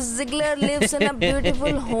house, Ziggler lives in a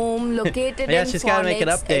beautiful home located in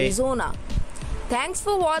Phoenix, Arizona. Thanks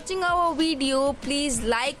for watching our video. Please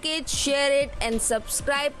like it, share it, and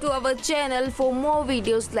subscribe to our channel for more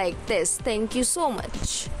videos like this. Thank you so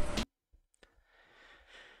much.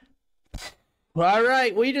 All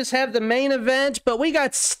right, we just have the main event, but we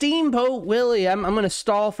got Steamboat Willie. I'm going to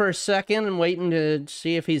stall for a second and waiting to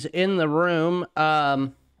see if he's in the room.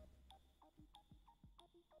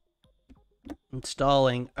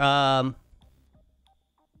 Installing.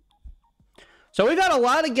 So we got a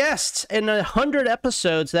lot of guests in 100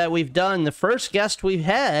 episodes that we've done. The first guest we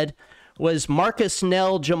had was Marcus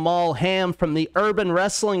Nell Jamal Ham from the Urban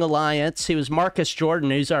Wrestling Alliance. He was Marcus Jordan,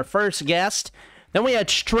 who's our first guest. Then we had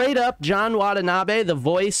Straight Up John Watanabe, the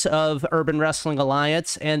voice of Urban Wrestling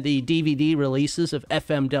Alliance and the DVD releases of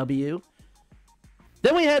FMW.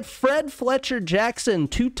 Then we had Fred Fletcher Jackson,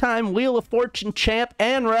 two-time Wheel of Fortune champ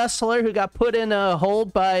and wrestler who got put in a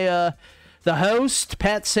hold by the host,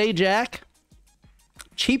 Pat Sajak.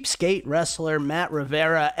 Cheapskate wrestler Matt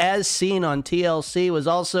Rivera, as seen on TLC, was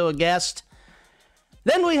also a guest.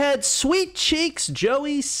 Then we had Sweet Cheeks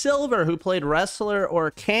Joey Silver, who played Wrestler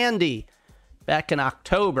or Candy back in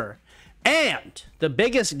October. And the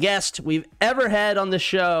biggest guest we've ever had on the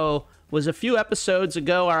show was a few episodes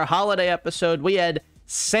ago, our holiday episode. We had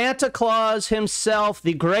Santa Claus himself,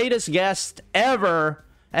 the greatest guest ever,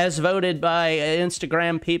 as voted by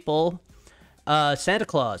Instagram people. Santa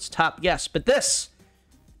Claus, top guest. But this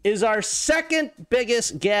is our second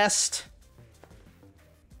biggest guest,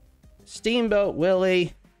 Steamboat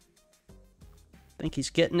Willie. I think he's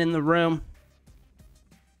getting in the room.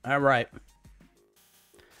 All right.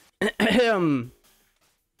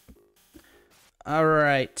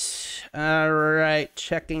 All right.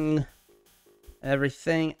 Checking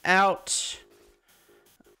everything out.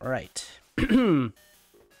 All right.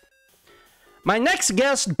 My next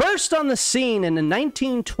guest burst on the scene in the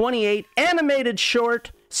 1928 animated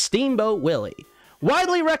short Steamboat Willie.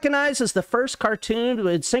 Widely recognized as the first cartoon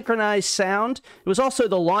with synchronized sound, it was also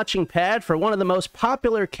the launching pad for one of the most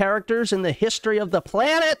popular characters in the history of the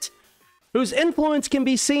planet, whose influence can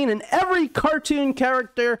be seen in every cartoon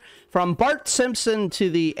character from Bart Simpson to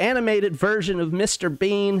the animated version of Mr.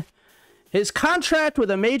 Bean. His contract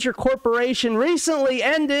with a major corporation recently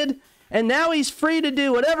ended, and now he's free to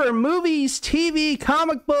do whatever movies, TV,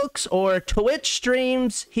 comic books, or Twitch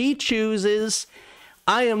streams he chooses.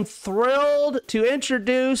 I am thrilled to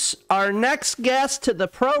introduce our next guest to the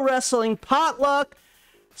Pro Wrestling Potluck,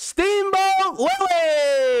 Steamboat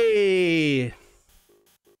Willie!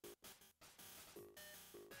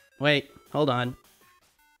 Wait, hold on.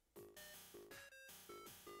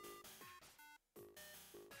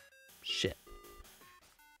 Shit.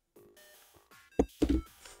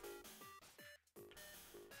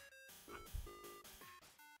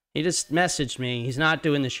 He just messaged me. He's not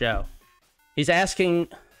doing the show. He's asking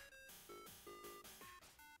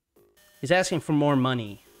for more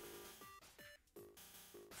money.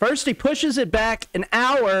 First, he pushes it back an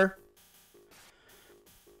hour.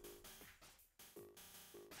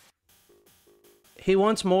 He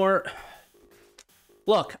wants more.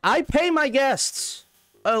 Look, I pay my guests.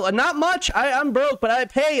 Oh, not much. I'm broke, but I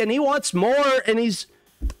pay, and he wants more, and he's...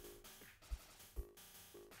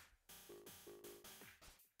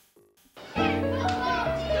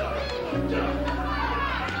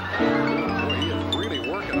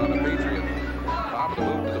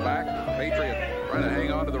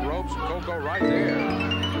 Coco right there.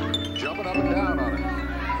 Jumping up and down on it.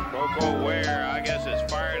 Coco Ware, I guess, as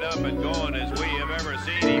fired up and going as we have ever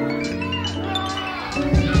seen him.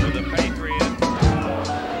 With the Patriot.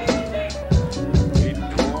 He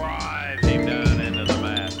drives him down into the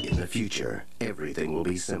mat. In the future, everything will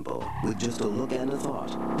be simple. With just a look and a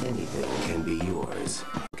thought, anything can be yours.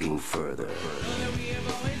 Looking further.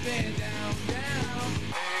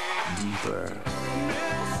 Deeper.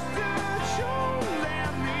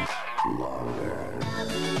 Longer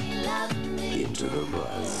into the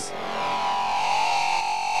buzz.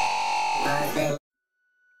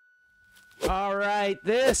 All right,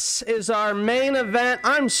 this is our main event.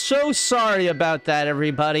 I'm so sorry about that,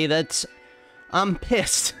 everybody. I'm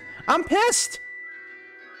pissed. I'm pissed.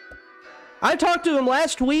 I talked to him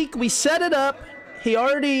last week. We set it up. He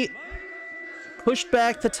already pushed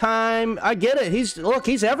back the time. I get it.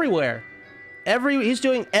 He's everywhere. He's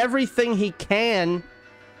doing everything he can.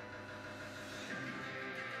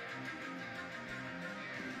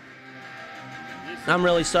 I'm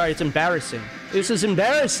really sorry. It's embarrassing. This is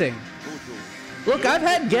embarrassing. Look, I've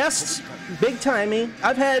had guests, big-timey.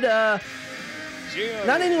 I've had,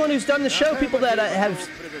 not anyone who's done the show, people that have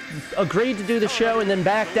agreed to do the show and then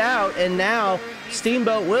backed out, and now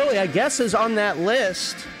Steamboat Willie, I guess, is on that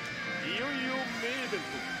list.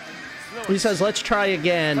 He says, let's try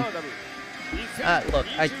again. Look,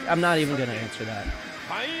 I'm not even going to answer that.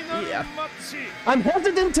 Yeah. I'm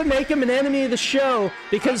hesitant to make him an enemy of the show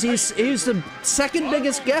because he's the second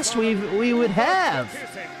biggest guest we would have.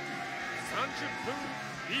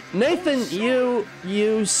 Nathan,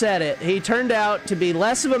 you said it. He turned out to be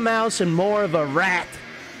less of a mouse and more of a rat.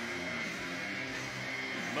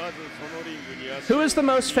 Who is the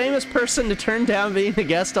most famous person to turn down being a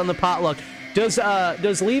guest on the potluck?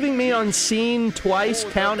 Does leaving me on scene twice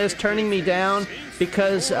count as turning me down?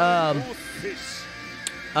 Because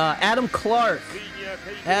Adam Clark,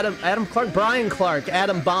 Brian Clark,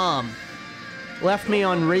 Adam Baum. left me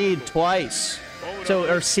on read twice. So,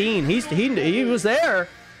 or seen. He was there.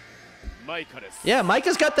 Yeah,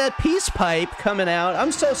 Micah's got that peace pipe coming out.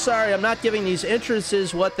 I'm so sorry I'm not giving these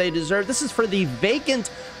entrances what they deserve. This is for the vacant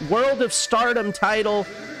World of Stardom title.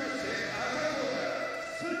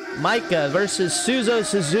 Micah versus Suzo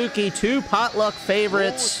Suzuki, 2 Potluck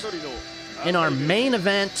favorites in our main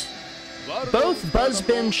event. Both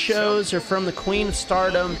Buzzbin shows are from the Queen of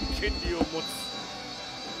Stardom.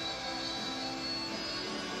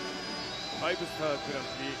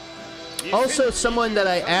 Also, someone that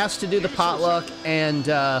I asked to do the potluck, and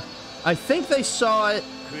I think they saw it.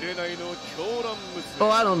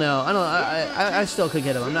 Oh, I don't know. I still could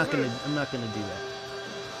get him. I'm not gonna do that.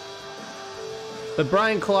 But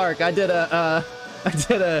Brian Clark, I did a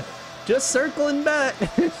just circling back.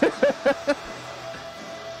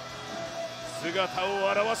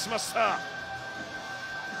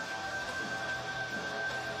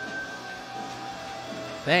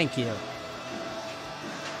 Thank you.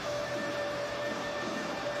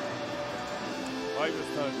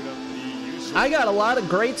 I got a lot of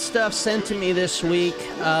great stuff sent to me this week.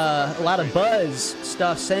 A lot of Buzz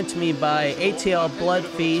stuff sent to me by ATL Blood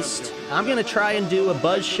Feast. I'm going to try and do a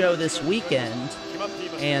Buzz show this weekend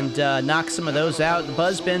and knock some of those out. The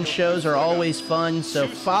Buzzbin shows are always fun, so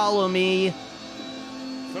follow me.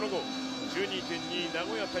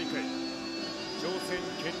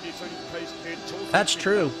 That's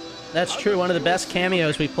true. That's true. One of the best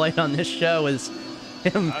cameos we played on this show is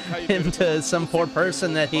him to some poor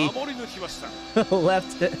person that he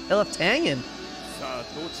left hanging.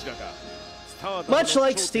 Much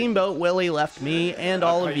like Steamboat Willie left me and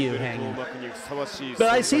all of you hanging. But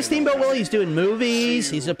I see Steamboat Willie's doing movies.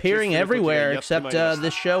 He's appearing everywhere except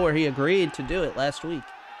this show where he agreed to do it last week.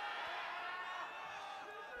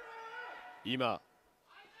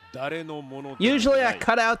 Usually I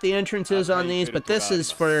cut out the entrances on these, but this is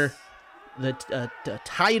for the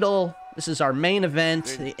title. This is our main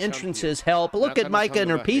event. The entrances help. Look at Micah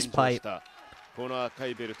and her peace pipe.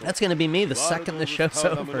 That's going to be me the second the show's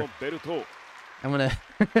over. I'm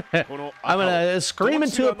gonna scream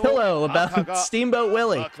into a pillow about Steamboat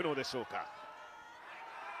Willie.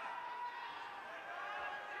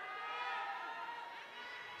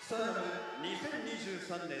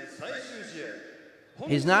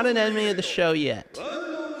 He's not an enemy of the show yet.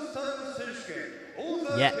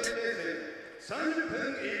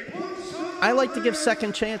 I like to give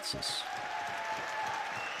second chances.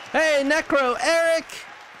 Hey, Necro Eric!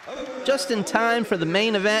 Just in time for the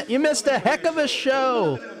main event. You missed a heck of a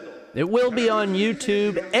show. It will be on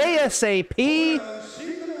YouTube ASAP.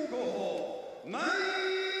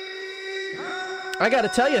 I gotta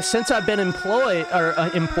tell you, since I've been employed,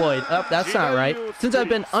 that's not right. Since I've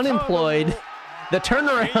been unemployed, the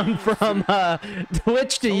turnaround from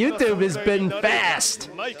Twitch to YouTube has been fast.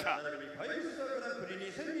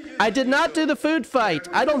 I did not do the food fight.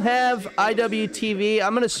 I don't have IWTV.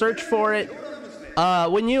 I'm gonna search for it.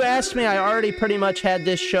 When you asked me, I already pretty much had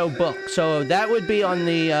this show booked, so that would be on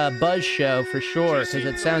the Buzz show for sure, because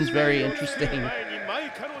it sounds very interesting.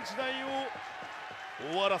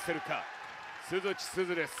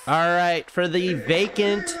 Alright, for the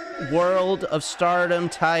vacant World of Stardom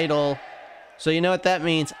title. So you know what that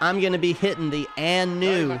means. I'm going to be hitting the and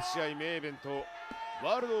new.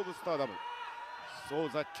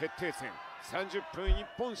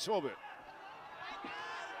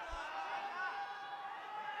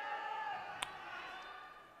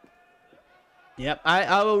 Yep,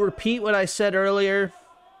 I will repeat what I said earlier.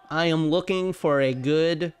 I am looking for a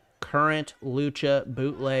good current Lucha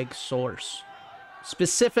bootleg source.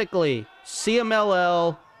 Specifically,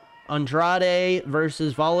 CMLL, Andrade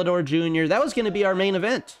versus Volador Jr. That was going to be our main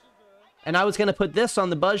event. And I was going to put this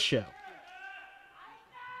on the Buzz show.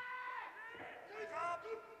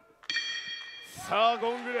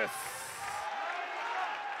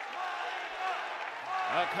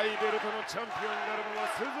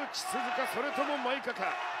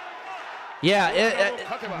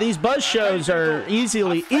 Yeah, these Buzz shows are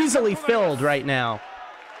easily filled right now.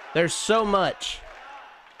 There's so much.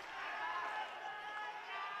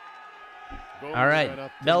 All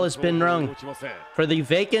right, bell has been rung for the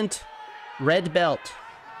vacant red belt.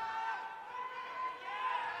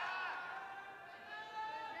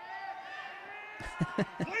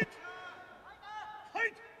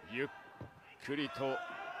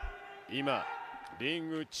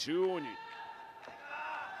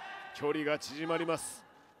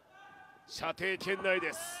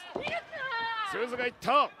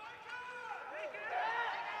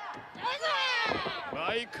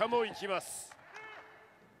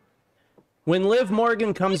 When Liv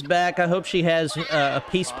Morgan comes back, I hope she has a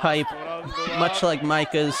peace pipe, much like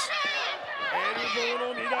Micah's.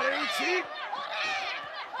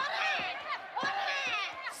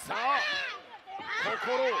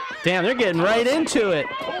 Damn, they're getting right into it.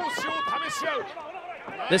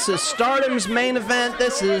 This is Stardom's main event.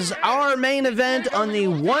 This is our main event on the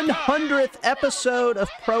 100th episode of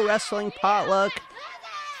Pro Wrestling Potluck.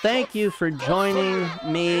 Thank you for joining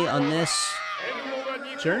me on this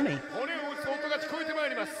journey.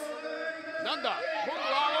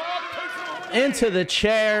 Into the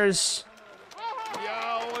chairs.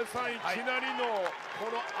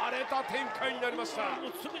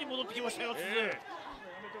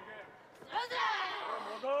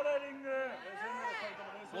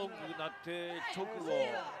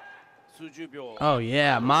 Oh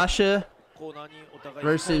yeah, Masha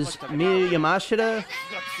versus Miyu Yamashita.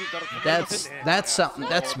 That's something.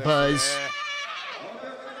 That's buzz.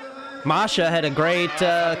 Masha had a great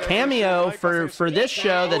cameo for this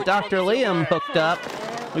show that Dr. Liam hooked up.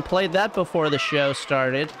 We played that before the show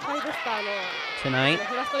started tonight.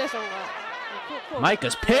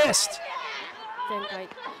 Micah's pissed.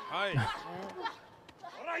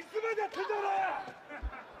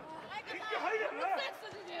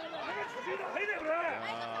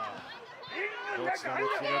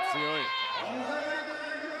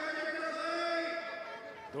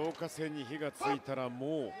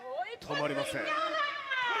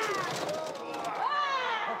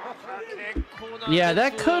 Yeah,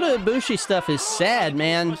 that Kota Ibushi stuff is sad,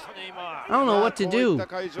 man. I don't know what to do.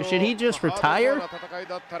 Should he just retire?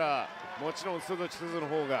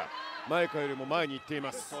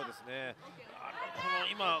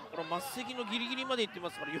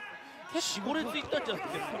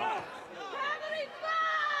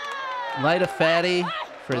 Light a fatty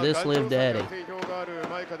for this Liv Daddy.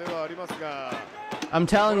 I'm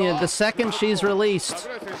telling you, the second she's released,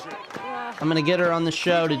 I'm going to get her on the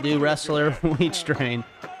show to do Wrestler Wheat Strain.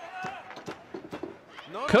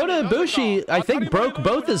 Kota Ibushi, I think, broke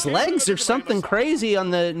both his legs or something crazy on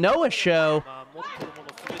the Noah show.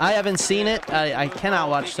 I haven't seen it. I cannot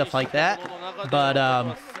watch stuff like that. But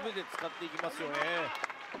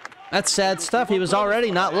that's sad stuff. He was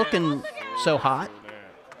already not looking so hot.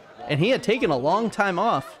 And he had taken a long time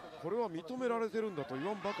off.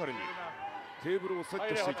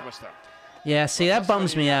 Yeah, see, that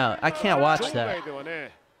bums me out. I can't watch that.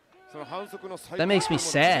 That makes me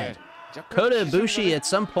sad. Kota Ibushi at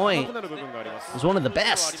some point was one of the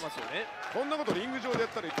best.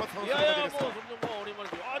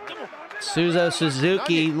 Suzo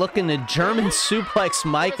Suzuki looking to German suplex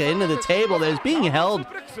Micah into the table that is being held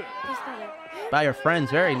by her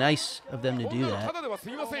friends. Very nice of them to do that.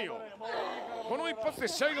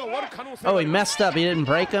 Oh, he messed up. He didn't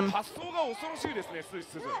break him.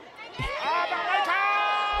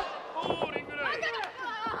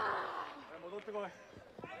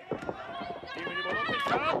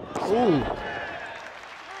 Ooh.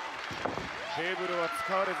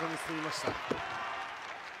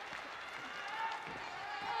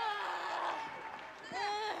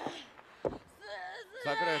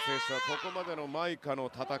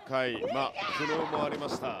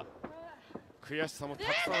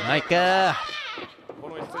 Micah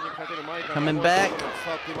coming back.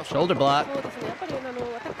 Shoulder block.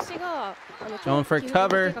 Going for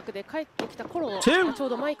cover. 2.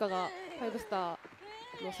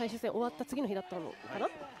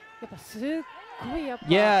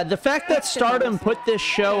 Yeah, the fact that Stardom put this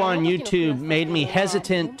show on YouTube made me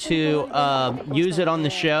hesitant to use it on the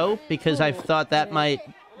show because I thought that might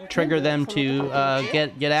trigger them to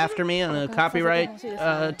get after me on a copyright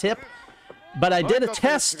tip. But I did a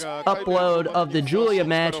test upload of the Julia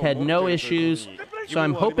match, had no issues. So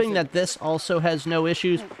I'm hoping that this also has no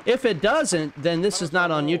issues. If it doesn't, then this is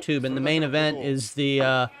not on YouTube, and the main event is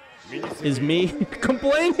the is me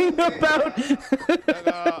complaining about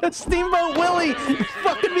Steamboat Willie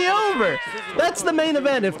fucking me over. That's the main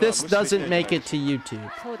event if this doesn't make it to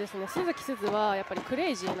YouTube.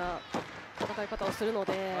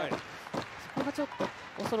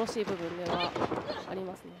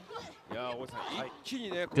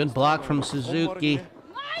 Good block from Suzuki.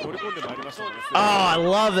 Oh, I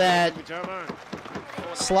love that.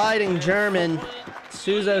 Sliding German.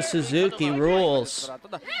 Suzo Suzuki rules.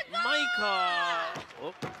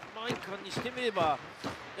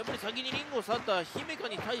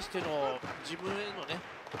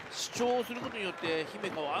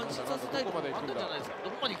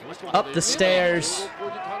 Up the stairs.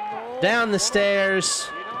 Down the stairs.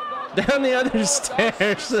 Down the other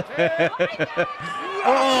stairs.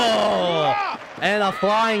 Oh! And a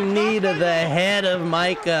flying knee to the head of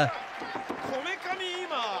Micah.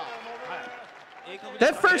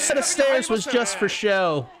 That first set of stairs was just for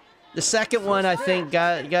show. The second one, I think,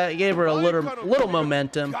 gave her a little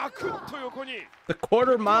momentum. The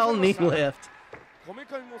quarter-mile knee lift.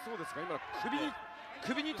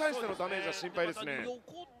 首に対してのダメージは心配ですね。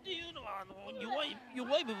横っていうのは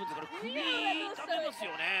弱い部分ですから首痛めますよ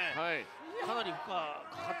ね。はい。かなり負荷か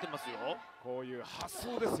かってますよ。こういう発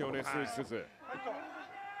想ですよね、数日ずつ。やっ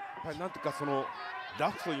ぱりなんていうかそのラ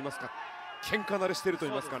フと言いますか、喧嘩慣れしてると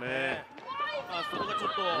言いますかね。それがちょ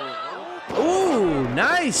っと。Ooh,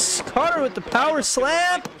 nice! Carter with the power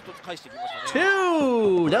slam.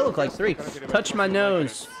 2. That looked like 3. Touch my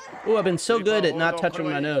nose. Ooh, I've been so good at not touching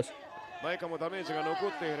my nose.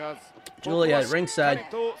 Julia at ringside.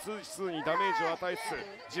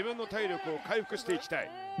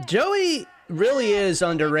 Joey really is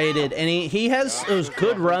underrated, and he has those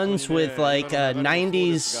good runs with like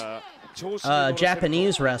 90s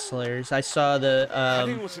Japanese wrestlers. I saw the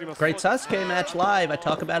Great Sasuke match live. I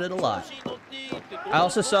talk about it a lot. I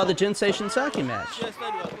also saw the Jinsei Shinsaki match.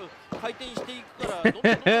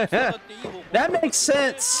 That makes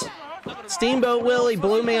sense. Steamboat Willie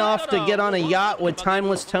blew me off to get on a yacht with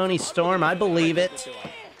Timeless Tony Storm. I believe it.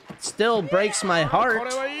 Still breaks my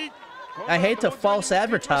heart. I hate to false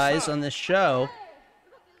advertise on this show.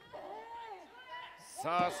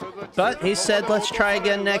 But he said, let's try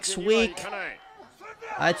again next week.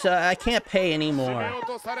 I can't pay anymore.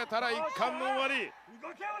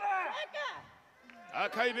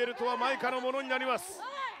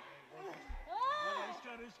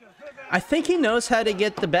 I think he knows how to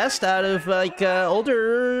get the best out of like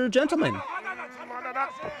older gentlemen.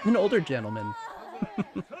 An older gentleman.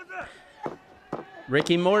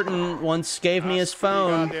 Ricky Morton once gave me his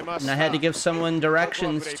phone, and I had to give someone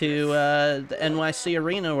directions to the NYC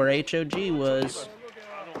arena where HOG was.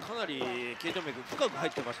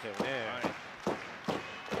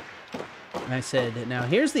 And I said, now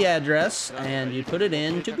here's the address, and you put it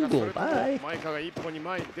in to Google. Bye.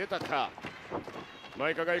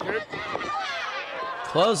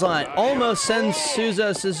 Clothesline almost sends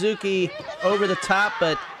Suzu Suzuki over the top,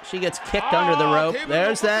 but she gets kicked under the rope.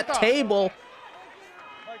 There's that table.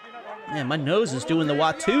 Man, my nose is doing the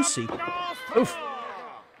Watusi. Oof.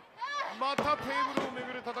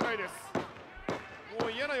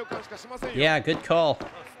 Yeah, good call.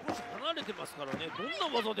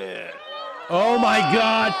 Oh my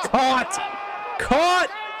God! Caught! Caught!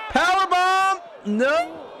 Powerbomb!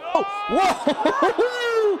 No!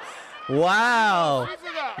 Whoa! Wow!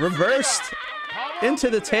 Reversed into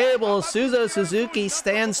the table. Suzu Suzuki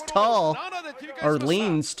stands tall, or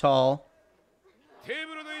leans tall.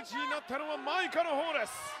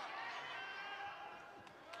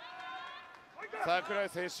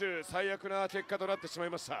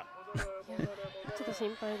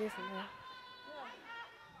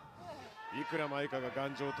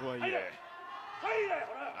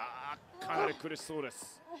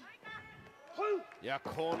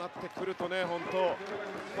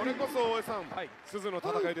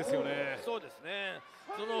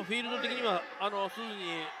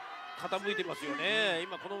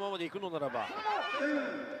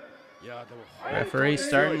 Referee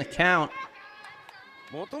starting the count.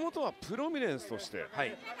 もともとはプロミネンスとして、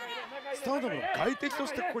スターダムの外敵と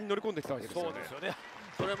してここに乗り込んできたわけですよね。そうですよね。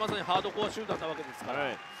それはまさにハードコア集団なわけですか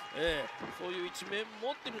ら、そういう一面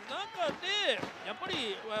持ってる中で、やっぱ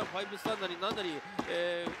り5スターなりなんなり、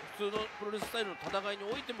普通のプロレススタイルの戦いに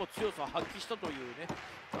おいても強さを発揮したというね、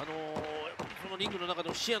そのリングの中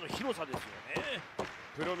の視野の広さですよね。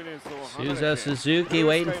Suzu Suzuki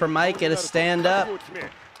waiting for Micah to stand up.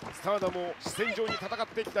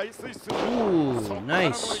 Ooh,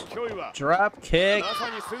 nice. Drop kick.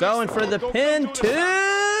 Going for the pin.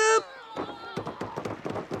 Two.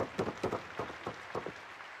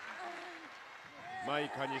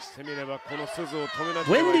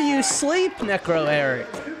 When do you sleep, Necro Eric?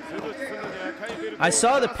 I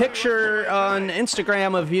saw the picture on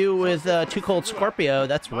Instagram of you with Too Cold Scorpio.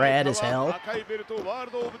 That's rad as hell.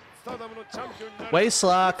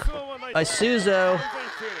 Waistlock by Suzu.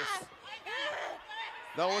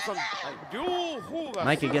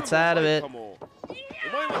 Micah gets out of it.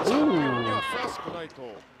 Ooh.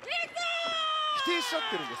 否定しちゃっ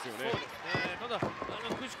てるんですよね。ただ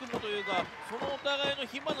くしくもというか、そのお互いの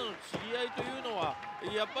火花の知り合いというのは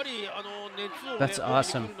やっぱり熱をThat's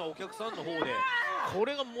awesome. のお客さんの方で、こ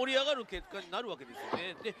れが盛り上がる結果になるわけですよ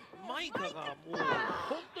ね。で、マイカがもう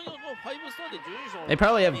本当に5スターで準優勝。 They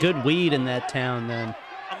probably have good weed in that town then.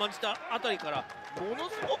 甘んじたあたりからもの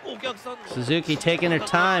すごくお客さんの Suzuki taking her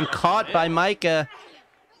time, caught by Micah.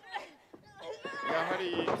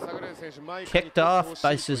 Kicked off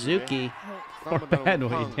by Suzuki. Or bad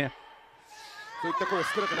weed, yeah.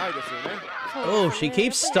 Oh, she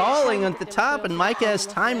keeps stalling at the top, and Micah has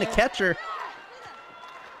time to catch her.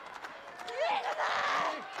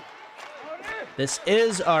 This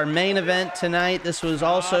is our main event tonight. This was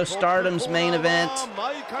also Stardom's main event.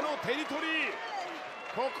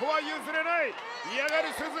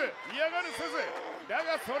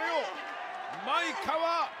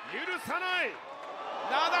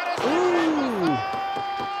 Ooh.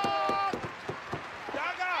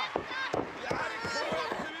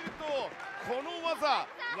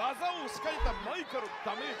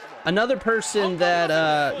 Another person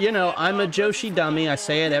that, you know, I'm a Joshi dummy. I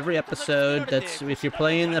say it every episode. That's if you're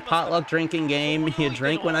playing the potluck drinking game, you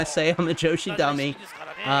drink when I say I'm a Joshi dummy.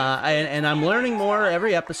 And I'm learning more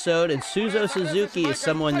every episode. And Suzo Suzuki is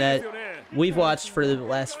someone that we've watched for the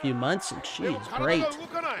last few months, and she's great.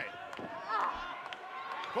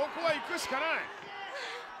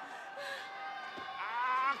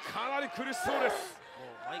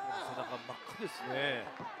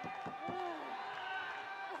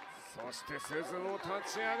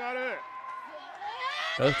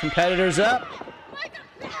 Both competitors up.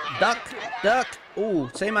 Duck, duck. Ooh,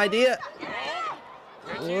 same idea.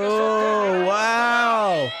 Oh,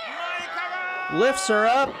 wow. Lifts her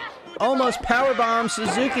up. Almost powerbomb.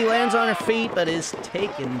 Suzuki lands on her feet, but is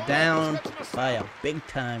taken down by a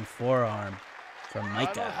big-time forearm from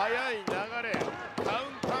Micah.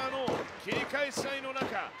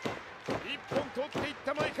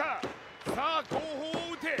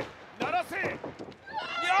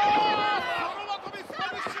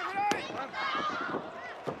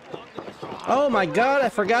 Oh my god, I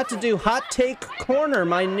forgot to do Hot Take Corner,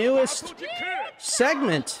 my newest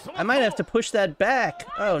segment. I might have to push that back.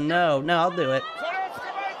 Oh no, I'll do it.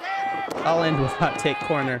 I'll end with Hot Take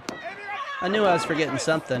Corner. I knew I was forgetting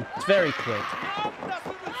something. It's very quick.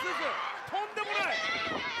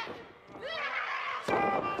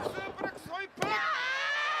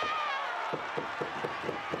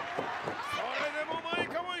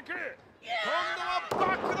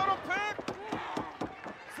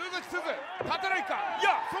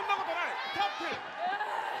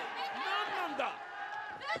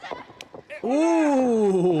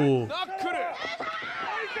 Ooh!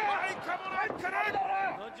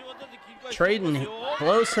 Trading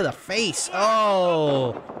blows to the face.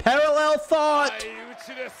 Oh! Parallel thought!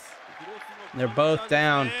 They're both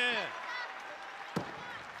down.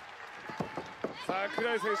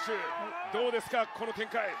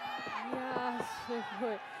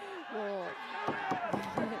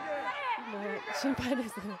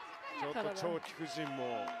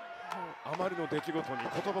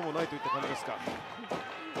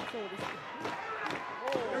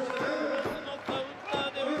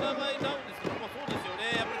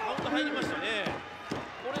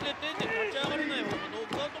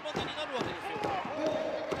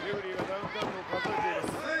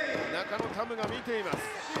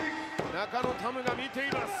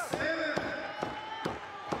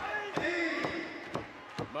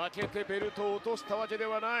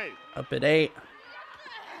 Up at 8.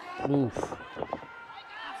 Oof.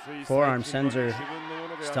 Forearm sends her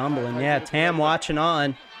stumbling. Yeah, Tam watching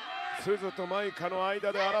on.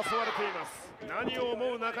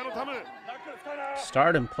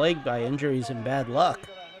 Stardom plagued by injuries and bad luck,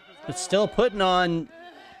 but still putting on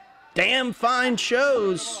damn fine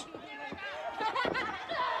shows.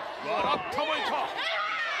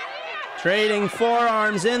 Trading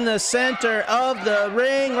forearms in the center of the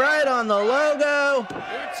ring, right on the logo.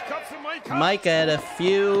 Micah had a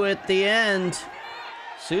few at the end.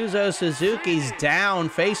 Suzo Suzuki's down,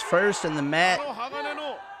 face first in the mat.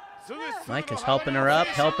 Micah's helping her up,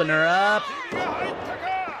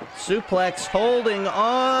 Suplex holding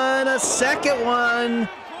on, a second one.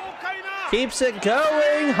 Keeps it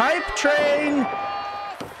going, hype train.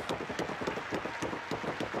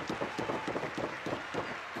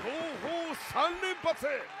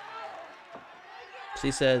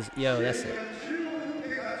 She says, yo, that's it.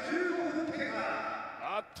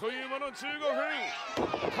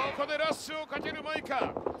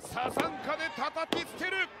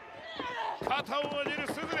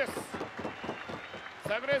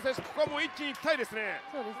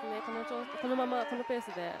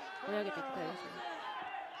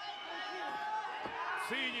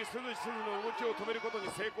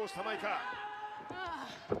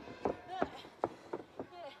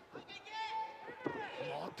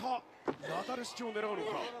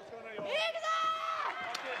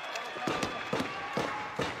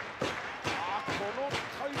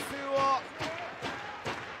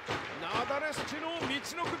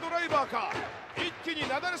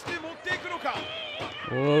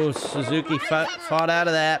 Oh, Suzuki fought out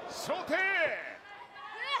of that.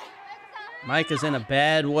 Micah's in a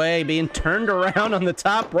bad way, being turned around on the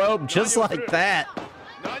top rope just like that.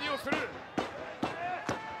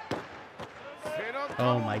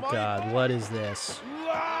 Oh my God, what is this?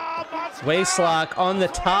 Waistlock on the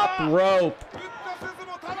top rope.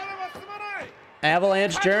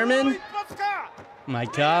 Avalanche German. My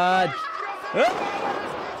God.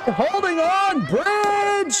 Oh, holding on,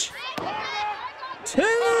 bridge.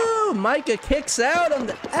 2. Micah kicks out on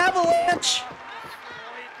the Avalanche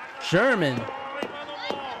German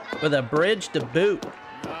with a bridge to boot.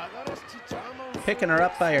 Picking her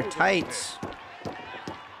up by her tights.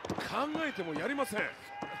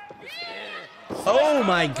 Oh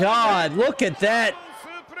my God, look at that.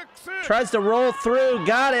 Tries to roll through,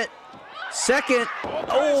 got it. Second,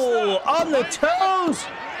 oh, on the toes.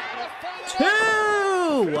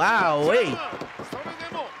 2. Wow, wait.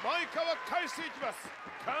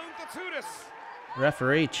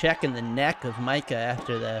 Referee checking the neck of Micah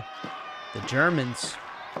after the Germans.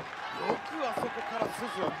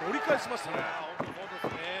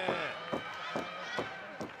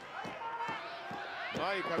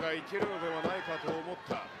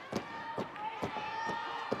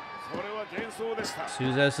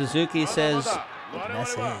 Suzo Suzuki says,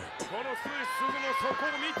 that's it.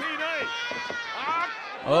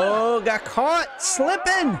 Oh, got caught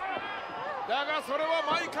slipping.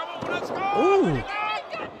 Ooh.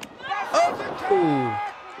 Oh.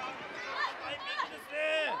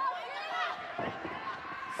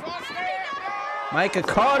 Micah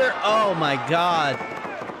caught her. Oh my God.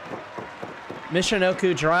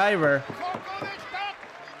 Michinoku driver.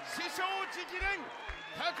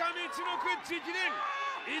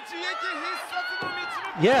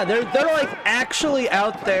 Yeah, they're like actually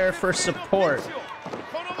out there for support.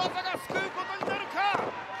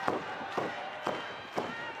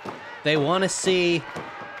 They want to see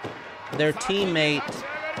their teammate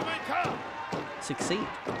succeed.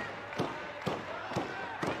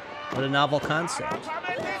 What a novel concept.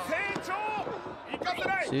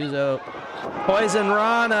 Suzo. Poison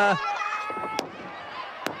Rana.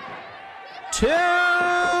 2.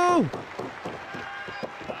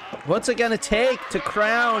 What's it gonna take to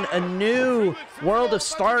crown a new World of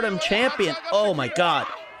Stardom champion? Oh my God.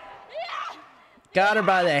 Got her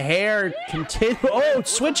by the hair. Continue. Oh,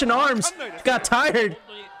 switching arms. Got tired.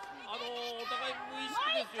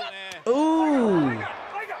 Ooh.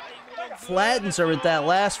 Flattens her with that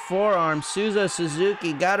last forearm. Suzo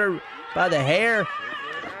Suzuki got her by the hair.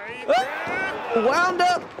 Oh, wound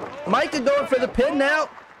up. Micah going for the pin now.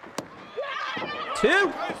 2.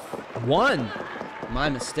 1. My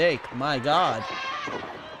mistake. My God.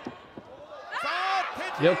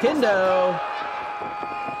 Yokindo.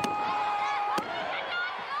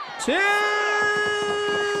 2.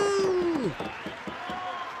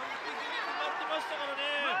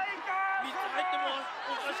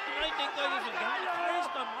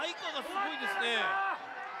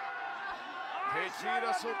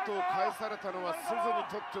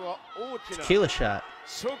 Tequila shot.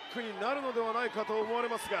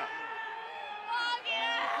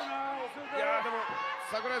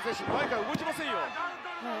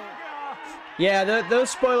 Yeah, those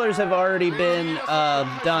spoilers have already been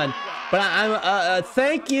done. But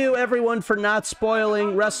thank you everyone for not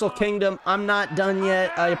spoiling Wrestle Kingdom. I'm not done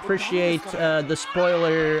yet. I appreciate the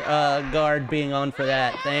spoiler guard being on for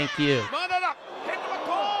that. Thank you.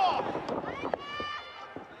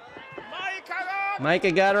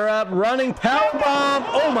 Micah got her up, running powerbomb.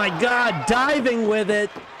 Oh my God, diving with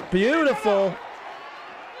it. Beautiful.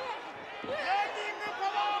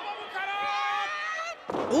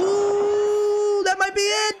 Ooh, that might be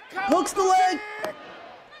it. Hooks the leg.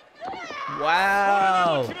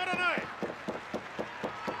 Wow.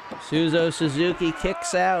 Suzo Suzuki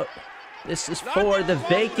kicks out. This is for the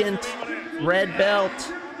vacant red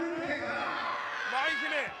belt.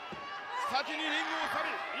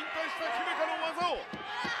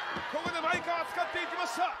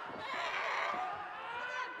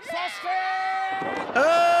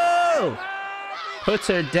 Oh! Puts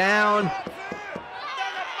her down.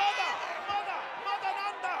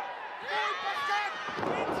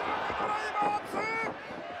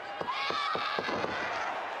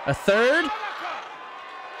 A third.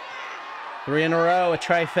 3 in a row, a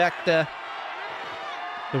trifecta.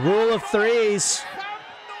 The rule of 3s.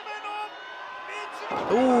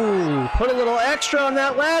 Ooh, put a little extra on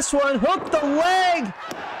that last one. Hook the leg.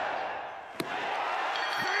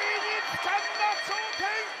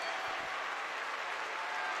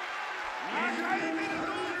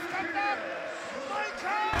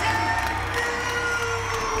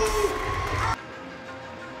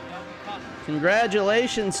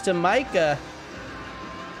 Congratulations to Micah.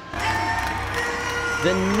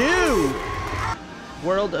 the new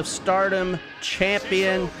World of Stardom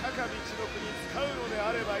champion.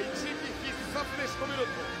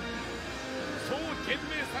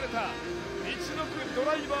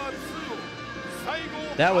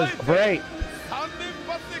 That was great.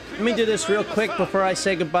 Let me do this real quick before I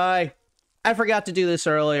say goodbye. I forgot to do this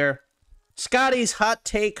earlier. Scotty's Hot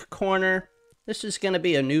Take Corner. This is going to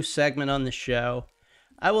be a new segment on the show.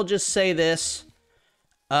 I will just say this.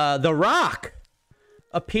 The Rock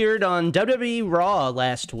appeared on WWE Raw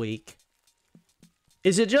last week.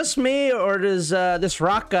 Is it just me, or does this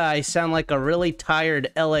Rock guy sound like a really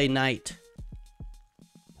tired LA Knight?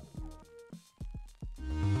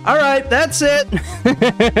 All right, that's it.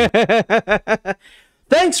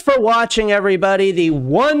 Thanks for watching, everybody. The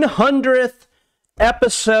 100th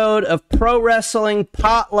episode of Pro Wrestling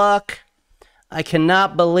Potluck. I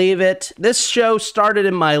cannot believe it. This show started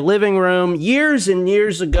in my living room years and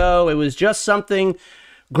years ago. It was just something,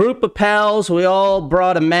 group of pals, we all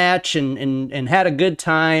brought a match and had a good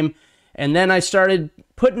time. And then I started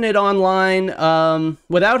putting it online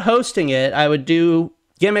without hosting it. I would do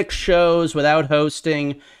gimmick shows without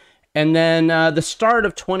hosting. And then the start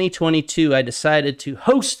of 2022, I decided to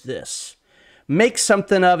host this, make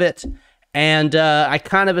something of it. And I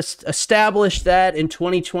kind of established that in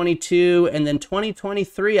 2022. And then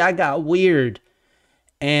 2023, I got weird.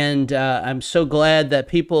 And I'm so glad that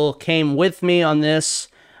people came with me on this.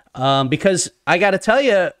 Because I got to tell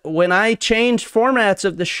you, when I changed formats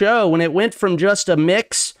of the show, when it went from just a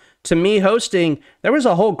mix to me hosting, there was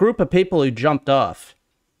a whole group of people who jumped off.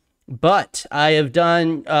 But I have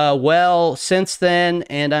done well since then,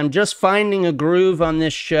 and I'm just finding a groove on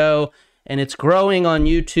this show, and it's growing on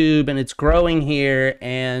YouTube, and it's growing here,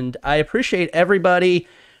 and I appreciate everybody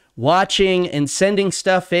watching and sending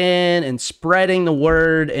stuff in and spreading the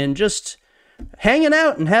word and just hanging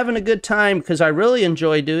out and having a good time, because I really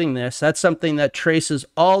enjoy doing this. That's something that traces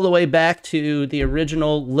all the way back to the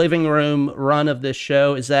original living room run of this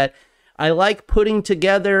show, is that I like putting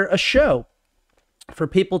together a show for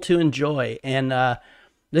people to enjoy, and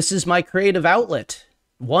this is my creative outlet,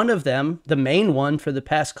 one of them, the main one for the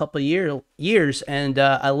past couple of years, and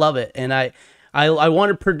I love it. And I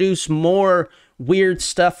want to produce more weird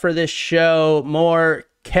stuff for this show, more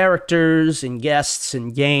characters and guests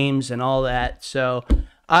and games and all that. So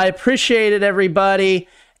I appreciate it, everybody.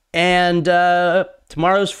 And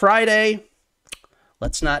tomorrow's Friday.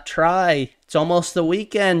 Let's not try. It's almost the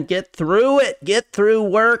weekend. Get through it. Get through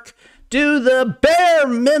work. Do the bare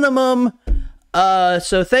minimum.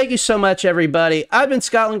 So thank you so much, everybody. I've been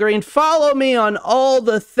Scotland Green. Follow me on all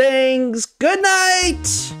the things. Good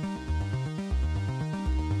night.